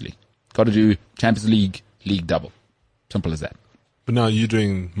the Champions League. Got to do Champions League, League double. Simple as that. But now are you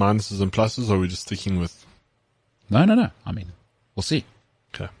doing minuses and pluses, or are we just sticking with... No. I mean, we'll see.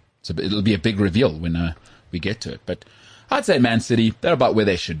 Okay. So it'll be a big reveal when we get to it. But I'd say Man City, they're about where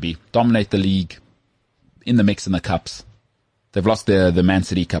they should be. Dominate the league, in the mix in the cups. They've lost the Man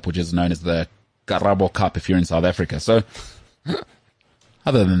City Cup, which is known as the Carabao Cup if you're in South Africa. So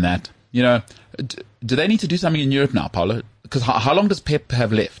other than that, do they need to do something in Europe now, Paulo? Because how long does Pep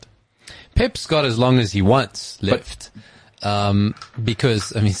have left? Pep's got as long as he wants left. Because,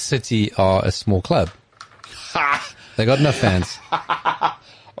 City are a small club. They got enough fans.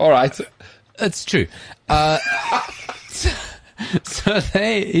 All right. It's true. So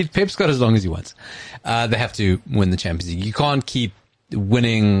Pep's got as long as he wants. They have to win the Champions League. You can't keep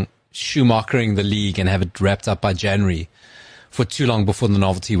winning, Schumachering the league and have it wrapped up by January for too long before the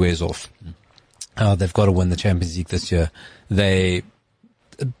novelty wears off. They've got to win the Champions League this year. They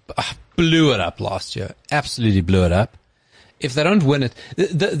blew it up last year. Absolutely blew it up. If they don't win it,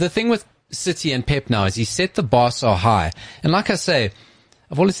 the thing with City and Pep now is he set the bar so high. And like I say,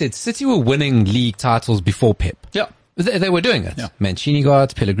 I've always said City were winning league titles before Pep. Yeah. They were doing it. Yeah. Mancini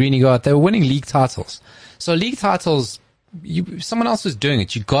got, Pellegrini got, they were winning league titles. So league titles, someone else was doing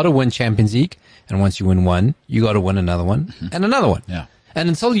it. You got to win Champions League. And once you win one, you got to win another one and another one. Yeah. And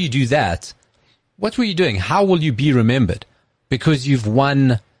until you do that, what were you doing? How will you be remembered? Because you've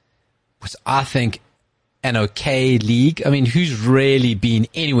won, which I think, an okay league. Who's really been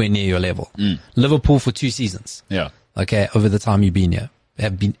anywhere near your level? Liverpool for 2 seasons. Yeah. Okay. Over the time you've been here,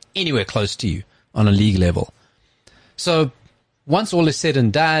 have been anywhere close to you on a league level. So once all is said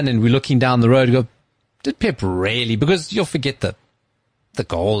and done and we're looking down the road, you go, did Pep really? Because you'll forget the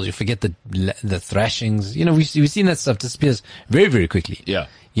goals, you forget the thrashings. We've seen that stuff disappears very, very quickly. Yeah.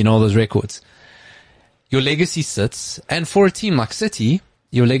 All those records. Your legacy sits, and for a team like City,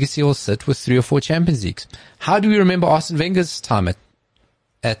 your legacy will sit with 3 or 4 Champions Leagues. How do we remember Arsene Wenger's time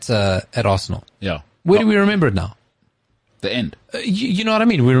at Arsenal? Yeah. Where do we remember it now? The end. You know what I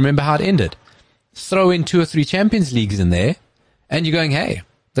mean? We remember how it ended. Throw in 2 or 3 Champions Leagues in there, and you're going, hey,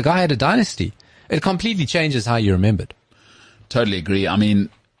 the guy had a dynasty. It completely changes how you're remembered. Totally agree.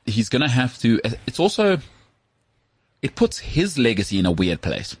 He's going to have to, it's also, it puts his legacy in a weird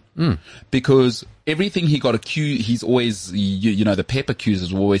place. Because everything he got accused, he's always, the Pep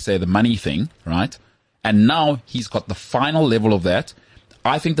accusers will always say the money thing, right? And now he's got the final level of that.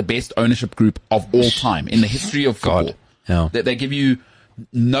 I think the best ownership group of all time in the history of football. Yeah. They give you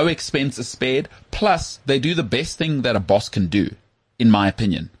no expenses spared. Plus, they do the best thing that a boss can do, in my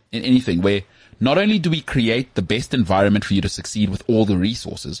opinion, in anything, where not only do we create the best environment for you to succeed with all the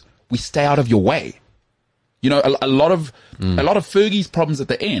resources, we stay out of your way. A lot of Fergie's problems at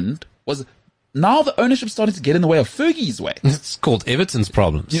the end was now the ownership started to get in the way of Fergie's way. It's called Everton's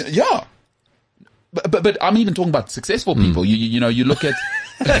problems. Yeah. But I'm even talking about successful people. You look at...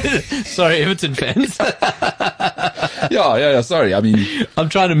 Sorry, Everton fans. Yeah. Sorry. I'm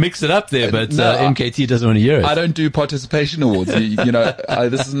trying to mix it up there, but MKT doesn't want to hear it. I don't do participation awards.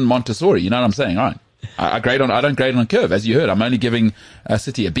 This isn't Montessori. You know what I'm saying? All right. I don't grade on a curve. As you heard, I'm only giving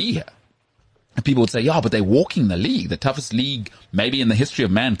City a B here. And people would say, yeah, but they're walking the league, the toughest league maybe in the history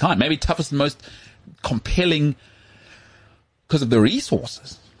of mankind, maybe toughest, most compelling because of the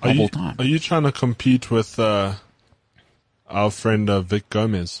resources all time. Are you trying to compete with our friend Vic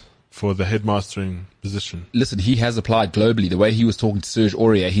Gomez? for the headmastering position. Listen, he has applied globally. The way he was talking to Serge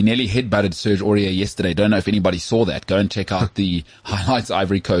Aurier, he nearly headbutted Serge Aurier yesterday. Don't know if anybody saw that. Go and check out the highlights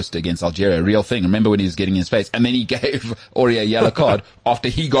Ivory Coast against Algeria. Real thing. Remember when he was getting in his face? And then he gave Aurier a yellow card after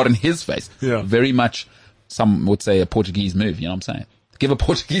he got in his face. Yeah. Very much, some would say, a Portuguese move. You know what I'm saying? Give a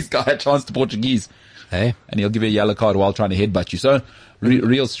Portuguese guy a chance to Portuguese. Hey. And he'll give you a yellow card while trying to headbutt you. So,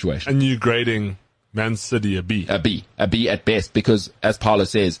 real situation. And you grading Man City a B. A B at best, because as Paolo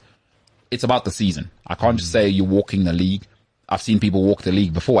says, it's about the season. I can't just say you're walking the league. I've seen people walk the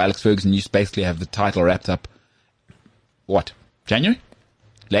league before. Alex Ferguson used to basically have the title wrapped up. What? January?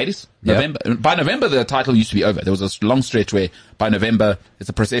 Ladies? Yeah. November? By November, the title used to be over. There was a long stretch where by November, it's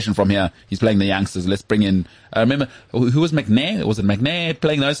a procession from here. He's playing the youngsters. Let's bring in, remember, who was McNair? Was it McNair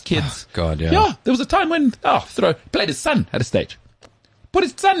playing those kids? Oh, God, yeah. Yeah, there was a time when, played his son at a stage. Put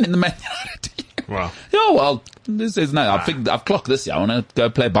his son in the Man United team. Wow. Yeah, well, this is no. I've clocked this year. I want to go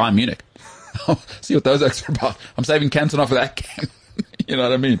play Bayern Munich. See what those oaks are about. I'm saving Cantona for that game. You know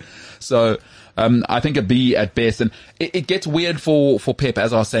what I mean? So, I think a B at best. And it gets weird for Pep,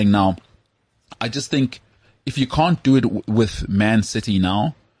 as I was saying now. I just think if you can't do it with Man City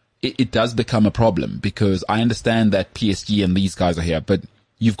now, it does become a problem, because I understand that PSG and these guys are here, but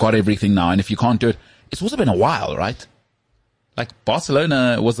you've got everything now. And if you can't do it, it's also been a while, right? Like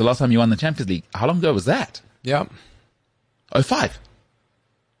Barcelona was the last time you won the Champions League. How long ago was that? Yeah. 05.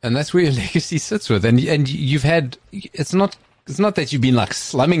 And that's where your legacy sits with. And you've had, it's not that you've been like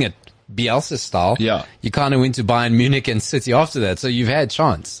slumming it Bielsa style. Yeah. You kind of went to Bayern Munich and City after that. So you've had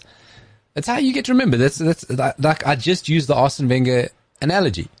chance. That's how you get to remember. That's like, I just used the Arsene Wenger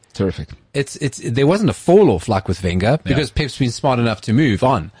analogy. Terrific. There wasn't a fall off like with Wenger, because Pep's been smart enough to move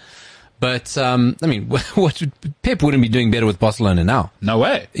on. But, I mean, Pep wouldn't be doing better with Barcelona now. No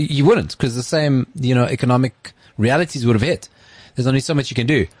way. You wouldn't, because the same, economic realities would have hit. There's only so much you can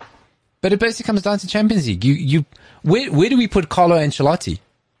do. But it basically comes down to Champions League. Where do we put Carlo Ancelotti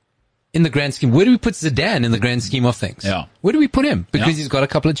in the grand scheme? Where do we put Zidane in the grand scheme of things? Yeah. Where do we put him? Because he's got a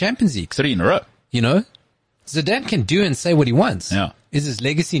couple of Champions Leagues. 3 in a row. Zidane can do and say what he wants. Yeah. Is his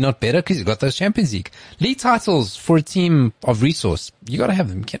legacy not better because he's got those Champions League titles for a team of resource? You got to have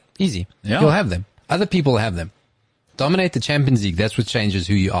them. Easy. Yeah. You'll have them. Other people have them. Dominate the Champions League. That's what changes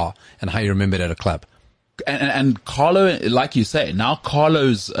who you are and how you're remembered at a club. And Carlo, like you say, now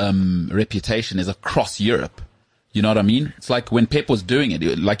Carlo's reputation is across Europe. You know what I mean? It's like when Pep was doing it,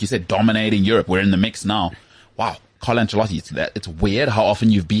 like you said, dominating Europe. We're in the mix now. Wow, Carlo Ancelotti, it's weird how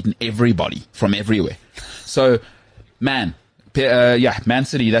often you've beaten everybody from everywhere. So, Man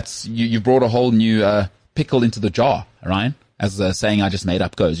City, you brought a whole new pickle into the jar, Ryan, as the saying I just made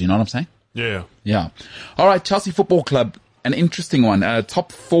up goes. You know what I'm saying? Yeah. Yeah. All right, Chelsea Football Club, an interesting one.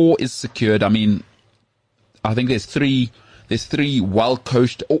 Top 4 is secured. I mean, I think there's three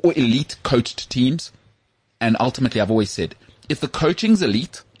well-coached or elite coached teams. And ultimately, I've always said, if the coaching's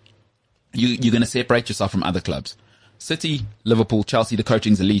elite, you're going to separate yourself from other clubs. City, Liverpool, Chelsea, the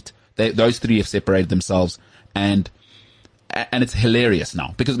coaching's elite. Those 3 have separated themselves. And it's hilarious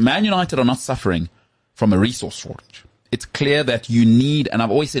now, because Man United are not suffering from a resource shortage. It's clear that you need, and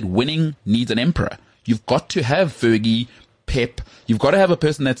I've always said, winning needs an emperor. You've got to have Fergie, Pep. You've got to have a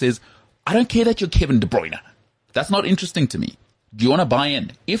person that says, I don't care that you're Kevin De Bruyne. That's not interesting to me. Do you want to buy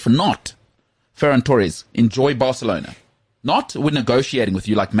in? If not, Ferran Torres, enjoy Barcelona. Not we're negotiating with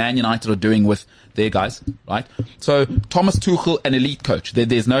you like Man United are doing with their guys, right? So Thomas Tuchel, an elite coach.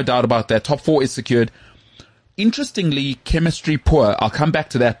 There's no doubt about that. Top 4 is secured. Interestingly, chemistry poor. I'll come back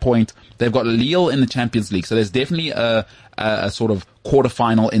to that point. They've got Lille in the Champions League. So there's definitely a sort of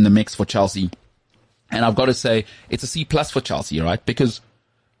quarterfinal in the mix for Chelsea. And I've got to say, it's a C+ for Chelsea, right? Because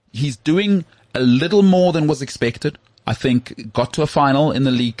he's doing a little more than was expected. I think got to a final in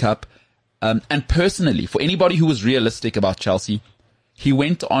the League Cup. And personally, for anybody who was realistic about Chelsea,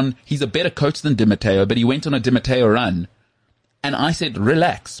 he's a better coach than Di Matteo, but he went on a Di Matteo run. And I said,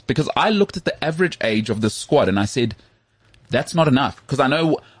 relax, because I looked at the average age of the squad and I said, that's not enough. Because I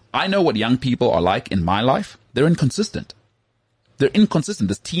know what young people are like in my life. They're inconsistent.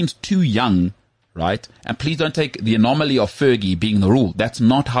 This team's too young, right? And please don't take the anomaly of Fergie being the rule. That's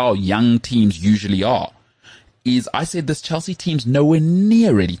not how young teams usually are. I said this Chelsea team's nowhere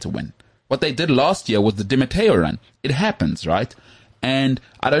near ready to win. What they did last year was the Di Matteo run. It happens, right? And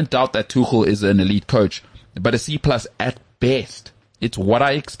I don't doubt that Tuchel is an elite coach, but a C+ at best. It's what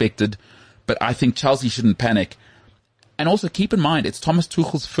I expected, but I think Chelsea shouldn't panic. And also keep in mind, it's Thomas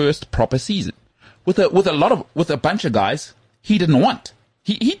Tuchel's first proper season with a bunch of guys he didn't want.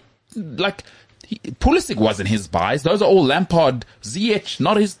 Pulisic wasn't his buys. Those are all Lampard, Ziyech,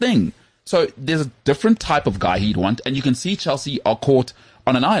 not his thing. So there's a different type of guy he'd want, and you can see Chelsea are caught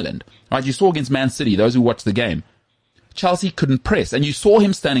on an island, right? You saw against Man City, those who watched the game, Chelsea couldn't press, and you saw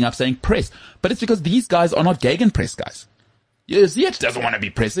him standing up saying press, but it's because these guys are not gegenpress guys. Ziyech doesn't want to be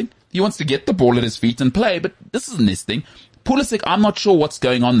pressing. He wants to get the ball at his feet and play, but this isn't his thing. Pulisic, I'm not sure what's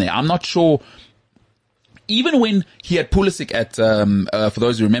going on there. I'm not sure. Even when he had Pulisic at, for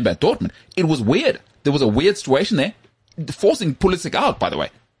those who remember, at Dortmund, it was weird. There was a weird situation there, forcing Pulisic out, by the way.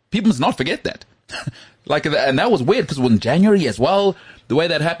 People must not forget that. And that was weird because it was in January as well, the way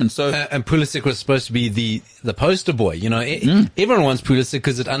that happened. So, and Pulisic was supposed to be the poster boy. Everyone wants Pulisic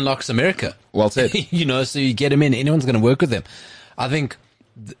because it unlocks America. Well said. So you get him in, anyone's going to work with him. I think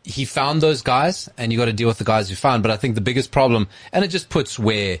he found those guys, and you got to deal with the guys you found. But I think the biggest problem, and it just puts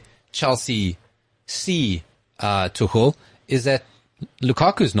where Chelsea see Tuchel, is that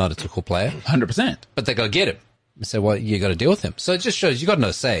Lukaku's not a Tuchel player. 100%. But they got to get him. So, well, you got to deal with him. So it just shows you got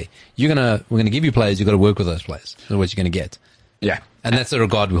no say. We're going to give you players. You got to work with those players. That's what you're going to get. Yeah. And that's the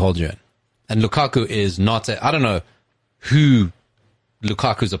regard we hold you in. And Lukaku is not I don't know who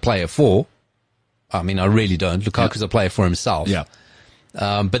Lukaku's a player for. I mean, I really don't. Lukaku's a player for himself. Yeah.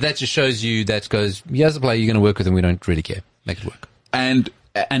 But that just shows you that goes, as a player, you're going to work with him. We don't really care. Make it work. And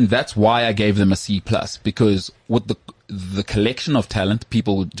that's why I gave them a C+, because with the collection of talent,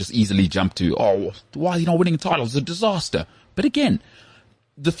 people just easily jump to, oh, why are you not winning titles? It's a disaster. But again,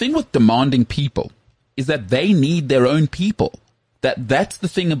 the thing with demanding people is that they need their own people. That's the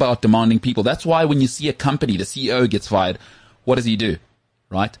thing about demanding people. That's why when you see a company, the CEO gets fired, what does he do?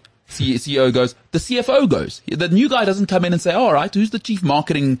 Right? CEO goes, the CFO goes. The new guy doesn't come in and say, all right, who's the chief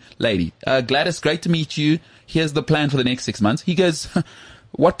marketing lady? Gladys, great to meet you. Here's the plan for the next 6 months. He goes,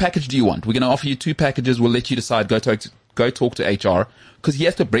 what package do you want? We're going to offer you 2 packages. We'll let you decide. Go talk to HR, because he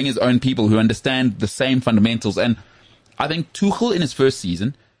has to bring his own people who understand the same fundamentals. And I think Tuchel in his first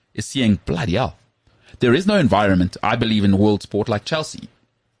season is seeing, bloody hell, there is no environment, I believe, in world sport like Chelsea,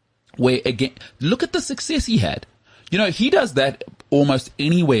 where, again, look at the success he had. He does that almost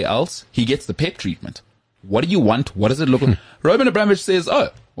anywhere else. He gets the Pep treatment. What do you want? What does it look like? Roman Abramovich says, oh,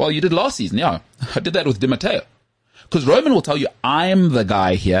 well, you did last season. Yeah, I did that with Di Matteo. Because Roman will tell you, I'm the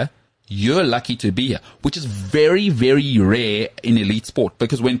guy here. You're lucky to be here, which is very, very rare in elite sport,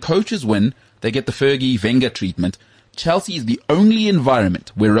 because when coaches win, they get the Fergie Wenger treatment. Chelsea is the only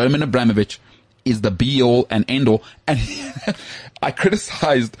environment where Roman Abramovich is the be all and end all. And I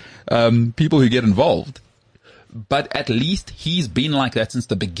criticized people who get involved, but at least he's been like that since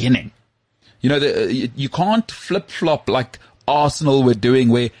the beginning. You can't flip flop like Arsenal were doing,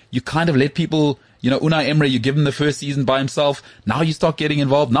 where you kind of let people, Unai Emery, you give him the first season by himself. Now you start getting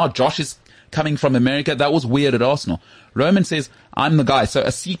involved. Now Josh is coming from America. That was weird at Arsenal. Roman says, I'm the guy. So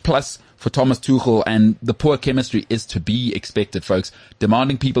a C+ for Thomas Tuchel, and the poor chemistry is to be expected, folks.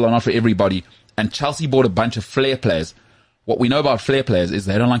 Demanding people are not for everybody. And Chelsea bought a bunch of flair players. What we know about flair players is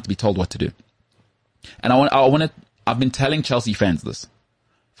they don't like to be told what to do. And I've been telling Chelsea fans this.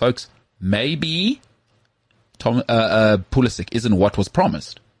 Folks, maybe Pulisic isn't what was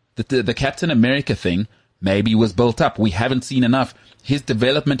promised. The Captain America thing maybe was built up. We haven't seen enough. His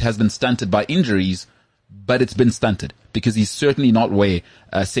development has been stunted by injuries, but it's been stunted because he's certainly not where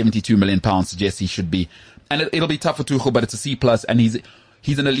 72 million pounds suggests he should be. And it'll be tough for Tuchel, but it's a C+, and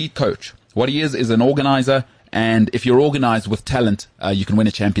he's an elite coach. What he is an organizer, and if you're organized with talent, you can win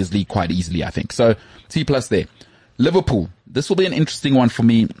a Champions League quite easily, I think. So C+ there. Liverpool. This will be an interesting one for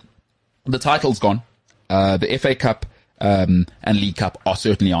me. The title's gone. The FA Cup and League Cup are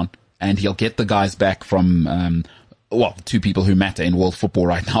certainly on, and he'll get the guys back from the 2 people who matter in world football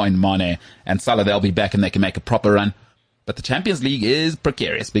right now, in Mane and Salah. They'll be back and they can make a proper run. But the Champions League is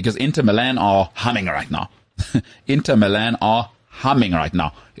precarious because Inter Milan are humming right now. Inter Milan are humming right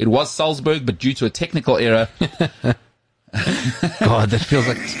now. It was Salzburg, but due to a technical error. God, that feels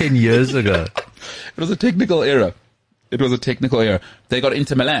like 10 years ago. It was a technical error. They got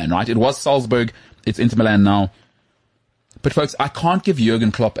Inter Milan, right? It was Salzburg. It's Inter Milan now. But folks, I can't give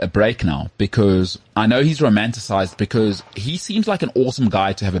Jurgen Klopp a break now, because I know he's romanticized, because he seems like an awesome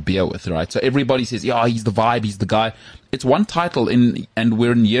guy to have a beer with, right? So everybody says, yeah, he's the vibe, he's the guy. It's one title and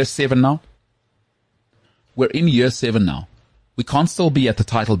we're in year 7 now. We can't still be at the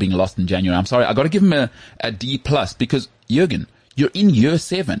title being lost in January. I'm sorry. I got to give him a D+, because Jurgen, you're in year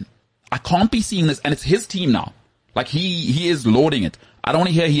 7. I can't be seeing this, and it's his team now. Like he is lauding it. I don't want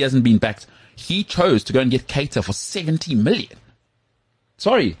to hear he hasn't been backed. He chose to go and get Keita for 70 million.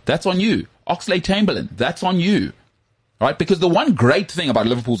 Sorry, that's on you. Oxlade-Chamberlain, that's on you. Right? Because the one great thing about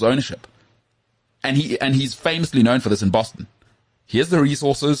Liverpool's ownership, and he's famously known for this in Boston, here's the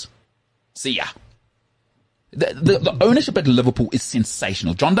resources, see ya. The ownership at Liverpool is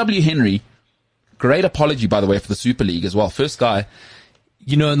sensational. John W. Henry, great apology, by the way, for the Super League as well. First guy,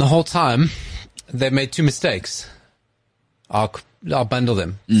 You know, and the whole time, they've made 2 mistakes. I'll bundle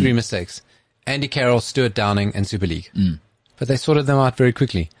them. 3 mistakes. Andy Carroll, Stuart Downing, and Super League. But they sorted them out very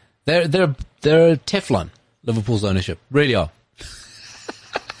quickly. They're Teflon, Liverpool's ownership. Really are.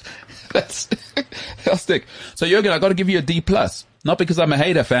 They'll stick. So Jurgen, I got to give you a D+. Not because I'm a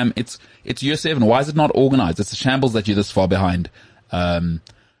hater, fam. It's year 7. Why is it not organized? It's a shambles that you're this far behind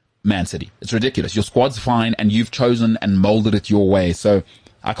Man City. It's ridiculous. Your squad's fine, and you've chosen and molded it your way. So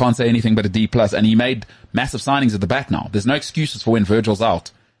I can't say anything but a D+. And he made massive signings at the back now. There's no excuses for when Virgil's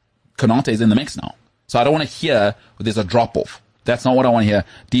out. Konate is in the mix now. So I don't want to hear there's a drop-off. That's not what I want to hear.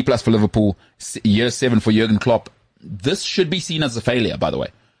 D+ for Liverpool. Year 7 for Jurgen Klopp. This should be seen as a failure, by the way.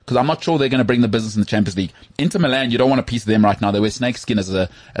 Because I'm not sure they're going to bring the business in the Champions League. Inter Milan, you don't want a piece of them right now. They wear snakeskin as a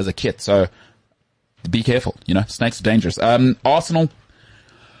kit. So be careful. You know, snakes are dangerous. Arsenal.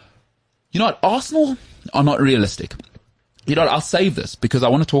 You know what? Arsenal are not realistic. You know what? I'll save this because I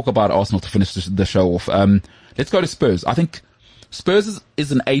want to talk about Arsenal to finish the show off. Let's go to Spurs. I think Spurs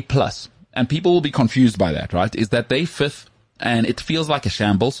is an A+. And people will be confused by that, right? Is that they 5th and it feels like a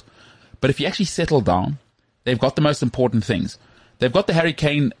shambles. But if you actually settle down, they've got the most important things. They've got the Harry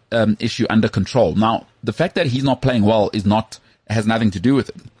Kane issue under control. Now, the fact that he's not playing well has nothing to do with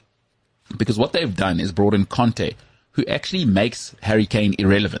it. Because what they've done is brought in Conte, who actually makes Harry Kane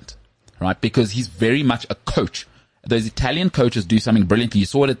irrelevant, right? Because he's very much a coach. Those Italian coaches do something brilliantly. You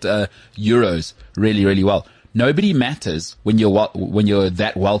saw it at Euros really, really well. Nobody matters when you're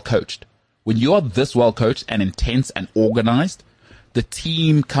that well coached. When you are this well coached and intense and organized, the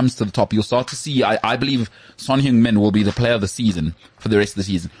team comes to the top. You'll start to see, I believe Son Heung-min will be the player of the season for the rest of the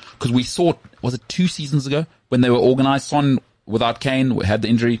season. Because we saw, was it 2 seasons ago when they were organized? Son, without Kane, had the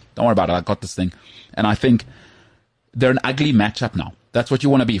injury. Don't worry about it. I got this thing. And I think they're an ugly matchup now. That's what you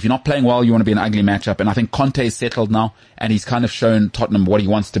want to be. If you're not playing well, you want to be an ugly matchup. And I think Conte is settled now and he's kind of shown Tottenham what he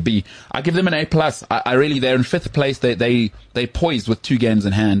wants to be. I give them an A+. I really, they're in 5th place. They poised with 2 games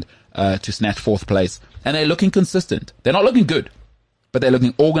in hand, to snatch 4th place. And they're looking consistent. They're not looking good, but they're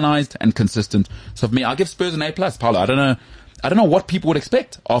looking organized and consistent. So for me, I'll give Spurs an A+, Paolo. I don't know what people would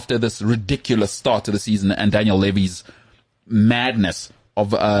expect after this ridiculous start to the season and Daniel Levy's madness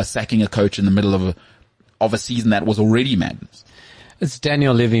of sacking a coach in the middle of a season that was already madness. It's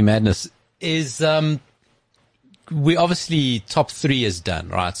Daniel Levy madness. We obviously top 3 is done,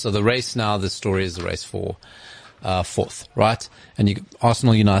 right? So the race now, the story is the race for 4th, right? And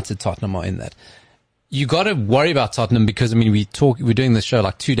Arsenal, United, Tottenham are in that. You got to worry about Tottenham because, I mean, we're doing this show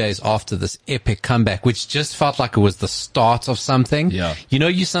like 2 days after this epic comeback, which just felt like it was the start of something. Yeah. You know,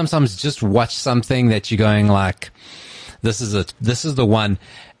 you sometimes just watch something that you're going like, this is it. This is the one.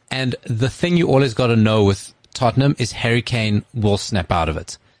 And the thing you always got to know with Tottenham is Harry Kane will snap out of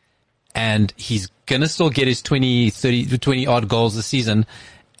it. And he's going to still get his 20 odd goals this season.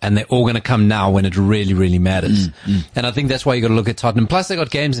 And they're all going to come now when it really, really matters. And I think that's why you got to look at Tottenham. Plus, they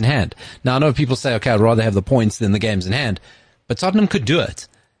got games in hand. Now, I know people say, okay, I'd rather have the points than the games in hand. But Tottenham could do it.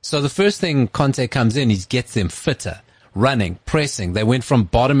 So the first thing Conte comes in, he gets them fitter, running, pressing. They went from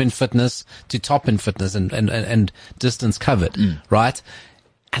bottom in fitness to top in fitness and distance covered, right?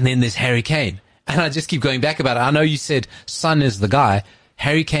 And then there's Harry Kane. And I just keep going back about it. I know you said Son is the guy.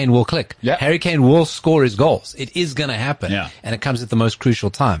 Harry Kane will click. Yeah. Harry Kane will score his goals. It is going to happen. Yeah. And it comes at the most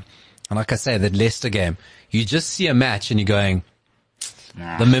crucial time. And like I say, that Leicester game, you just see a match and you're going,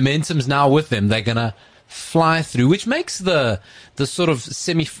 the momentum's now with them. They're going to fly through, which makes the sort of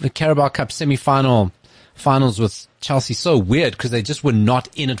Carabao Cup semi-finals with Chelsea so weird because they just were not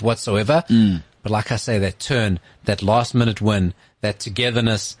in it whatsoever. But like I say, that turn, that last minute win, that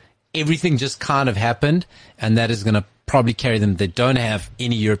togetherness, everything just kind of happened, and that is going to probably carry them. They don't have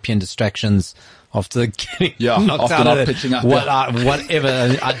any European distractions after getting knocked after out not of pitching up.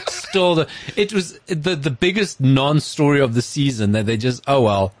 Whatever. It was the biggest non-story of the season that they just, oh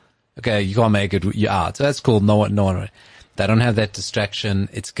well, okay, you can't make it, you're out. So that's cool. No one. They don't have that distraction.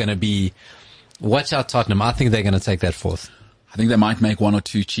 It's going to be, watch out Tottenham. I think they're going to take that 4th. I think they might make 1 or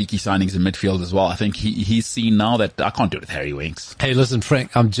 2 cheeky signings in midfield as well. I think he's seen now that I can't do it with Harry Winks. Hey, listen,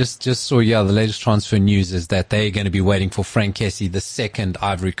 Frank, I'm just saw, the latest transfer news is that they're going to be waiting for Frank Kessie, the second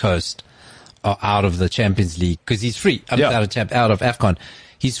Ivory Coast, out of the Champions League, because he's free, out of AFCON.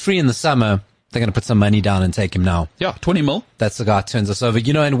 He's free in the summer. They're going to put some money down and take him now. Yeah, 20 mil. That's the guy who turns us over.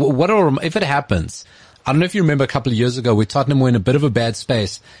 You know, and if it happens, I don't know if you remember a couple of years ago where Tottenham were in a bit of a bad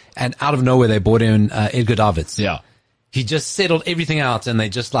space and out of nowhere they bought in Edgar Davids. Yeah. He just settled everything out and they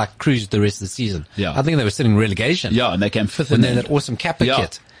just like cruised the rest of the season. Yeah. I think they were sitting in relegation. Yeah, and they came 5th when in they had that awesome Kappa Yeah.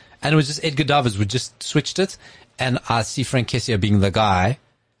 kit. And it was just Edgar Davids would just switched it. And I see Frank Kessie being the guy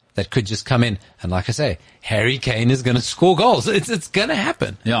that could just come in. And like I say, Harry Kane is going to score goals. It's going to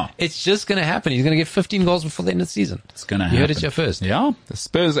happen. Yeah. It's just going to happen. He's going to get 15 goals before the end of the season. It's going to happen. You heard it here first. Yeah. The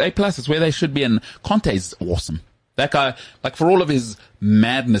Spurs A+, is where they should be. And Conte's awesome. That guy, like for all of his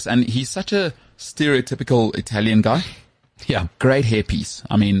madness, and he's such a stereotypical Italian guy. Yeah. Great hairpiece.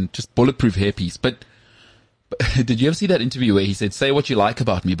 I mean, just bulletproof hairpiece. But did you ever see that interview where he said, say what you like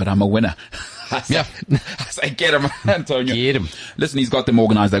about me, but I'm a winner? I say, get him, Antonio. Get him. Listen, he's got them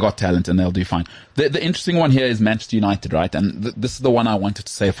organized. They got talent and they'll do fine. The interesting one here is Manchester United, right? And this is the one I wanted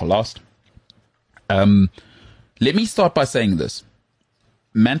to say for last. Let me start by saying this.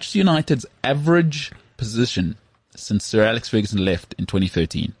 Manchester United's average position since Sir Alex Ferguson left in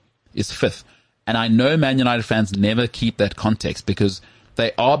 2013 is 5th. And I know Man United fans never keep that context because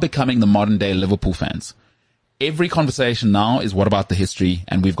they are becoming the modern day Liverpool fans. Every conversation now is what about the history,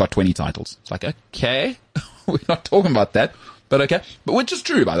 and we've got 20 titles. It's like, okay, we're not talking about that, but okay. But which is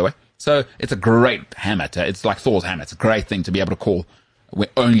true, by the way. So it's a great hammer. It's like Thor's hammer. It's a great thing to be able to call where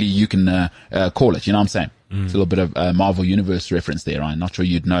only you can call it. You know what I'm saying? It's a little bit of Marvel Universe reference there. I'm not sure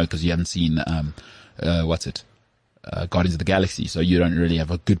you'd know because you haven't seen, Guardians of the Galaxy. So you don't really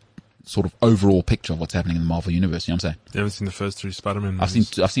have a good sort of overall picture of what's happening in the Marvel Universe. You know what I'm saying? You haven't seen the first 3 Spider-Man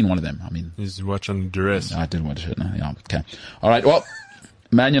movies? I've seen one of them. I mean, He's watching duress. I didn't watch it. No. Yeah. Okay. All right. Well,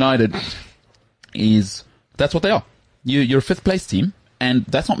 Man United that's what they are. You're a 5th place team, and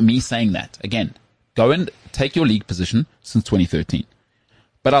that's not me saying that. Again, go and take your league position since 2013.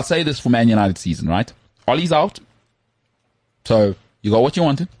 But I'll say this for Man United season, right? Ollie's out. So you got what you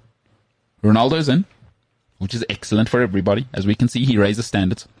wanted. Ronaldo's in, which is excellent for everybody. As we can see, he raises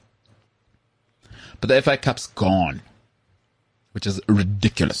standards. But the FA Cup's gone, which is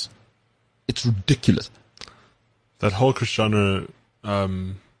ridiculous. It's ridiculous. That whole Cristiano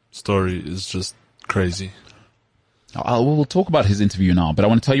story is just crazy. We'll talk about his interview now, but I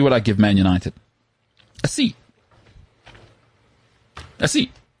want to tell you what I give Man United. A C. A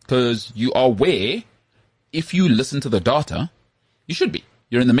C. Because you are where, if you listen to the data, you should be.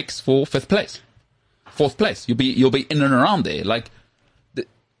 You're in the mix for 5th place. 4th place. You'll be in and around there. Like,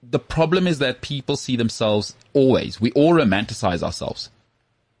 the problem is that people see themselves always. We all romanticize ourselves.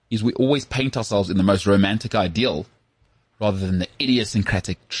 We always paint ourselves in the most romantic ideal rather than the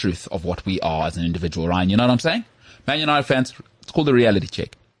idiosyncratic truth of what we are as an individual, Ryan. You know what I'm saying? Man United fans, it's called a reality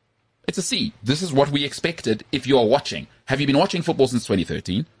check. It's a C. This is what we expected if you are watching. Have you been watching football since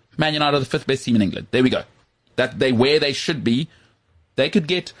 2013? Man United are the 5th best team in England. There we go. Where they should be. They could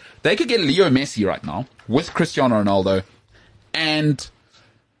get Leo Messi right now with Cristiano Ronaldo and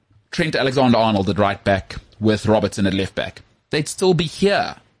Trent Alexander-Arnold at right back with Robertson at left back. They'd still be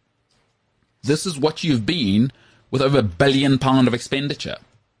here. This is what you've been with over £1 billion of expenditure.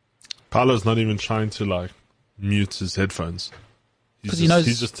 Paolo's not even trying to mute his headphones. Because he knows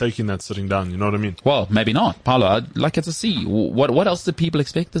he's just taking that sitting down. You know what I mean? Well, maybe not. Paolo, it's a C. What else did people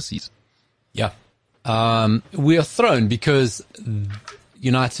expect this season? Yeah. We are thrown because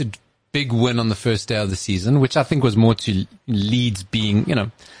United big win on the first day of the season, which I think was more to Leeds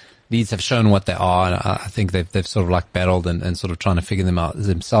being, Leeds have shown what they are, and I think they've sort of battled and sort of trying to figure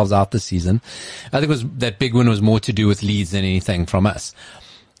themselves out this season. I think that big win was more to do with Leeds than anything from us.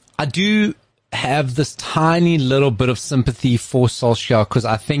 I do have this tiny little bit of sympathy for Solskjaer because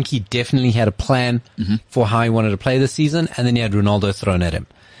I think he definitely had a plan for how he wanted to play this season, and then he had Ronaldo thrown at him.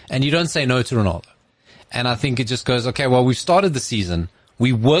 And you don't say no to Ronaldo. And I think it just goes, okay, well, we've started the season.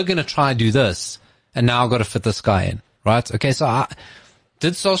 We were going to try and do this, and now I've got to fit this guy in, right? Okay, so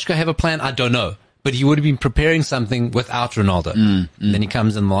did Solskjaer have a plan? I don't know. But he would have been preparing something without Ronaldo. Then he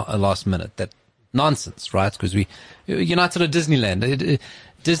comes in the last minute. That nonsense, right? Because United are Disneyland.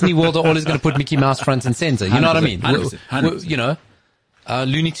 Disney World are always going to put Mickey Mouse front and center. You know what I mean? 100%.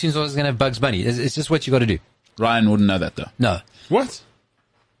 Looney Tunes always going to have Bugs Bunny. It's just what you got to do. Ryan wouldn't know that, though. No. What?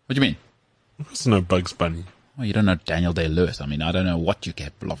 What do you mean? There's no Bugs Bunny. Well, you don't know Daniel Day-Lewis. I mean, I don't know what you're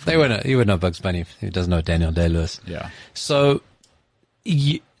capable of. You would know Bugs Bunny if he doesn't know Daniel Day-Lewis. Yeah. So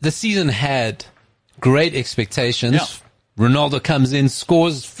the season had great expectations. Yeah. Ronaldo comes in,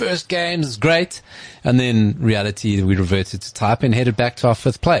 scores first game, is great. And then reality, we reverted to type and headed back to our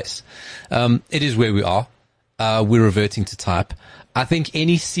 5th place. It is where we are. We're reverting to type. I think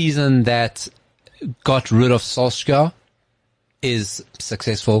any season that got rid of Solskjaer is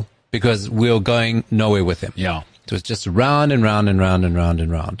successful because we're going nowhere with him. Yeah. It was just round and round and round and round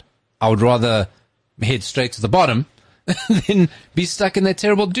and round. I would rather head straight to the bottom than be stuck in that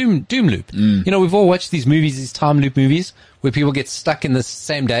terrible doom loop. We've all watched these movies, these time loop movies, where people get stuck in the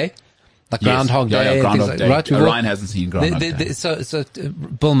same day, like Groundhog Day. Yeah, Groundhog Day. Right? Ryan hasn't seen Groundhog Day. So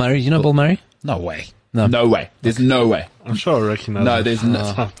Bill Murray, you know Bill Murray? No way. No way. There's no way. I'm sure I recognize No, it. there's no.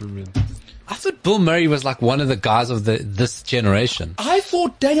 I thought Bill Murray was like one of the guys of this generation. I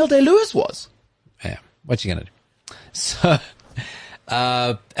thought Daniel Day-Lewis was. Yeah, what you gonna do? So,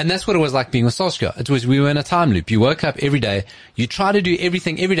 and that's what it was like being with Solskjaer. It was, we were in a time loop. You woke up every day, you try to do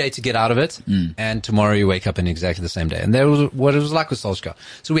everything every day to get out of it, and tomorrow you wake up in exactly the same day. And that was what it was like with Solskjaer.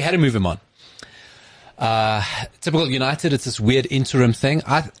 So we had to move him on. Typical United, it's this weird interim thing.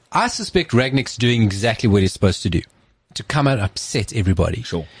 I suspect Ragnick's doing exactly what he's supposed to do. To come out and upset everybody.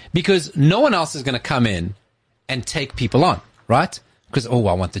 Sure. Because no one else is going to come in and take people on, right? Because, I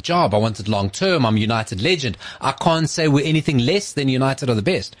want the job. I want it long term. I'm a United legend. I can't say we're anything less than United are the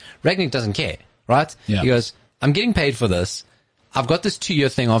best. Ragnick doesn't care, right? Yeah. He goes, I'm getting paid for this. I've got this 2-year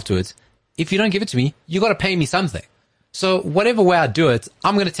thing afterwards. If you don't give it to me, you got to pay me something. So whatever way I do it,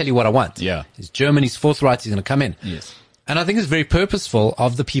 I'm going to tell you what I want. Yeah. He's German. He's forthright. He's going to come in. Yes. And I think it's very purposeful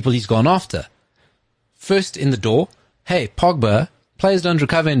of the people he's gone after. First in the door. Hey, Pogba, players don't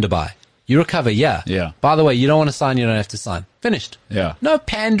recover in Dubai. You recover, yeah. Yeah. By the way, you don't want to sign, you don't have to sign. Finished. Yeah. No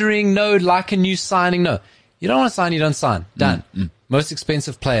pandering, no like a new signing, no. You don't want to sign, you don't sign. Done. Most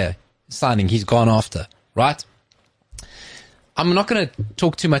expensive player signing, he's gone after, right? I'm not going to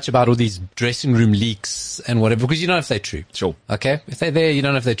talk too much about all these dressing room leaks and whatever, because you don't know if they're true. Sure. Okay? If they're there, you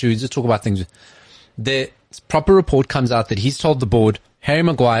don't know if they're true. You just talk about things. The proper report comes out that he's told the board, Harry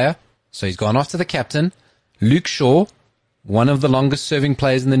Maguire, so he's gone after the captain, Luke Shaw, one of the longest serving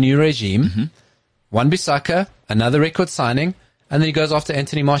players in the new regime, Wan-Bissaka, another record signing, and then he goes after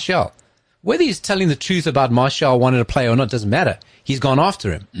Anthony Martial. Whether he's telling the truth about Martial wanted to play or not doesn't matter. He's gone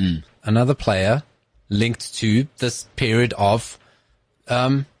after him. Another player linked to this period of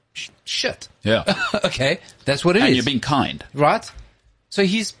shit. Yeah. Okay, that's what it is. And you're being kind. Right? So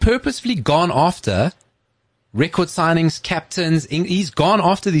he's purposefully gone after record signings, captains. He's gone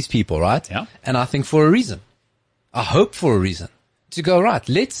after these people, right? Yeah. And I think for a reason. I hope for a reason. To go, right,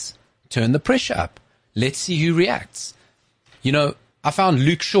 let's turn the pressure up. Let's see who reacts. You know, I found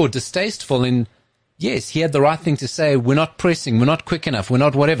Luke Shaw distasteful in, yes, he had the right thing to say, we're not pressing, we're not quick enough, we're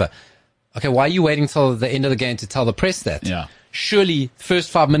not whatever. Okay, why are you waiting till the end of the game to tell the press that? Yeah. Surely, first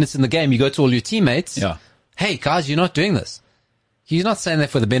 5 minutes in the game, you go to all your teammates. Yeah. Hey, guys, you're not doing this. He's not saying that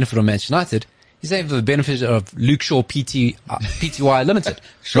for the benefit of Manchester United. He's saying for the benefit of Luke Shaw PTY Limited.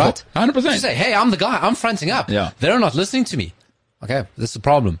 Sure. Right? 100%. You say, hey, I'm the guy. I'm fronting up. Yeah. They're not listening to me. Okay, this is the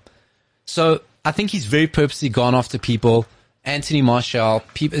problem. So I think he's very purposely gone after people, Anthony Martial,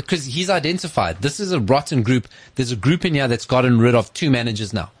 people, because he's identified. This is a rotten group. There's a group in here that's gotten rid of 2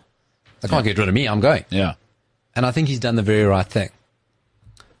 managers now. They can't get rid of me. I'm going. Yeah. And I think he's done the very right thing.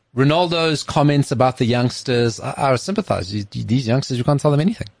 Ronaldo's comments about the youngsters, I sympathize. These youngsters, you can't tell them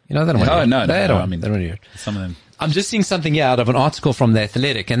anything. You know, they don't want to hear it. No. They don't I mean, want to hear it. some of them. I'm just seeing something here out of an article from The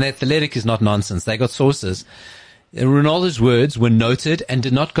Athletic, and The Athletic is not nonsense. They got sources. Ronaldo's words were noted and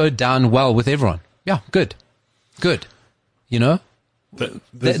did not go down well with everyone. Yeah, good. Good. You know?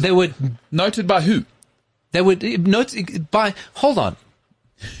 They were Noted by who? noted by, hold on.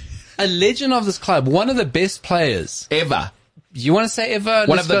 A legend of this club, one of the best players. Ever. You want to say ever?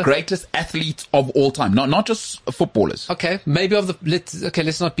 One of the greatest athletes of all time. Not just footballers. Okay, maybe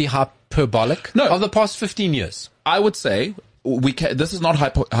let's not be hyperbolic. No. Of the past 15 years. I would say this is not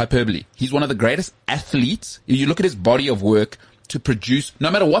hyperbole. He's one of the greatest athletes. If you look at his body of work to produce,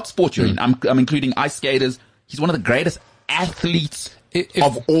 no matter what sport you're in, I'm including ice skaters. He's one of the greatest athletes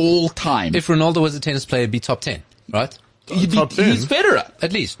of all time. If Ronaldo was a tennis player, he'd be top 10, right? Top 10. He's Federer.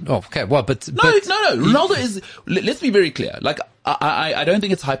 At least. Oh, okay. Well, but No. Ronaldo is. Let's be very clear. Like I don't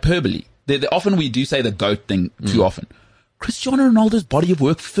think it's hyperbole. Often we do say the GOAT thing too often. Cristiano Ronaldo's body of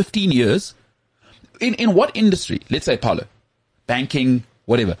work, 15 years. In what industry? Let's say Paulo, banking,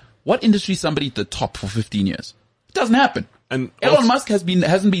 whatever. What industry is somebody at the top for 15 years? It doesn't happen. And Elon Musk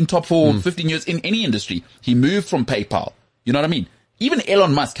hasn't been top for 15 years in any industry. He moved from PayPal. You know what I mean? Even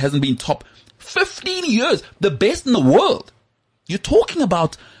Elon Musk hasn't been top 15 years, the best in the world. You're talking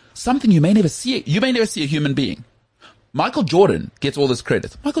about something you may never see. You may never see a human being. Michael Jordan gets all this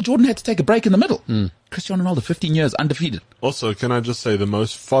credit. Michael Jordan had to take a break in the middle. Cristiano Ronaldo, 15 years, undefeated. Also, can I just say the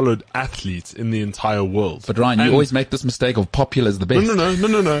most followed athlete in the entire world? But Ryan, you always make this mistake of popular as the best.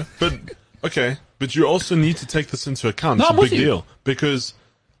 No. But, okay. But you also need to take this into account. No, It's I'm a with big you. deal. Because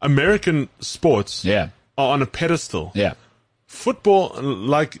American sports Yeah. are on a pedestal. Yeah. Football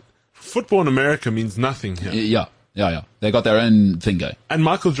in America means nothing here. Yeah. They got their own thing going. And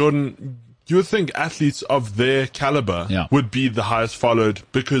Michael Jordan, you would think athletes of their caliber Yeah. would be the highest followed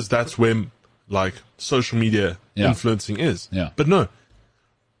because that's where, like, social media Yeah. influencing is. Yeah. But no,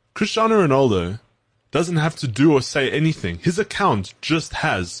 Cristiano Ronaldo doesn't have to do or say anything. His account just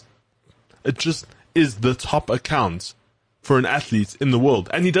has, is the top account for an athlete in the world.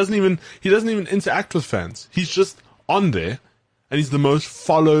 And he doesn't even interact with fans. He's just on there, and he's the most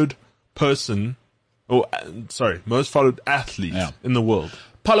followed person, most followed athlete in the world.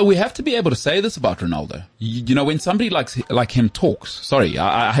 Paulo, we have to be able to say this about Ronaldo. You know, when somebody like him talks, sorry,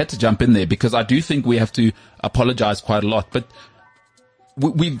 I had to jump in there because I do think we have to apologize quite a lot, but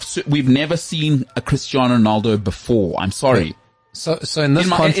we've never seen a Cristiano Ronaldo before. I'm sorry. So in this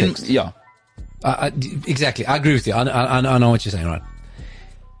context, exactly. I agree with you. I know what you're saying, right?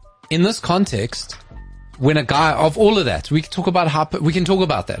 In this context, when a guy of all of that, we can talk about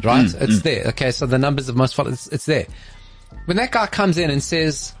that, right? It's there. Okay. So the numbers of most followers, it's there. When that guy comes in and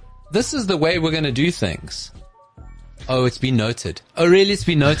says, this is the way we're going to do things. Oh, it's been noted. Oh, really? It's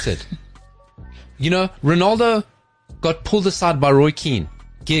been noted. You know, Ronaldo got pulled aside by Roy Keane,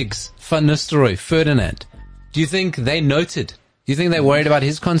 Giggs, Van Nistelrooy, Ferdinand. Do you think they noted? Do you think they worried about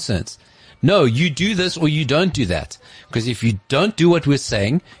his concerns? No, you do this or you don't do that. Because if you don't do what we're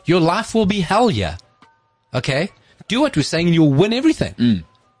saying, your life will be hell, yeah. Okay? Do what we're saying and you'll win everything.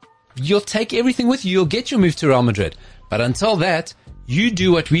 You'll take everything with you. You'll get your move to Real Madrid. But until that, you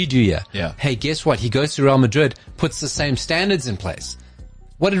do what we do here. Yeah. Hey, guess what? He goes to Real Madrid, puts the same standards in place.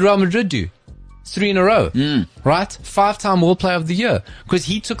 What did Real Madrid do? 3 in a row, right? 5-time World Player of the Year. Because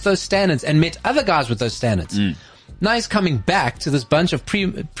he took those standards and met other guys with those standards. Now he's coming back to this bunch of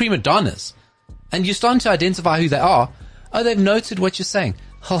prima donnas. And you're starting to identify who they are. Oh, they've noted what you're saying.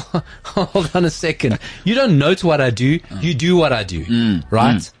 Hold on a second. You don't note what I do. You do what I do,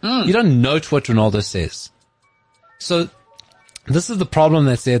 right? You don't note what Ronaldo says. So this is the problem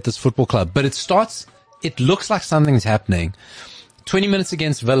that's there at this football club. But it looks like something's happening. 20 minutes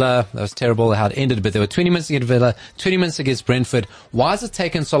against Villa. That was terrible how it ended, but there were 20 minutes against Villa, 20 minutes against Brentford. Why has it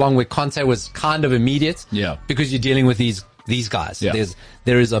taken so long where Conte was kind of immediate? Yeah. Because you're dealing with these guys. Yeah.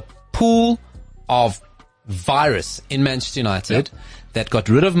 There is a pool of virus in Manchester United that got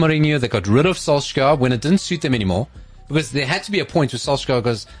rid of Mourinho, that got rid of Solskjaer when it didn't suit them anymore. Because there had to be a point where Solskjaer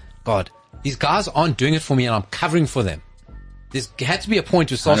goes, God, these guys aren't doing it for me and I'm covering for them. There had to be a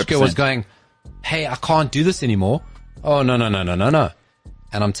point where Solskjaer 100%. was going, hey, I can't do this anymore. Oh, no.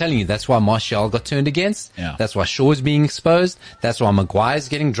 And I'm telling you, that's why Martial got turned against. Yeah. That's why Shaw is being exposed. That's why Maguire's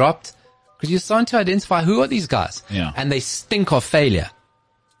getting dropped. Because you're starting to identify who are these guys. Yeah. And they stink of failure.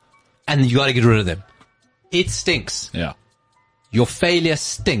 And you got to get rid of them. It stinks. Yeah. Your failure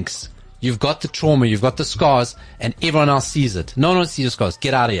stinks. You've got the trauma, you've got the scars, and everyone else sees it. No one else sees the scars.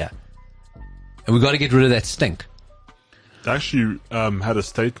 Get out of here. And we've got to get rid of that stink. I actually had a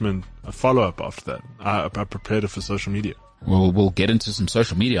statement, a follow-up after that. I prepared it for social media. We'll get into some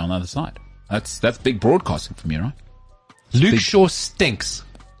social media on the other side. That's big broadcasting for me, right? Luke Shaw stinks.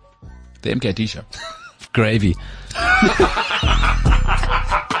 The MKT show. Gravy.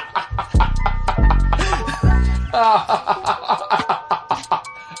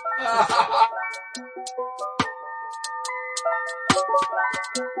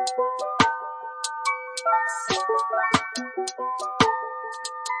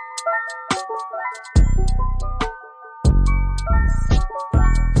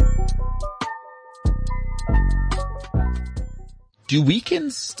 Do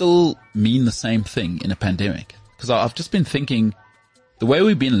weekends still mean the same thing in a pandemic? Because I've just been thinking, the way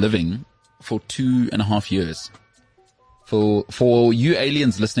we've been living for 2.5 years, for you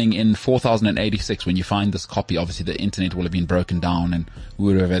aliens listening in 4086, when you find this copy, obviously the internet will have been broken down and we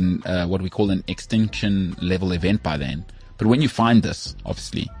would have an, what we call an extinction level event by then. But when you find this,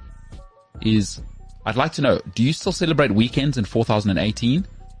 obviously, I'd like to know, do you still celebrate weekends in 4018?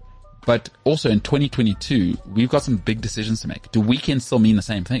 But also in 2022, we've got some big decisions to make. Do weekends still mean the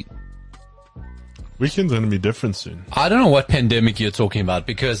same thing? Weekends are going to be different soon. I don't know what pandemic you're talking about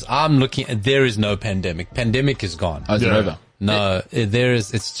because I'm looking at, there is no pandemic. Pandemic is gone. Oh, is it over? No, there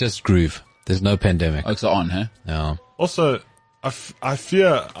is, it's just groove. There's no pandemic. Oh, it's on, huh? No. Also, I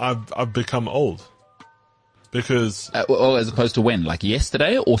fear I've become old. Because... well, as opposed to when? Like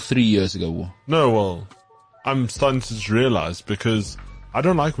yesterday or 3 years ago? No, well, I'm starting to just realize because I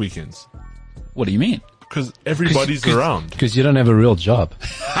don't like weekends. What do you mean? Because everybody's around. Because you don't have a real job.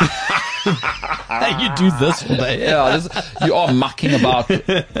 You do this all day. Yeah, you are mucking about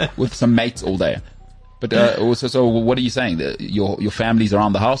with some mates all day. But so what are you saying? That your family's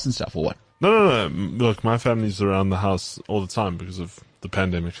around the house and stuff, or what? No. Look, my family's around the house all the time because of the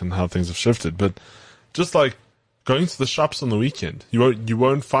pandemic and how things have shifted. But just like going to the shops on the weekend, you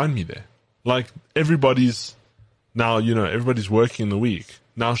won't find me there. Like everybody's now, everybody's working in the week.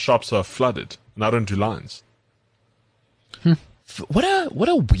 Now shops are flooded, and I don't do lines. What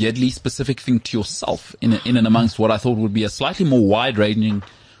a weirdly specific thing to yourself in and amongst what I thought would be a slightly more wide-ranging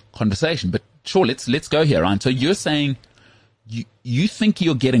conversation. But sure, let's go here, Ryan. So you're saying you think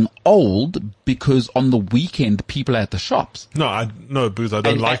you're getting old because on the weekend people are at the shops. No, because I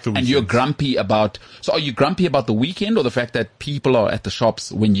don't like the weekend. And you're grumpy about, so are you grumpy about the weekend or the fact that people are at the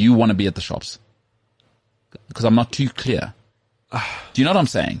shops when you want to be at the shops? Because I'm not too clear. Do you know what I'm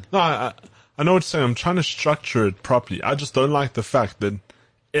saying? No, I know what you're saying. I'm trying to structure it properly. I just don't like the fact that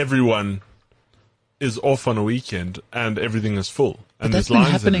everyone is off on a weekend and everything is full. And But that's there's been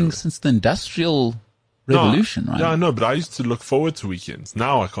lines happening everywhere. since the Industrial Revolution, right? Yeah, I know, but I used to look forward to weekends.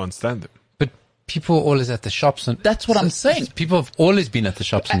 Now I can't stand them. But people are always at the shops. And That's what I'm saying. People have always been at the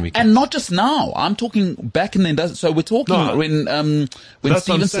shops on weekends. And not just now. I'm talking back in the industrial. So we're talking No, when that's what I'm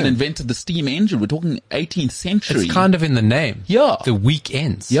Stevenson saying. invented the steam engine. We're talking 18th century. It's kind of in the name. Yeah. The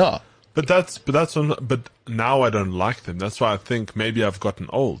weekends. Yeah. But now I don't like them. That's why I think maybe I've gotten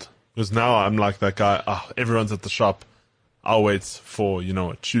old. Because now I'm like that guy, everyone's at the shop. I'll wait for,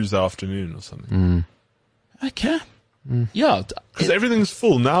 a Tuesday afternoon or something. Okay. Yeah. Because everything's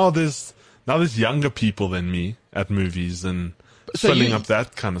full. Now there's younger people than me at movies and So filling you- up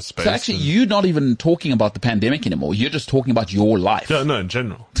that kind of space. So actually, and- you're not even talking about the pandemic anymore. You're just talking about your life. Yeah, no, in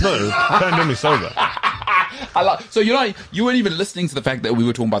general. No, pandemic's over. So you weren't even listening to the fact that we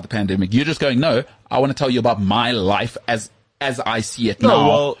were talking about the pandemic. You're just going, no, I want to tell you about my life as I see it No, now,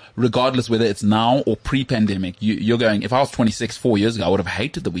 well- regardless whether it's now or pre-pandemic. You're going, if I was 26 4 years ago, I would have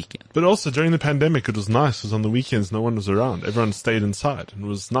hated the weekend. But also during the pandemic, it was nice. Because on the weekends, no one was around. Everyone stayed inside, and it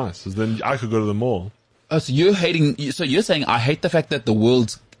was nice. 'Cause then I could go to the mall. Oh, so you're saying I hate the fact that the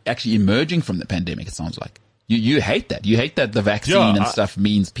world's actually emerging from the pandemic, it sounds like. You hate that. You hate that the vaccine and stuff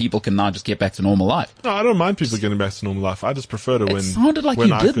means people can now just get back to normal life. No, I don't mind people getting back to normal life. I just prefer to It when. sounded like when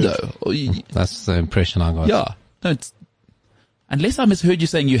you I did, could. though. Or That's the impression I got. yeah. No, unless I misheard you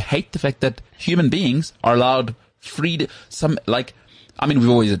saying you hate the fact that human beings are allowed we've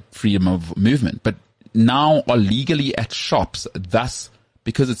always had freedom of movement, but now are legally at shops. Thus,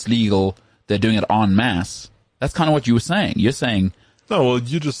 because it's legal, they're doing it en masse. That's kind of what you were saying. You're saying, No, well,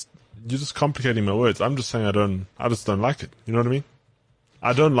 you're just complicating my words. I'm just saying I just don't like it. You know what I mean?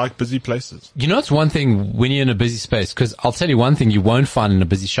 I don't like busy places. You know, it's one thing when you're in a busy space, because I'll tell you one thing you won't find in a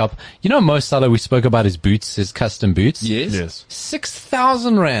busy shop. You know, Mo Salah, we spoke about his boots, his custom boots. yes, Yes.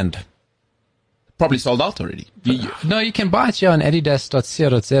 6,000 Rand. probably sold out already. No, you can buy it here on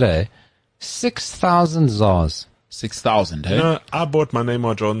adidas.co.za. 6,000 ZARs. 6,000, hey? You know, I bought my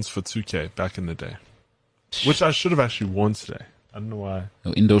Neymar Jordans for 2K back in the day, which I should have actually worn today. I don't know why.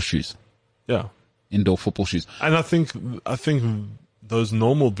 No, indoor shoes. Yeah, Indoor football shoes. and I think those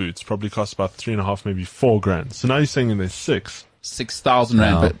normal boots probably cost about 3.5, maybe 4 grand. So now you're saying they're 6. 6,000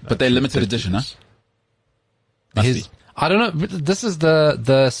 Rand, Wow. but they're limited edition, huh? Must His, be. I don't know. This is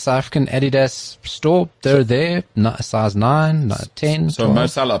the South African Adidas store. They're there. Size 9, 10. So 12. Mo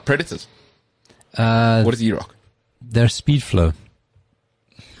Salah, Predators. Uh, What does he rock? they're Speed Flow.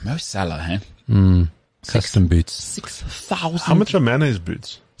 Mo Salah, hey? Custom boots. 6,000. How much are mayonnaise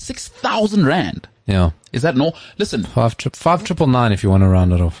boots? 6,000 Rand. Yeah. Is that no? Listen, 5,999 if you want to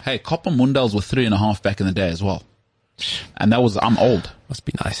round it off. hey, Copper Mundals were 3.5 back in the day as well. And I'm old. Must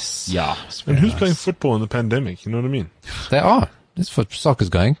be nice. Yeah. And who's playing football in the pandemic? You know what I mean? They are. That's what soccer's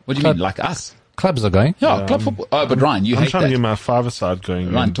going. What do you mean, like us? Clubs are going. Yeah, club football. Oh, but Ryan, you I'm hate trying to get that. my five-a-side going.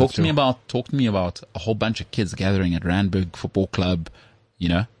 Ryan, again, talk but to me about a whole bunch of kids gathering at Randburg Football Club,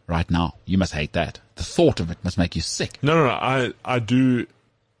 right now. You must hate that. The thought of it must make you sick. No. I do.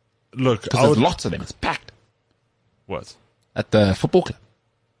 Look, Because I there's would. lots of them. It's packed What? at the football club.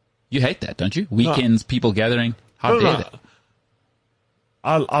 You hate that, don't you? Weekends, people gathering. How dare they?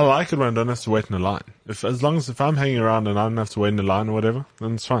 I like it when I don't have to wait in a line. As long as I'm hanging around and I don't have to wait in a line or whatever,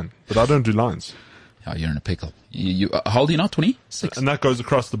 then it's fine. But I don't do lines, Oh, you're in a pickle. How old are you now? 26? and that goes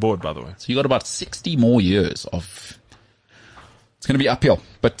across the board, by the way. So you got about 60 more years of. It's going to be uphill,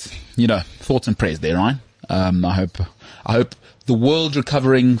 but thoughts and prayers there, Ryan. I hope the world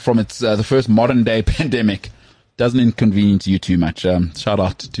recovering from its the first modern day pandemic doesn't inconvenience you too much. Shout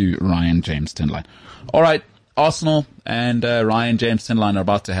out to Ryan James Tinline. All right, Arsenal and Ryan James Tinline are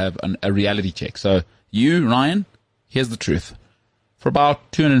about to have a reality check. So you, Ryan, here's the truth. For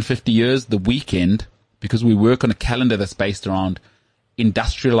about 250 years, the weekend, because we work on a calendar that's based around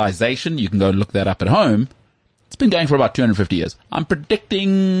industrialization, you can go and look that up at home. It's been going for about 250 years. I'm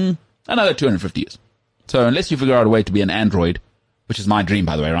predicting another 250 years. So unless you figure out a way to be an android, which is my dream,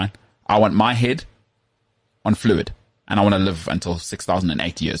 by the way, Ryan, I want my head on fluid, and I want to live until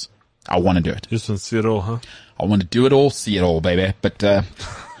 6,008 years. I want to do it. Just want to see it all, huh? I want to do it all, see it all, baby. But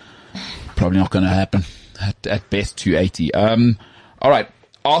probably not going to happen. At best, 280. All right.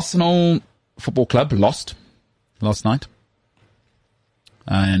 Arsenal Football Club lost last night.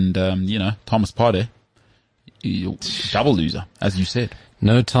 And, Thomas Partey, double loser, as you said.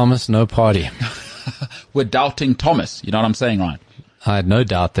 No Thomas, no party. We're doubting Thomas. You know what I'm saying, Ryan? I had no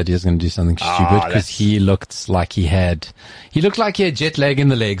doubt that he was going to do something stupid because he looked like he had jet lag in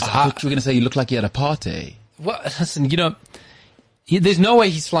the legs. I thought you were going to say he looked like he had a party. Well, listen, there's no way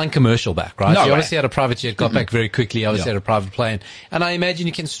he's flying commercial back, right? No He way. obviously had a private jet, got back very quickly, obviously had a private plane. And I imagine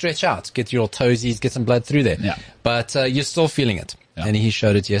you can stretch out, get your toesies, get some blood through there. Yeah. But you're still feeling it. Yeah. And he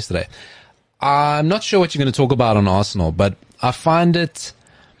showed it yesterday. I'm not sure what you're going to talk about on Arsenal, but I find it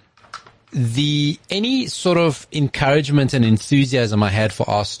any sort of encouragement and enthusiasm I had for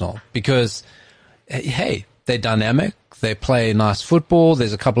Arsenal, because, hey, they're dynamic. They play nice football.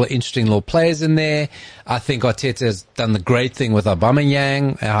 There's a couple of interesting little players in there. I think Arteta has done the great thing with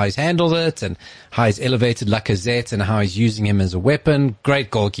Aubameyang, how he's handled it and how he's elevated Lacazette and how he's using him as a weapon.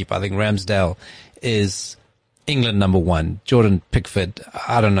 Great goalkeeper. I think Ramsdale is England number one. Jordan Pickford,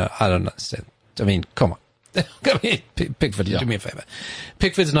 I don't know. I don't understand. I mean, come on. Pickford, do me a favor.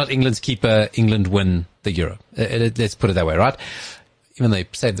 Pickford's not England's keeper. England win the Euro. Let's put it that way, right? Even though they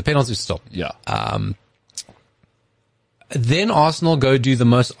saved the penalties still. Yeah. Then Arsenal go do the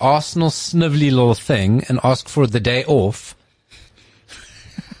most Arsenal snivelly little thing and ask for the day off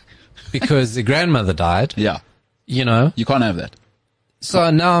because the grandmother died. Yeah. You can't have that. So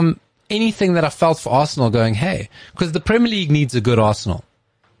now anything that I felt for Arsenal going, hey, because the Premier League needs a good Arsenal.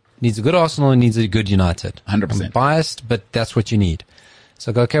 Needs a good Arsenal and needs a good United. 100%. I'm biased, but that's what you need.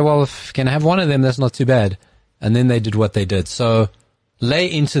 So I go, okay, well, if you can have one of them, that's not too bad. And then they did what they did. So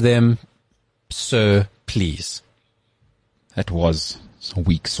lay into them, sir, please. That was a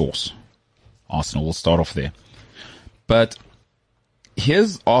weak sauce. Arsenal will start off there. But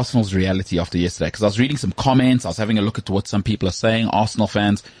here's Arsenal's reality after yesterday, because I was reading some comments. I was having a look at what some people are saying. Arsenal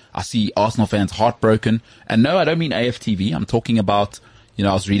fans, I see Arsenal fans heartbroken. And no, I don't mean AFTV. I'm talking about,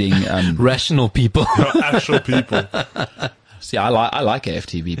 I was reading... rational people. Actual people. See, I like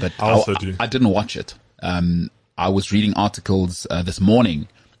AFTV, but I also do. I didn't watch it. I was reading articles this morning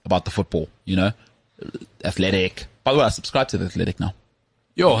about the football, Athletic. By the way, I subscribe to the Athletic now.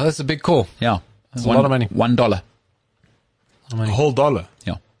 Yo, that's a big call. Yeah. That's a lot of money. $1. A whole dollar.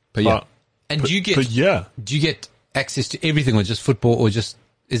 Yeah. Per year. And do you Per year. do you get access to everything or just football or just,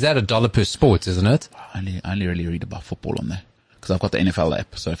 is that $1 per sport, isn't it? I only really read about football on there because I've got the NFL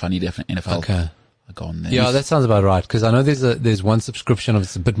app. So if I need NFL, Okay. I go on there. Yeah, that sounds about right. Because I know there's one subscription of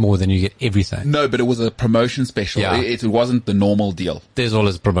it's a bit more than you get everything. No, but it was a promotion special. Yeah. It wasn't the normal deal. There's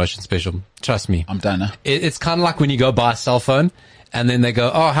always a promotion special. Trust me. I'm done. Huh? It's kind of like when you go buy a cell phone and then they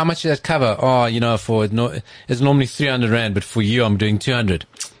go, oh, how much does that cover? Oh, it's normally 300 Rand, but for you, I'm doing 200.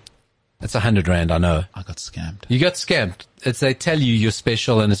 That's 100 Rand, I know. I got scammed. You got scammed. They tell you you're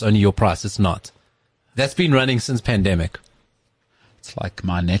special and it's only your price. It's not. That's been running since pandemic. It's like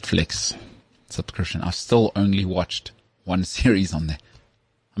my Netflix subscription. I've still only watched one series on there.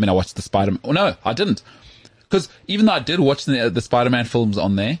 I mean, I watched the Spider-Man. Oh, no, I didn't. Because even though I did watch the Spider-Man films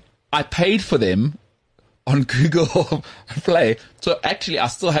on there, I paid for them on Google Play. So actually, I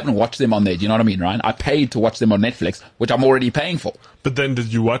still haven't watched them on there. Do you know what I mean, Ryan? I paid to watch them on Netflix, which I'm already paying for. But then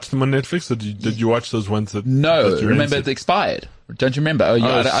did you watch them on Netflix or did you watch those ones that... No, that you remember rented? it expired. Don't you remember? Oh,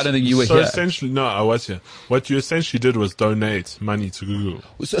 yeah, I don't think you were so here. Essentially, no, I was here. What you essentially did was donate money to Google.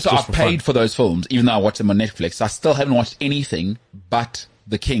 So I paid for those films, even though I watched them on Netflix. I still haven't watched anything but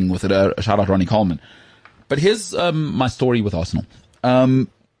The King with it. Shout out Ronnie Coleman. But here's my story with Arsenal.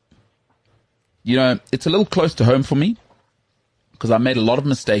 It's a little close to home for me because I made a lot of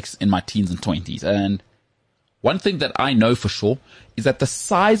mistakes in my teens and 20s. And one thing that I know for sure is that the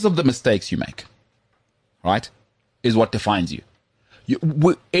size of the mistakes you make, right, is what defines you.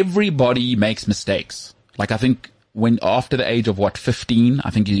 Everybody makes mistakes. Like I think after the age of 15, I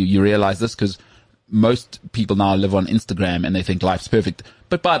think you realize this because most people now live on Instagram and they think life's perfect.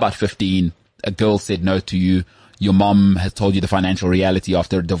 But by about 15, a girl said no to you. Your mom has told you the financial reality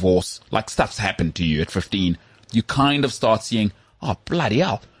after a divorce. Like stuff's happened to you at 15. You kind of start seeing, oh, bloody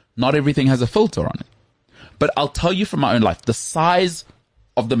hell, not everything has a filter on it. But I'll tell you from my own life, the size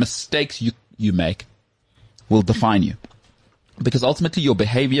of the mistakes you make will define you. Because ultimately your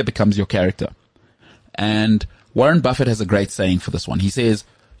behavior becomes your character. And Warren Buffett has a great saying for this one. He says,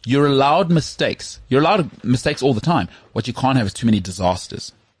 you're allowed mistakes. You're allowed mistakes all the time. What you can't have is too many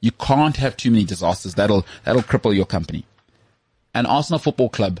disasters. You can't have too many disasters. That'll cripple your company. And Arsenal Football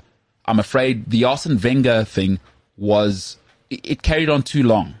Club, I'm afraid the Arsene Wenger thing it carried on too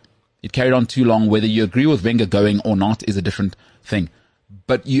long. It carried on too long. Whether you agree with Wenger going or not is a different thing.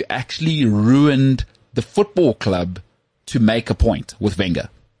 But you actually ruined the football club to make a point with Wenger.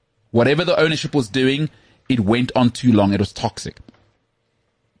 Whatever the ownership was doing, it went on too long. It was toxic.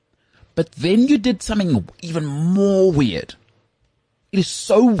 But then you did something even more weird. It is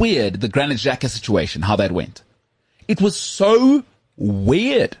so weird, the Granit Xhaka situation, how that went. It was so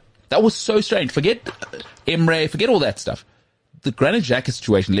weird. That was so strange. Forget Emre, forget all that stuff. The Granit Xhaka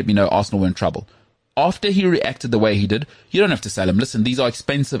situation let me know Arsenal were in trouble. After he reacted the way he did, you don't have to sell him. Listen, these are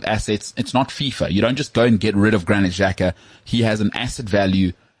expensive assets. It's not FIFA. You don't just go and get rid of Granit Xhaka. He has an asset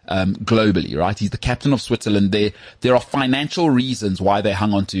value globally, right? He's the captain of Switzerland. There are financial reasons why they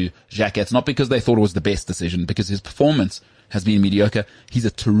hung on to Xhaka. It's not because they thought it was the best decision, because his performance has been mediocre. He's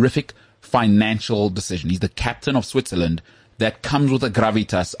a terrific financial decision. He's the captain of Switzerland. That comes with a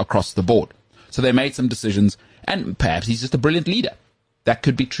gravitas across the board. So they made some decisions, and perhaps he's just a brilliant leader. That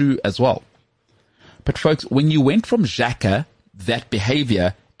could be true as well. But folks, when you went from Xhaka, that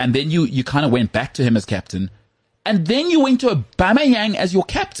behavior, and then you kind of went back to him as captain, and then you went to Aubameyang as your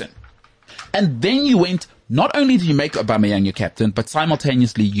captain, and then you went, not only did you make Aubameyang your captain, but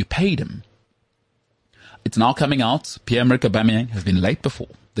simultaneously you paid him. It's now coming out, Pierre-Emerick Aubameyang has been late before.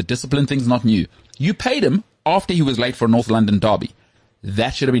 The discipline thing's not new. You paid him after he was late for a North London derby.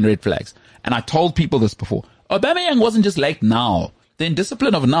 That should have been red flags. And I told people this before. Aubameyang wasn't just late now. The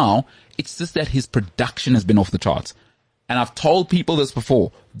indiscipline of now, it's just that his production has been off the charts. And I've told people this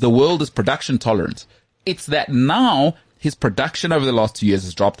before. The world is production tolerant. It's that now his production over the last 2 years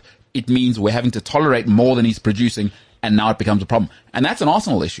has dropped. It means we're having to tolerate more than he's producing, and now it becomes a problem. And that's an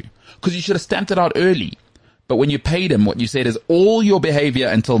Arsenal issue, because you should have stamped it out early. But when you paid him, what you said is all your behavior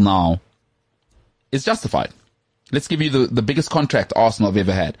until now is justified. Let's give you the biggest contract Arsenal have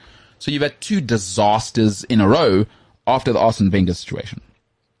ever had. So you've had 2 disasters in a row after the Arsene Wenger situation.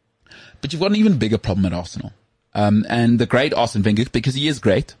 But you've got an even bigger problem at Arsenal. And the great Arsene Wenger, because he is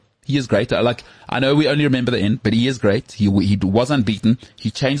great. He is great. I know we only remember the end, but he is great. He was unbeaten.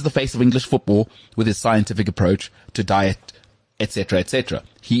 He changed the face of English football with his scientific approach to diet, etc., etc.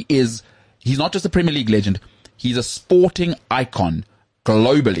 He's not just a Premier League legend. He's a sporting icon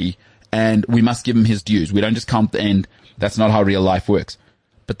globally, and we must give him his dues. We don't just count the end. That's not how real life works.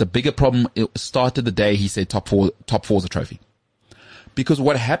 But the bigger problem, it started the day he said top four's a trophy. Because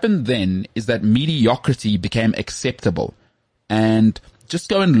what happened then is that mediocrity became acceptable. And just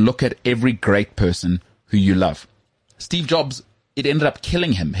go and look at every great person who you love. Steve Jobs, it ended up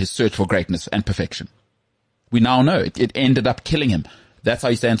killing him, his search for greatness and perfection. We now know it ended up killing him. That's how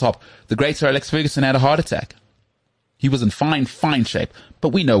you stay on top. The great Sir Alex Ferguson had a heart attack. He was in fine shape, but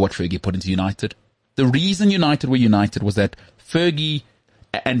we know what Fergie put into United. The reason United were United was that Fergie,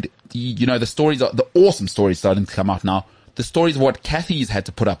 and the stories, the awesome stories starting to come out now, the stories of what Kathy's had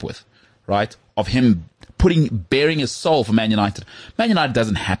to put up with, right? Of him bearing his soul for Man United. Man United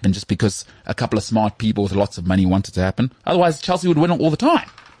doesn't happen just because a couple of smart people with lots of money want it to happen. Otherwise, Chelsea would win all the time.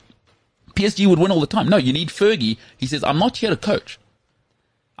 PSG would win all the time. No, you need Fergie. He says, I'm not here to coach.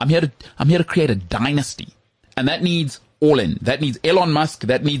 I'm here to create a dynasty. And that needs all in. That needs Elon Musk.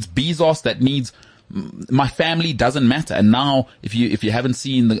 That needs Bezos. That needs my family. Doesn't matter. And now, if you haven't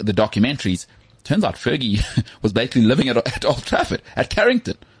seen the documentaries, turns out Fergie was basically living at Old Trafford, at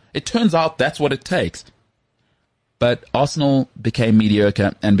Carrington. It turns out that's what it takes. But Arsenal became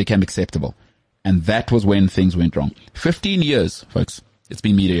mediocre and became acceptable. And that was when things went wrong. 15 years, folks, it's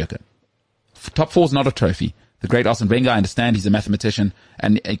been mediocre. Top four is not a trophy. The great Arsene Wenger, I understand he's a mathematician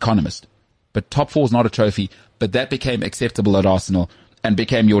and economist. But top four is not a trophy. But that became acceptable at Arsenal and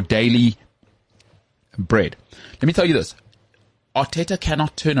became your daily bread. Let me tell you this. Arteta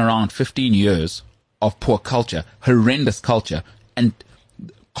cannot turn around 15 years of poor culture, horrendous culture, and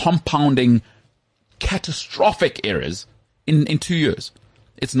compounding catastrophic errors in 2 years.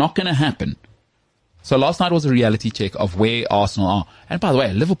 It's not going to happen. So last night was a reality check of where Arsenal are. And by the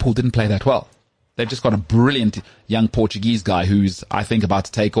way, Liverpool didn't play that well. They've just got a brilliant young Portuguese guy who's, I think, about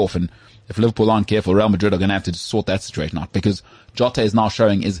to take off. And if Liverpool aren't careful, Real Madrid are going to have to sort that situation out, because Jota is now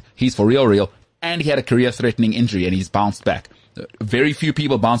showing he's for real, and he had a career-threatening injury and he's bounced back. Very few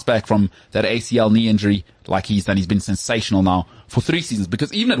people bounce back from that ACL knee injury like he's done. He's been sensational now for 3 seasons,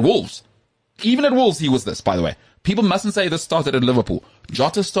 because even at Wolves he was this, by the way. People mustn't say this started at Liverpool.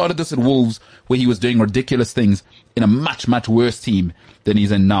 Jota started this at Wolves, where he was doing ridiculous things in a much, much worse team than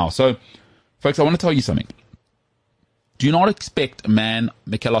he's in now. So, folks, I want to tell you something. Do not expect a man,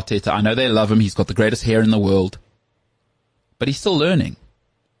 Mikel Arteta, I know they love him, he's got the greatest hair in the world, but he's still learning.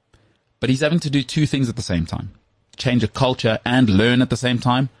 But he's having to do 2 things at the same time. Change a culture and learn at the same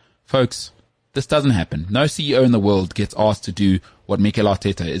time. Folks, this doesn't happen. No CEO in the world gets asked to do what Mikel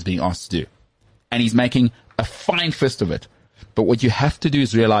Arteta is being asked to do. And he's making a fine fist of it. But what you have to do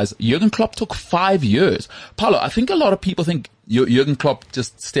is realize Jurgen Klopp took 5 years. Paulo, I think a lot of people think Jurgen Klopp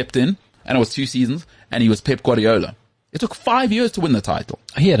just stepped in and it was 2 seasons and he was Pep Guardiola. It took 5 years to win the title.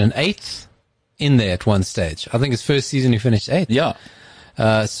 He had an 8th in there at one stage. I think his first season he finished 8th. Yeah.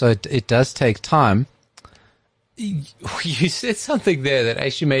 So it does take time. You said something there that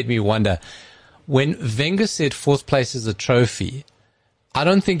actually made me wonder. When Wenger said fourth place is a trophy, I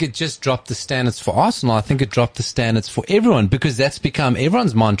don't think it just dropped the standards for Arsenal. I think it dropped the standards for everyone, because that's become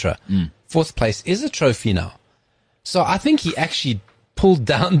everyone's mantra. Fourth place is a trophy now. So I think he actually pulled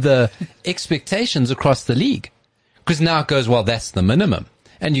down the expectations across the league, because now it goes, well, that's the minimum,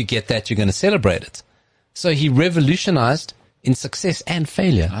 and you get that, you're going to celebrate it. So he revolutionized in success and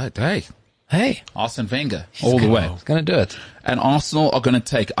failure. Hey, Arsene Wenger, all the way. He's going to do it. And Arsenal are going to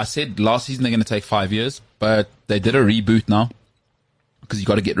take, I said last season they're going to take 5 years, but they did a reboot now, because you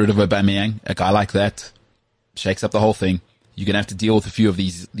got to get rid of Aubameyang. A guy like that shakes up the whole thing. You're going to have to deal with a few of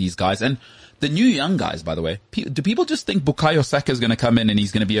these guys. And the new young guys, by the way, do people just think Bukayo Saka is going to come in and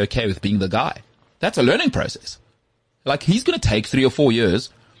he's going to be okay with being the guy? That's a learning process. Like, he's going to take 3 or 4 years,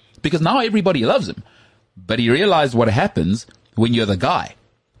 because now everybody loves him. But he realized what happens when you're the guy.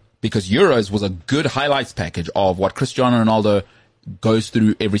 Because Euros was a good highlights package of what Cristiano Ronaldo goes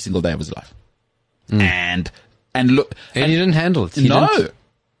through every single day of his life. And look. And he didn't handle it. No.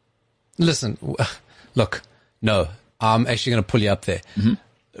 Listen, look, no. I'm actually going to pull you up there.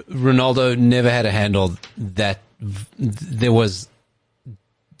 Ronaldo never had a handle that. There was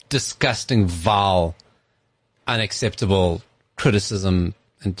disgusting, vile, unacceptable criticism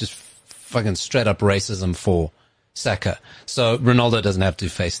and just fucking straight up racism for Saka. So Ronaldo doesn't have to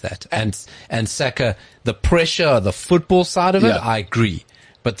face that. And Saka, the pressure, the football side of it, I agree.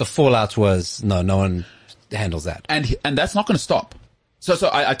 But the fallout was, no one handles that. And that's not going to stop. So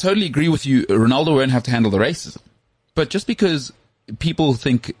I totally agree with you. Ronaldo won't have to handle the racism. But just because people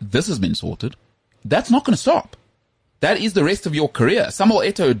think this has been sorted, that's not going to stop. That is the rest of your career. Samuel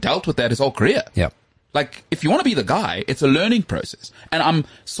Eto'o dealt with that his whole career. Yeah. Like, if you want to be the guy, it's a learning process. And I'm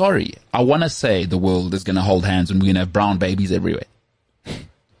sorry, I want to say the world is going to hold hands and we're going to have brown babies everywhere.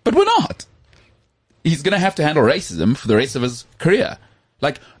 But we're not. He's going to have to handle racism for the rest of his career.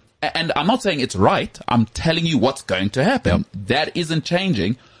 Like, and I'm not saying it's right. I'm telling you what's going to happen. That isn't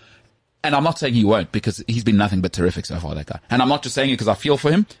changing. And I'm not saying he won't, because he's been nothing but terrific so far, that guy. And I'm not just saying it because I feel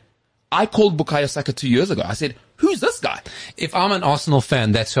for him. I called Bukayo Saka 2 years ago. I said, who's this guy? If I'm an Arsenal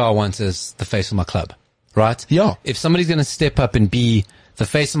fan, that's who I want as the face of my club. Right? Yeah. If somebody's going to step up and be the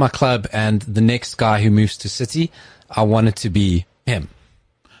face of my club and the next guy who moves to City, I want it to be him.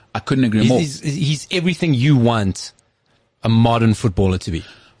 I couldn't agree more. He's everything you want a modern footballer to be.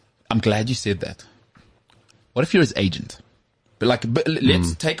 I'm glad you said that. What if you're his agent? But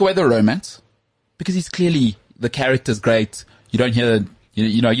let's take away the romance, because he's clearly, the character's great. You don't hear,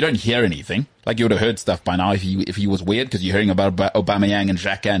 you don't hear anything. Like, you would have heard stuff by now if he was weird, because you're hearing about Aubameyang and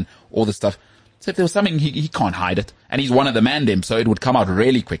Xhaka and all this stuff. So if there was something, he can't hide it. And he's one of the mandem, so it would come out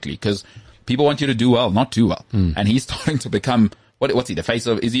really quickly, because people want you to do well, not too well. And he's starting to become, what's he, the face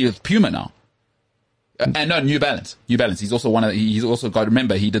of, is he a Puma now? And no, New Balance. He's also got,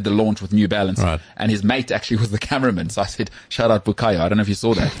 remember, he did the launch with New Balance. Right. And his mate actually was the cameraman. So I said, shout out Bukayo. I don't know if you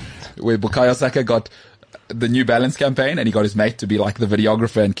saw that. Where Bukayo Saka got the New Balance campaign and he got his mate to be like the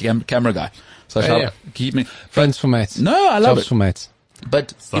videographer and camera guy. So shout out, keep me. Friends for mates. No, I love Jobs it. for mates.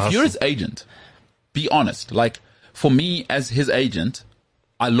 But if you're his agent, be honest. Like, for me as his agent,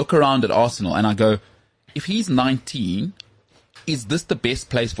 I look around at Arsenal and I go, if he's 19, is this the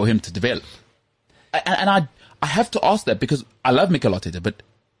best place for him to develop? And I have to ask that, because I love Mikel Arteta, but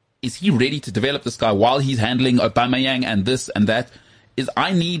is he ready to develop this guy while he's handling Aubameyang and this and that?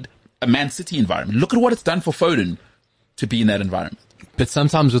 I need a Man City environment. Look at what it's done for Foden to be in that environment. But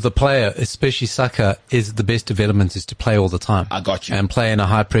sometimes with a player, especially Saka, is the best development is to play all the time. I got you. And play in a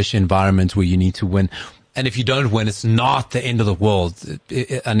high pressure environment where you need to win. And if you don't win, it's not the end of the world,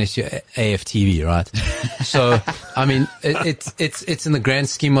 unless you're AFTV, right? So, I mean, it's in the grand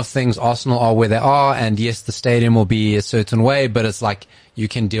scheme of things, Arsenal are where they are, and yes, the stadium will be a certain way, but it's like you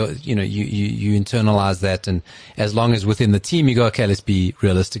can deal, you internalize that, and as long as within the team you go, okay, let's be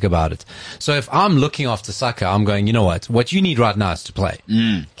realistic about it. So if I'm looking after Saka, I'm going, you know what you need right now is to play.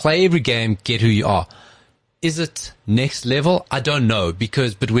 Play every game, get who you are. Is it next level? I don't know,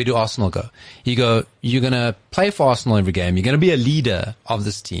 but where do Arsenal go? You're going to play for Arsenal every game. You're going to be a leader of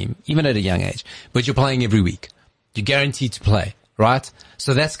this team, even at a young age, but you're playing every week. You're guaranteed to play, right?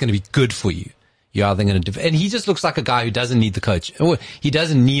 So that's going to be good for you. You're either going to, and he just looks like a guy who doesn't need the coach. He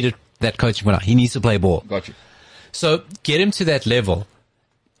doesn't need that coaching for now. He needs to play ball. Got you. So get him to that level.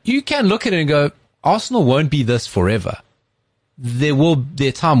 You can look at it and go, Arsenal won't be this forever.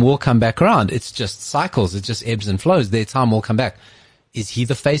 Their time will come back around. It's just cycles. It's just ebbs and flows. Their time will come back. Is he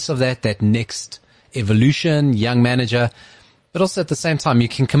the face of that next evolution, young manager, but also at the same time, you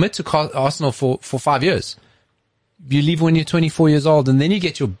can commit to Arsenal for 5 years. You leave when you're 24 years old, and then you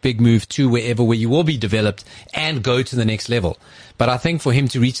get your big move to where you will be developed and go to the next level. But I think for him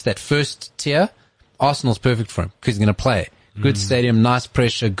to reach that first tier, Arsenal's perfect for him because he's going to play. Good stadium, nice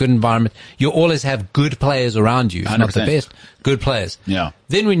pressure, good environment. You always have good players around you. If not the 100%. best, good players. Yeah.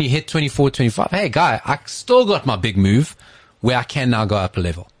 Then when you hit 24, 25, hey, guy, I still got my big move where I can now go up a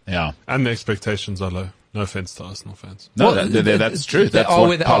level. Yeah. And the expectations are low. No offense to Arsenal fans. No, that's true. That's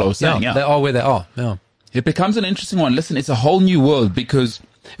what Paulo was saying. Yeah. They are where they are. Yeah. It becomes an interesting one. Listen, it's a whole new world because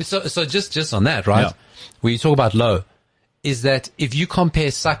So just on that, right? Yeah. Where you talk about low, is that if you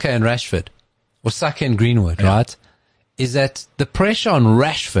compare Saka and Rashford, or Saka and Greenwood, right? Is that the pressure on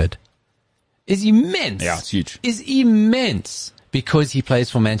Rashford is immense. Yeah, it's huge. Is immense because he plays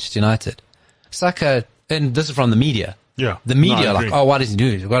for Manchester United. Saka, and this is from the media. Yeah. The media, No, I like, agree. oh, what does he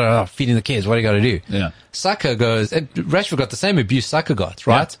do? He's got to feeding the kids. What do you got to do? Yeah. Saka goes, and Rashford got the same abuse Saka got,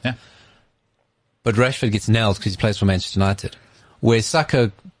 right? Yeah. But Rashford gets nailed because he plays for Manchester United. Where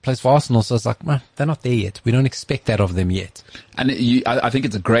Saka plays for Arsenal, so it's like, man, they're not there yet. We don't expect that of them yet. And I think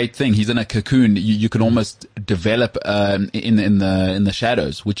it's a great thing. He's in a cocoon. You can almost develop in the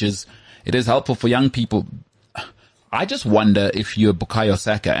shadows, which is it is helpful for young people. I just wonder if you're Bukayo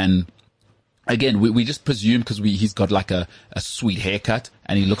Saka, and again, we just presume because he's got like a sweet haircut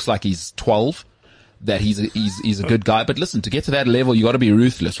and he looks like he's 12, that he's a good guy. But listen, to get to that level, you got to be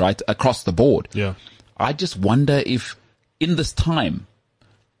ruthless, right? Across the board. Yeah. I just wonder if in this time,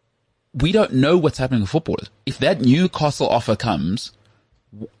 we don't know what's happening with footballers. If that Newcastle offer comes,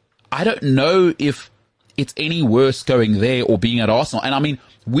 I don't know if it's any worse going there or being at Arsenal. And I mean,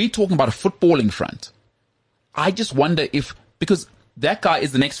 we're talking about a footballing front. I just wonder if, because that guy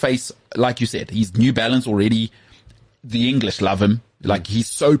is the next face, like you said, he's New Balance already. The English love him. Like, he's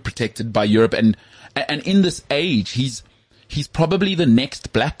so protected by Europe. And in this age, he's probably the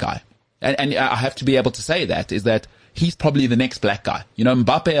next black guy. And I have to be able to say that, is that he's probably the next black guy. You know,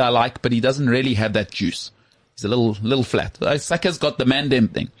 Mbappe I like, but he doesn't really have that juice. He's a little flat. Saka's got the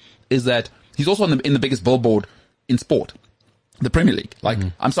Mandem thing, is that he's also in the biggest billboard in sport, the Premier League. Like,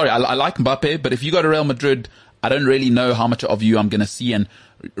 I'm sorry, I like Mbappe, but if you go to Real Madrid, I don't really know how much of you I'm going to see, and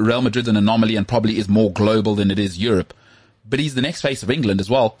Real Madrid's an anomaly and probably is more global than it is Europe. But he's the next face of England as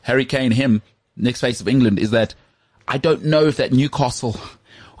well. Harry Kane, him, next face of England, is that I don't know if that Newcastle,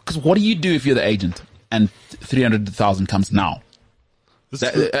 because what do you do if you're the agent and 300,000 comes now?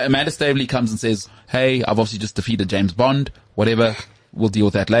 Amanda Staveley comes and says, hey, I've obviously just defeated James Bond, whatever, we'll deal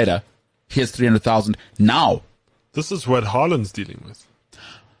with that later. Here's 300,000 now. This is what Haaland's dealing with.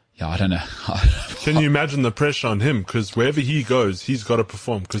 Yeah, I don't know. Can you imagine the pressure on him? Because wherever he goes, he's got to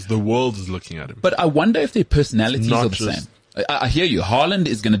perform because the world is looking at him. But I wonder if their personalities are the same. I hear you. Haaland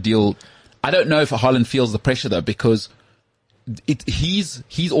is going to deal. I don't know if Haaland feels the pressure though, because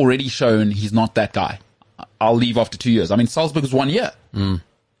he's already shown he's not that guy. I'll leave after 2 years. I mean, Salzburg was 1 year.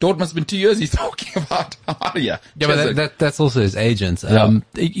 Dortmund's been 2 years. He's talking about out of here. Yeah, but that's also his agent.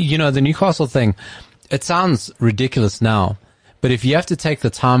 You know, the Newcastle thing, it sounds ridiculous now, but if you have to take the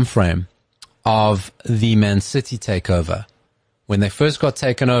time frame of the Man City takeover, when they first got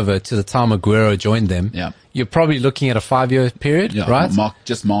taken over to the time Aguero joined them, you're probably looking at a 5-year period, right?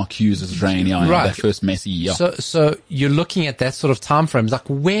 Mark Hughes' reign, right. That first Messi, So you're looking at that sort of time frame. Like,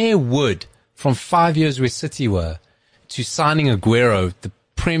 where would, from 5 years where City were, to signing Aguero, the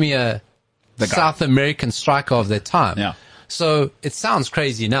premier South American striker of their time. Yeah. So it sounds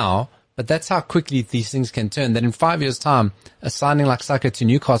crazy now, but that's how quickly these things can turn. That in 5 years' time, a signing like Saka to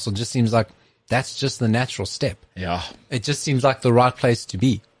Newcastle just seems like that's just the natural step. Yeah. It just seems like the right place to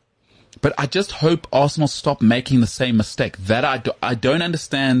be. But I just hope Arsenal stop making the same mistake. That I don't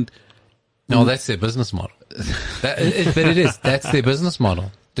understand. No, that's their business model. But it is. That's their business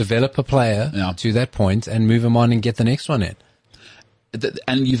model. Develop a player to that point and move him on and get the next one in.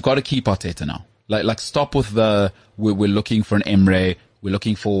 And you've got to keep Arteta now. Like stop with the we're looking for an Emre. We're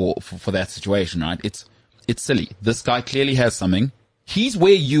looking for that situation, right? It's silly. This guy clearly has something. He's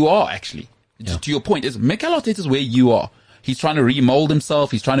where you are, actually. Yeah. To your point, is Mikel Arteta's where you are. He's trying to remold himself.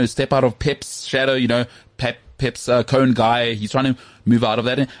 He's trying to step out of Pep's shadow, you know, Pep's cone guy. He's trying to move out of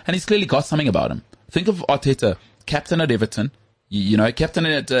that. And he's clearly got something about him. Think of Arteta, captain at Everton, you know, captain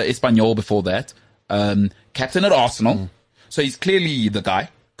at Espanyol before that, captain at Arsenal. So he's clearly the guy.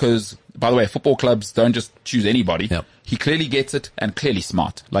 Because, by the way, football clubs don't just choose anybody. Yep. He clearly gets it and clearly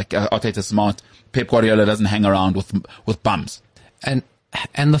smart. Like Arteta's smart. Pep Guardiola doesn't hang around with bums. And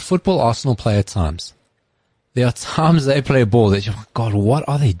the football Arsenal play at times, There are times they play ball that you're like, God, what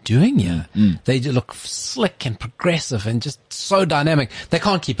are they doing here? They just look slick and progressive and just so dynamic. They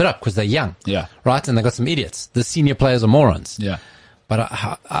can't keep it up because they're young. Yeah. Right? And they got some idiots. The senior players are morons. Yeah. But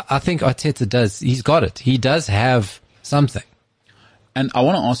I think Arteta he's got it. He does have something. And I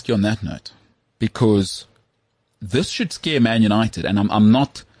want to ask you on that note, because this should scare Man United, and I'm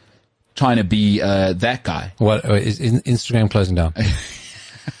not trying to be that guy. What is Instagram closing down?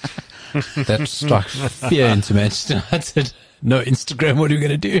 That struck fear into Manchester United. No Instagram, what are we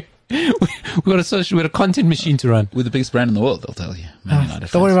going to do? We've got a content machine to run. We're the biggest brand in the world, they'll tell you. Man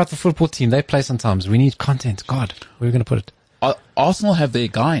United Don't worry fans. about the football team. They play sometimes. We need content. God, where are we going to put it? Arsenal have their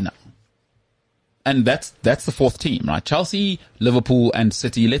guy now. And that's the fourth team, right? Chelsea, Liverpool, and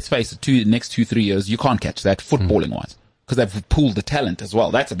City. Let's face it, next 2-3 years, you can't catch that footballing wise, because they've pooled the talent as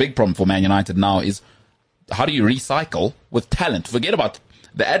well. That's a big problem for Man United now. Is how do you recycle with talent? Forget about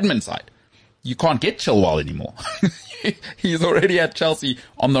the admin side. You can't get Chilwell anymore. He's already at Chelsea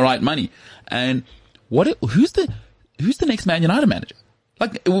on the right money. And who's the next Man United manager?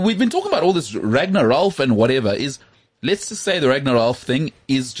 Like, we've been talking about all this Ragna-Ralf and whatever. Let's just say the Ragna-Ralf thing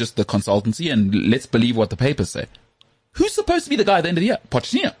is just the consultancy, and let's believe what the papers say. Who's supposed to be the guy at the end of the year?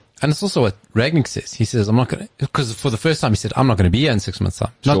 Pochettino. And it's also what Ragnick says. He says, I'm not going to, because for the first time he said, I'm not going to be here in 6 months'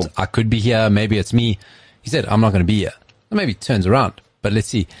 time. Sure. Not, I could be here. Maybe it's me. He said, I'm not going to be here. Or maybe it turns around, but let's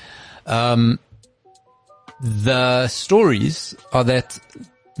see. The stories are that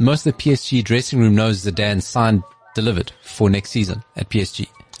most of the PSG dressing room knows Zidane signed, delivered for next season at PSG.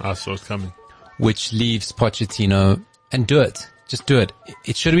 I saw it coming. Which leaves Pochettino, and do it. Just do it.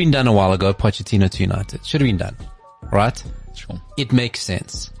 It should have been done a while ago, Pochettino to United. Should have been done. Right? Sure. It makes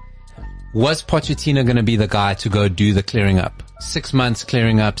sense. Was Pochettino going to be the guy to go do the clearing up? 6 months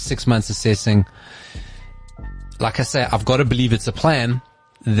clearing up, 6 months assessing. Like I say, I've got to believe it's a plan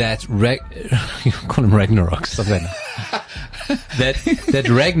that you call him Ragnarok, stop that. that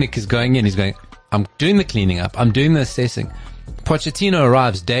Ragnick is going in, he's going, I'm doing the cleaning up, I'm doing the assessing. Pochettino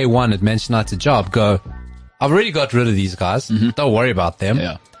arrives day one at Manchester United job, I've already got rid of these guys, don't worry about them.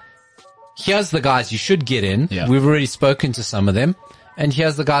 Yeah. Here's the guys you should get in, Yeah. we've already spoken to some of them, and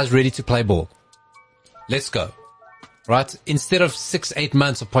here's the guys ready to play ball. Let's go. Right? Instead of 6-8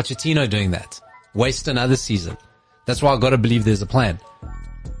 months of Pochettino doing that, waste another season. That's why I've got to believe there's a plan.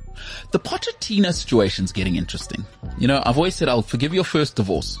 The Pochettino situation's getting interesting. You know, I've always said I'll forgive your first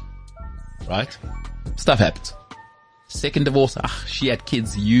divorce. Right? Stuff happens. Second divorce, she had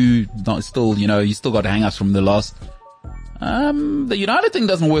kids, you still got hang-ups from the last. The United thing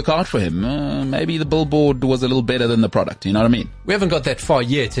doesn't work out for him. Maybe the billboard was a little better than the product, you know what I mean? We haven't got that far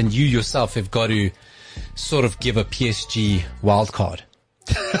yet, and you yourself have got to sort of give a PSG wild card.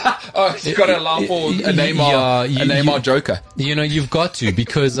 Oh, you've got to allow for a Neymar joker. You know, you've got to,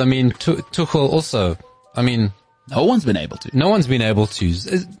 because, I mean, Tuchel also, I mean... No one's been able to. No one's been able to.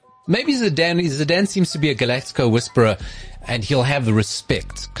 Maybe Zidane seems to be a Galactico whisperer, and he'll have the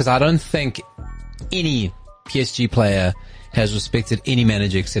respect, because I don't think any PSG player has respected any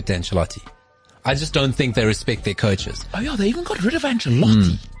manager except Ancelotti. I just don't think they respect their coaches. Oh yeah, they even got rid of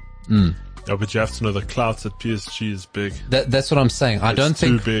Ancelotti. Yeah, but you have to know the clout at PSG is big. That's what I'm saying. It's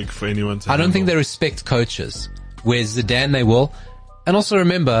too big for anyone to I don't think they handle. respect coaches. Whereas Zidane, they will. And also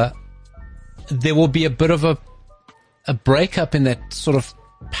remember, there will be a bit of a breakup in that sort of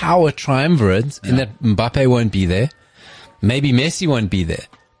power triumvirate, in that Mbappe won't be there. Maybe Messi won't be there.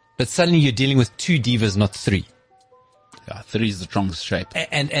 But suddenly you're dealing with 2 divas, not 3. Yeah, 3 is the strongest shape.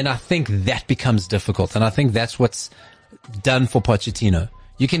 And I think that becomes difficult. And I think that's what's done for Pochettino.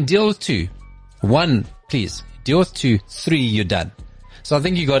 You can deal with 2. 1, please. Deal with 2. 3, you're done. So I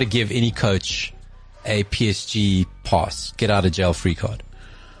think you got to give any coach a PSG pass. Get out of jail free card.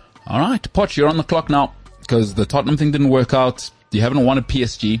 All right, Poch, you're on the clock now, because the Tottenham thing didn't work out. You haven't wanted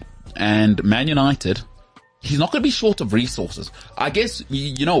PSG, and Man United, he's not going to be short of resources. I guess,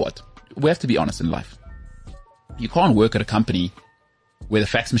 you know what? We have to be honest in life. You can't work at a company where the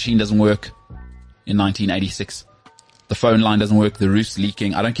fax machine doesn't work in 1986. The phone line doesn't work, the roof's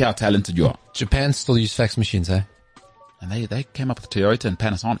leaking. I don't care how talented you are. Japan still use fax machines, eh? And they came up with Toyota and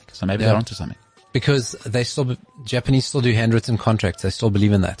Panasonic, so maybe they're onto something. Because Japanese still do handwritten contracts. They still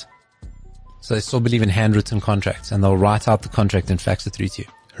believe in that. So they still believe in handwritten contracts, and they'll write out the contract and fax it through to you.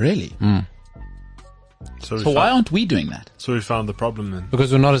 Really? So why aren't we doing that? So we found the problem then.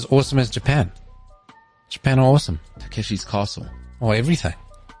 Because we're not as awesome as Japan. Japan are awesome. Takeshi's Castle. Oh, everything.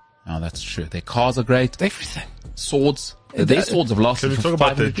 Oh, that's true. Their cars are great. Everything. Swords. Their swords have lasted Can we for talk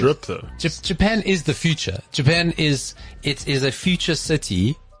about their 500 years. drip though? Japan is the future. Japan is a future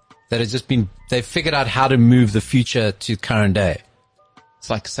city that has just been, they've figured out how to move the future to current day. It's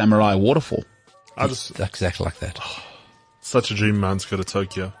like Samurai Waterfall. exactly like that. Such a dream of mine to go to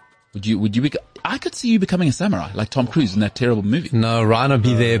Tokyo. Would you I could see you becoming a samurai, like Tom Cruise in that terrible movie. No, Ryan will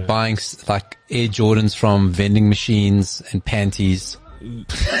be there buying like Air Jordans from vending machines and panties.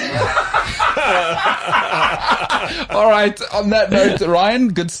 All right. On that note, Ryan,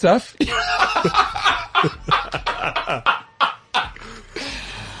 good stuff.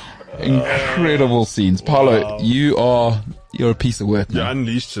 Incredible scenes. Paulo, you're a piece of work, man. You're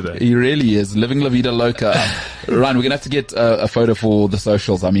unleashed today. He really is. Living La Vida Loca. Ryan, we're going to have to get a photo for the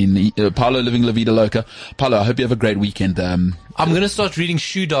socials. I mean, Paulo living La Vida Loca. Paulo, I hope you have a great weekend. I'm going to start reading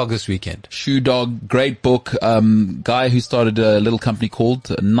Shoe Dog this weekend. Shoe Dog, great book. Guy who started a little company called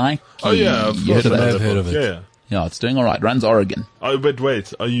Nike. Oh yeah, of You course. heard of I've heard of it. Yeah. Yeah, it's doing all right. Runs Oregon. Oh, but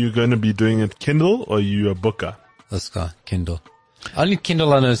wait. Are you going to be doing it Kindle or are you a booker? This guy, Kindle. Only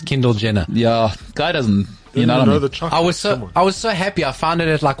Kindle I know is Kindle Jenner. Yeah, guy doesn't. You Didn't know what I know mean? the chocolate. I was so happy. I found it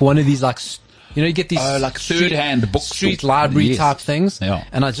at like one of these like, you get these like third-hand book street store. library Yes. type things. Yeah.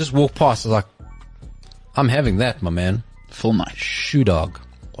 And I just walked past. I was like, I'm having that, my man. Full night. Shoe Dog.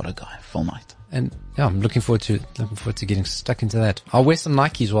 What a guy. Full night. And yeah, I'm looking forward to getting stuck into that. I'll wear some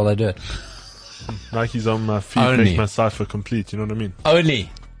Nikes while I do it. Nike's on my feet Only. makes my cipher complete. You know what I mean? Only.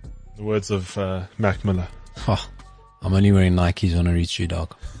 The words of Mac Miller. Oh, I'm only wearing Nikes when I read Shoe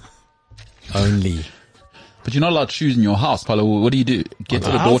Dog. Only. But you're not allowed shoes in your house, Paulo. What do you do? Get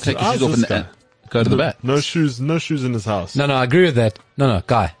to the door, take your shoes off, and go to the back. No shoes in his house. No, I agree with that. No,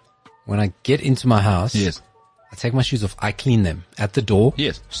 guy. When I get into my house, Yes. I take my shoes off. I clean them at the door.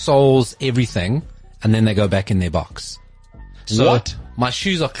 Yes. Soles, everything. And then they go back in their box. So What? my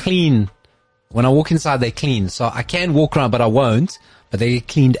shoes are clean. When I walk inside, they're clean. So I can walk around, but I won't. But they get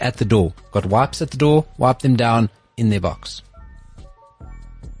cleaned at the door. Got wipes at the door, wipe them down in their box.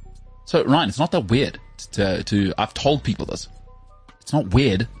 So, Ryan, it's not that weird to I've told people this. It's not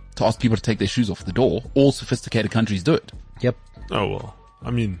weird to ask people to take their shoes off the door. All sophisticated countries do it. Yep. Oh well.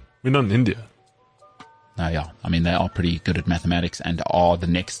 I mean, we're not in India. No, yeah. I mean, they are pretty good at mathematics and are the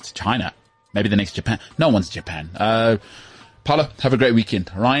next China. Maybe the next Japan. No one's Japan. Paulo, have a great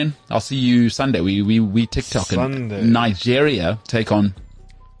weekend. Ryan, I'll see you Sunday. We TikTok Sunday. and Nigeria take on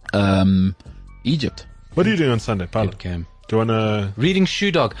Egypt. What are you doing on Sunday, Paulo? Good game. Do you want to... Reading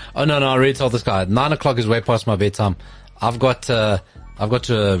Shoe Dog. Oh no, I already told this guy. 9 o'clock is way past my bedtime. I've got a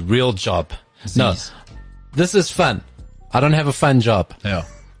real job. No, this is fun. I don't have a fun job. Yeah.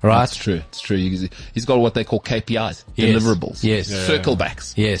 Right? It's true. It's true. He's got what they call KPIs, Yes. deliverables. Yes. Circle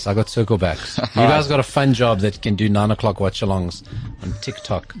backs. Yes, I got circle backs. You guys got a fun job that can do 9 o'clock watch-alongs on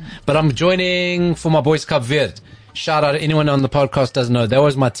TikTok. But I'm joining for my boys Cape Verde. Shout out to anyone on the podcast doesn't know. That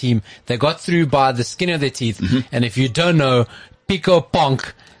was my team. They got through by the skin of their teeth. Mm-hmm. And if you don't know, Pico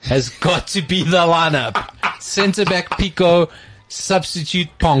Ponk has got to be the lineup. Centre back Pico, substitute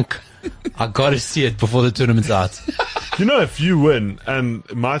Ponk. I got to see it before the tournament's out. You know, if you win and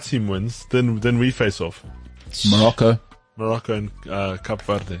my team wins, then we face off. Morocco. Morocco and Cape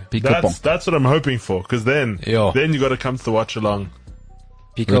Verde. Pico That's what I'm hoping for, because then Yo. you got to come to the watch along.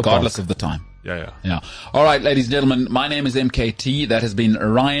 Pico Regardless Ponk. of the time. Yeah. Yeah. All right, ladies and gentlemen, my name is MKT. That has been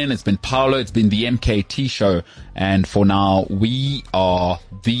Ryan. It's been Paulo. It's been the MKT show. And for now, we are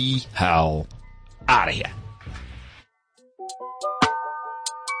the hell out of here.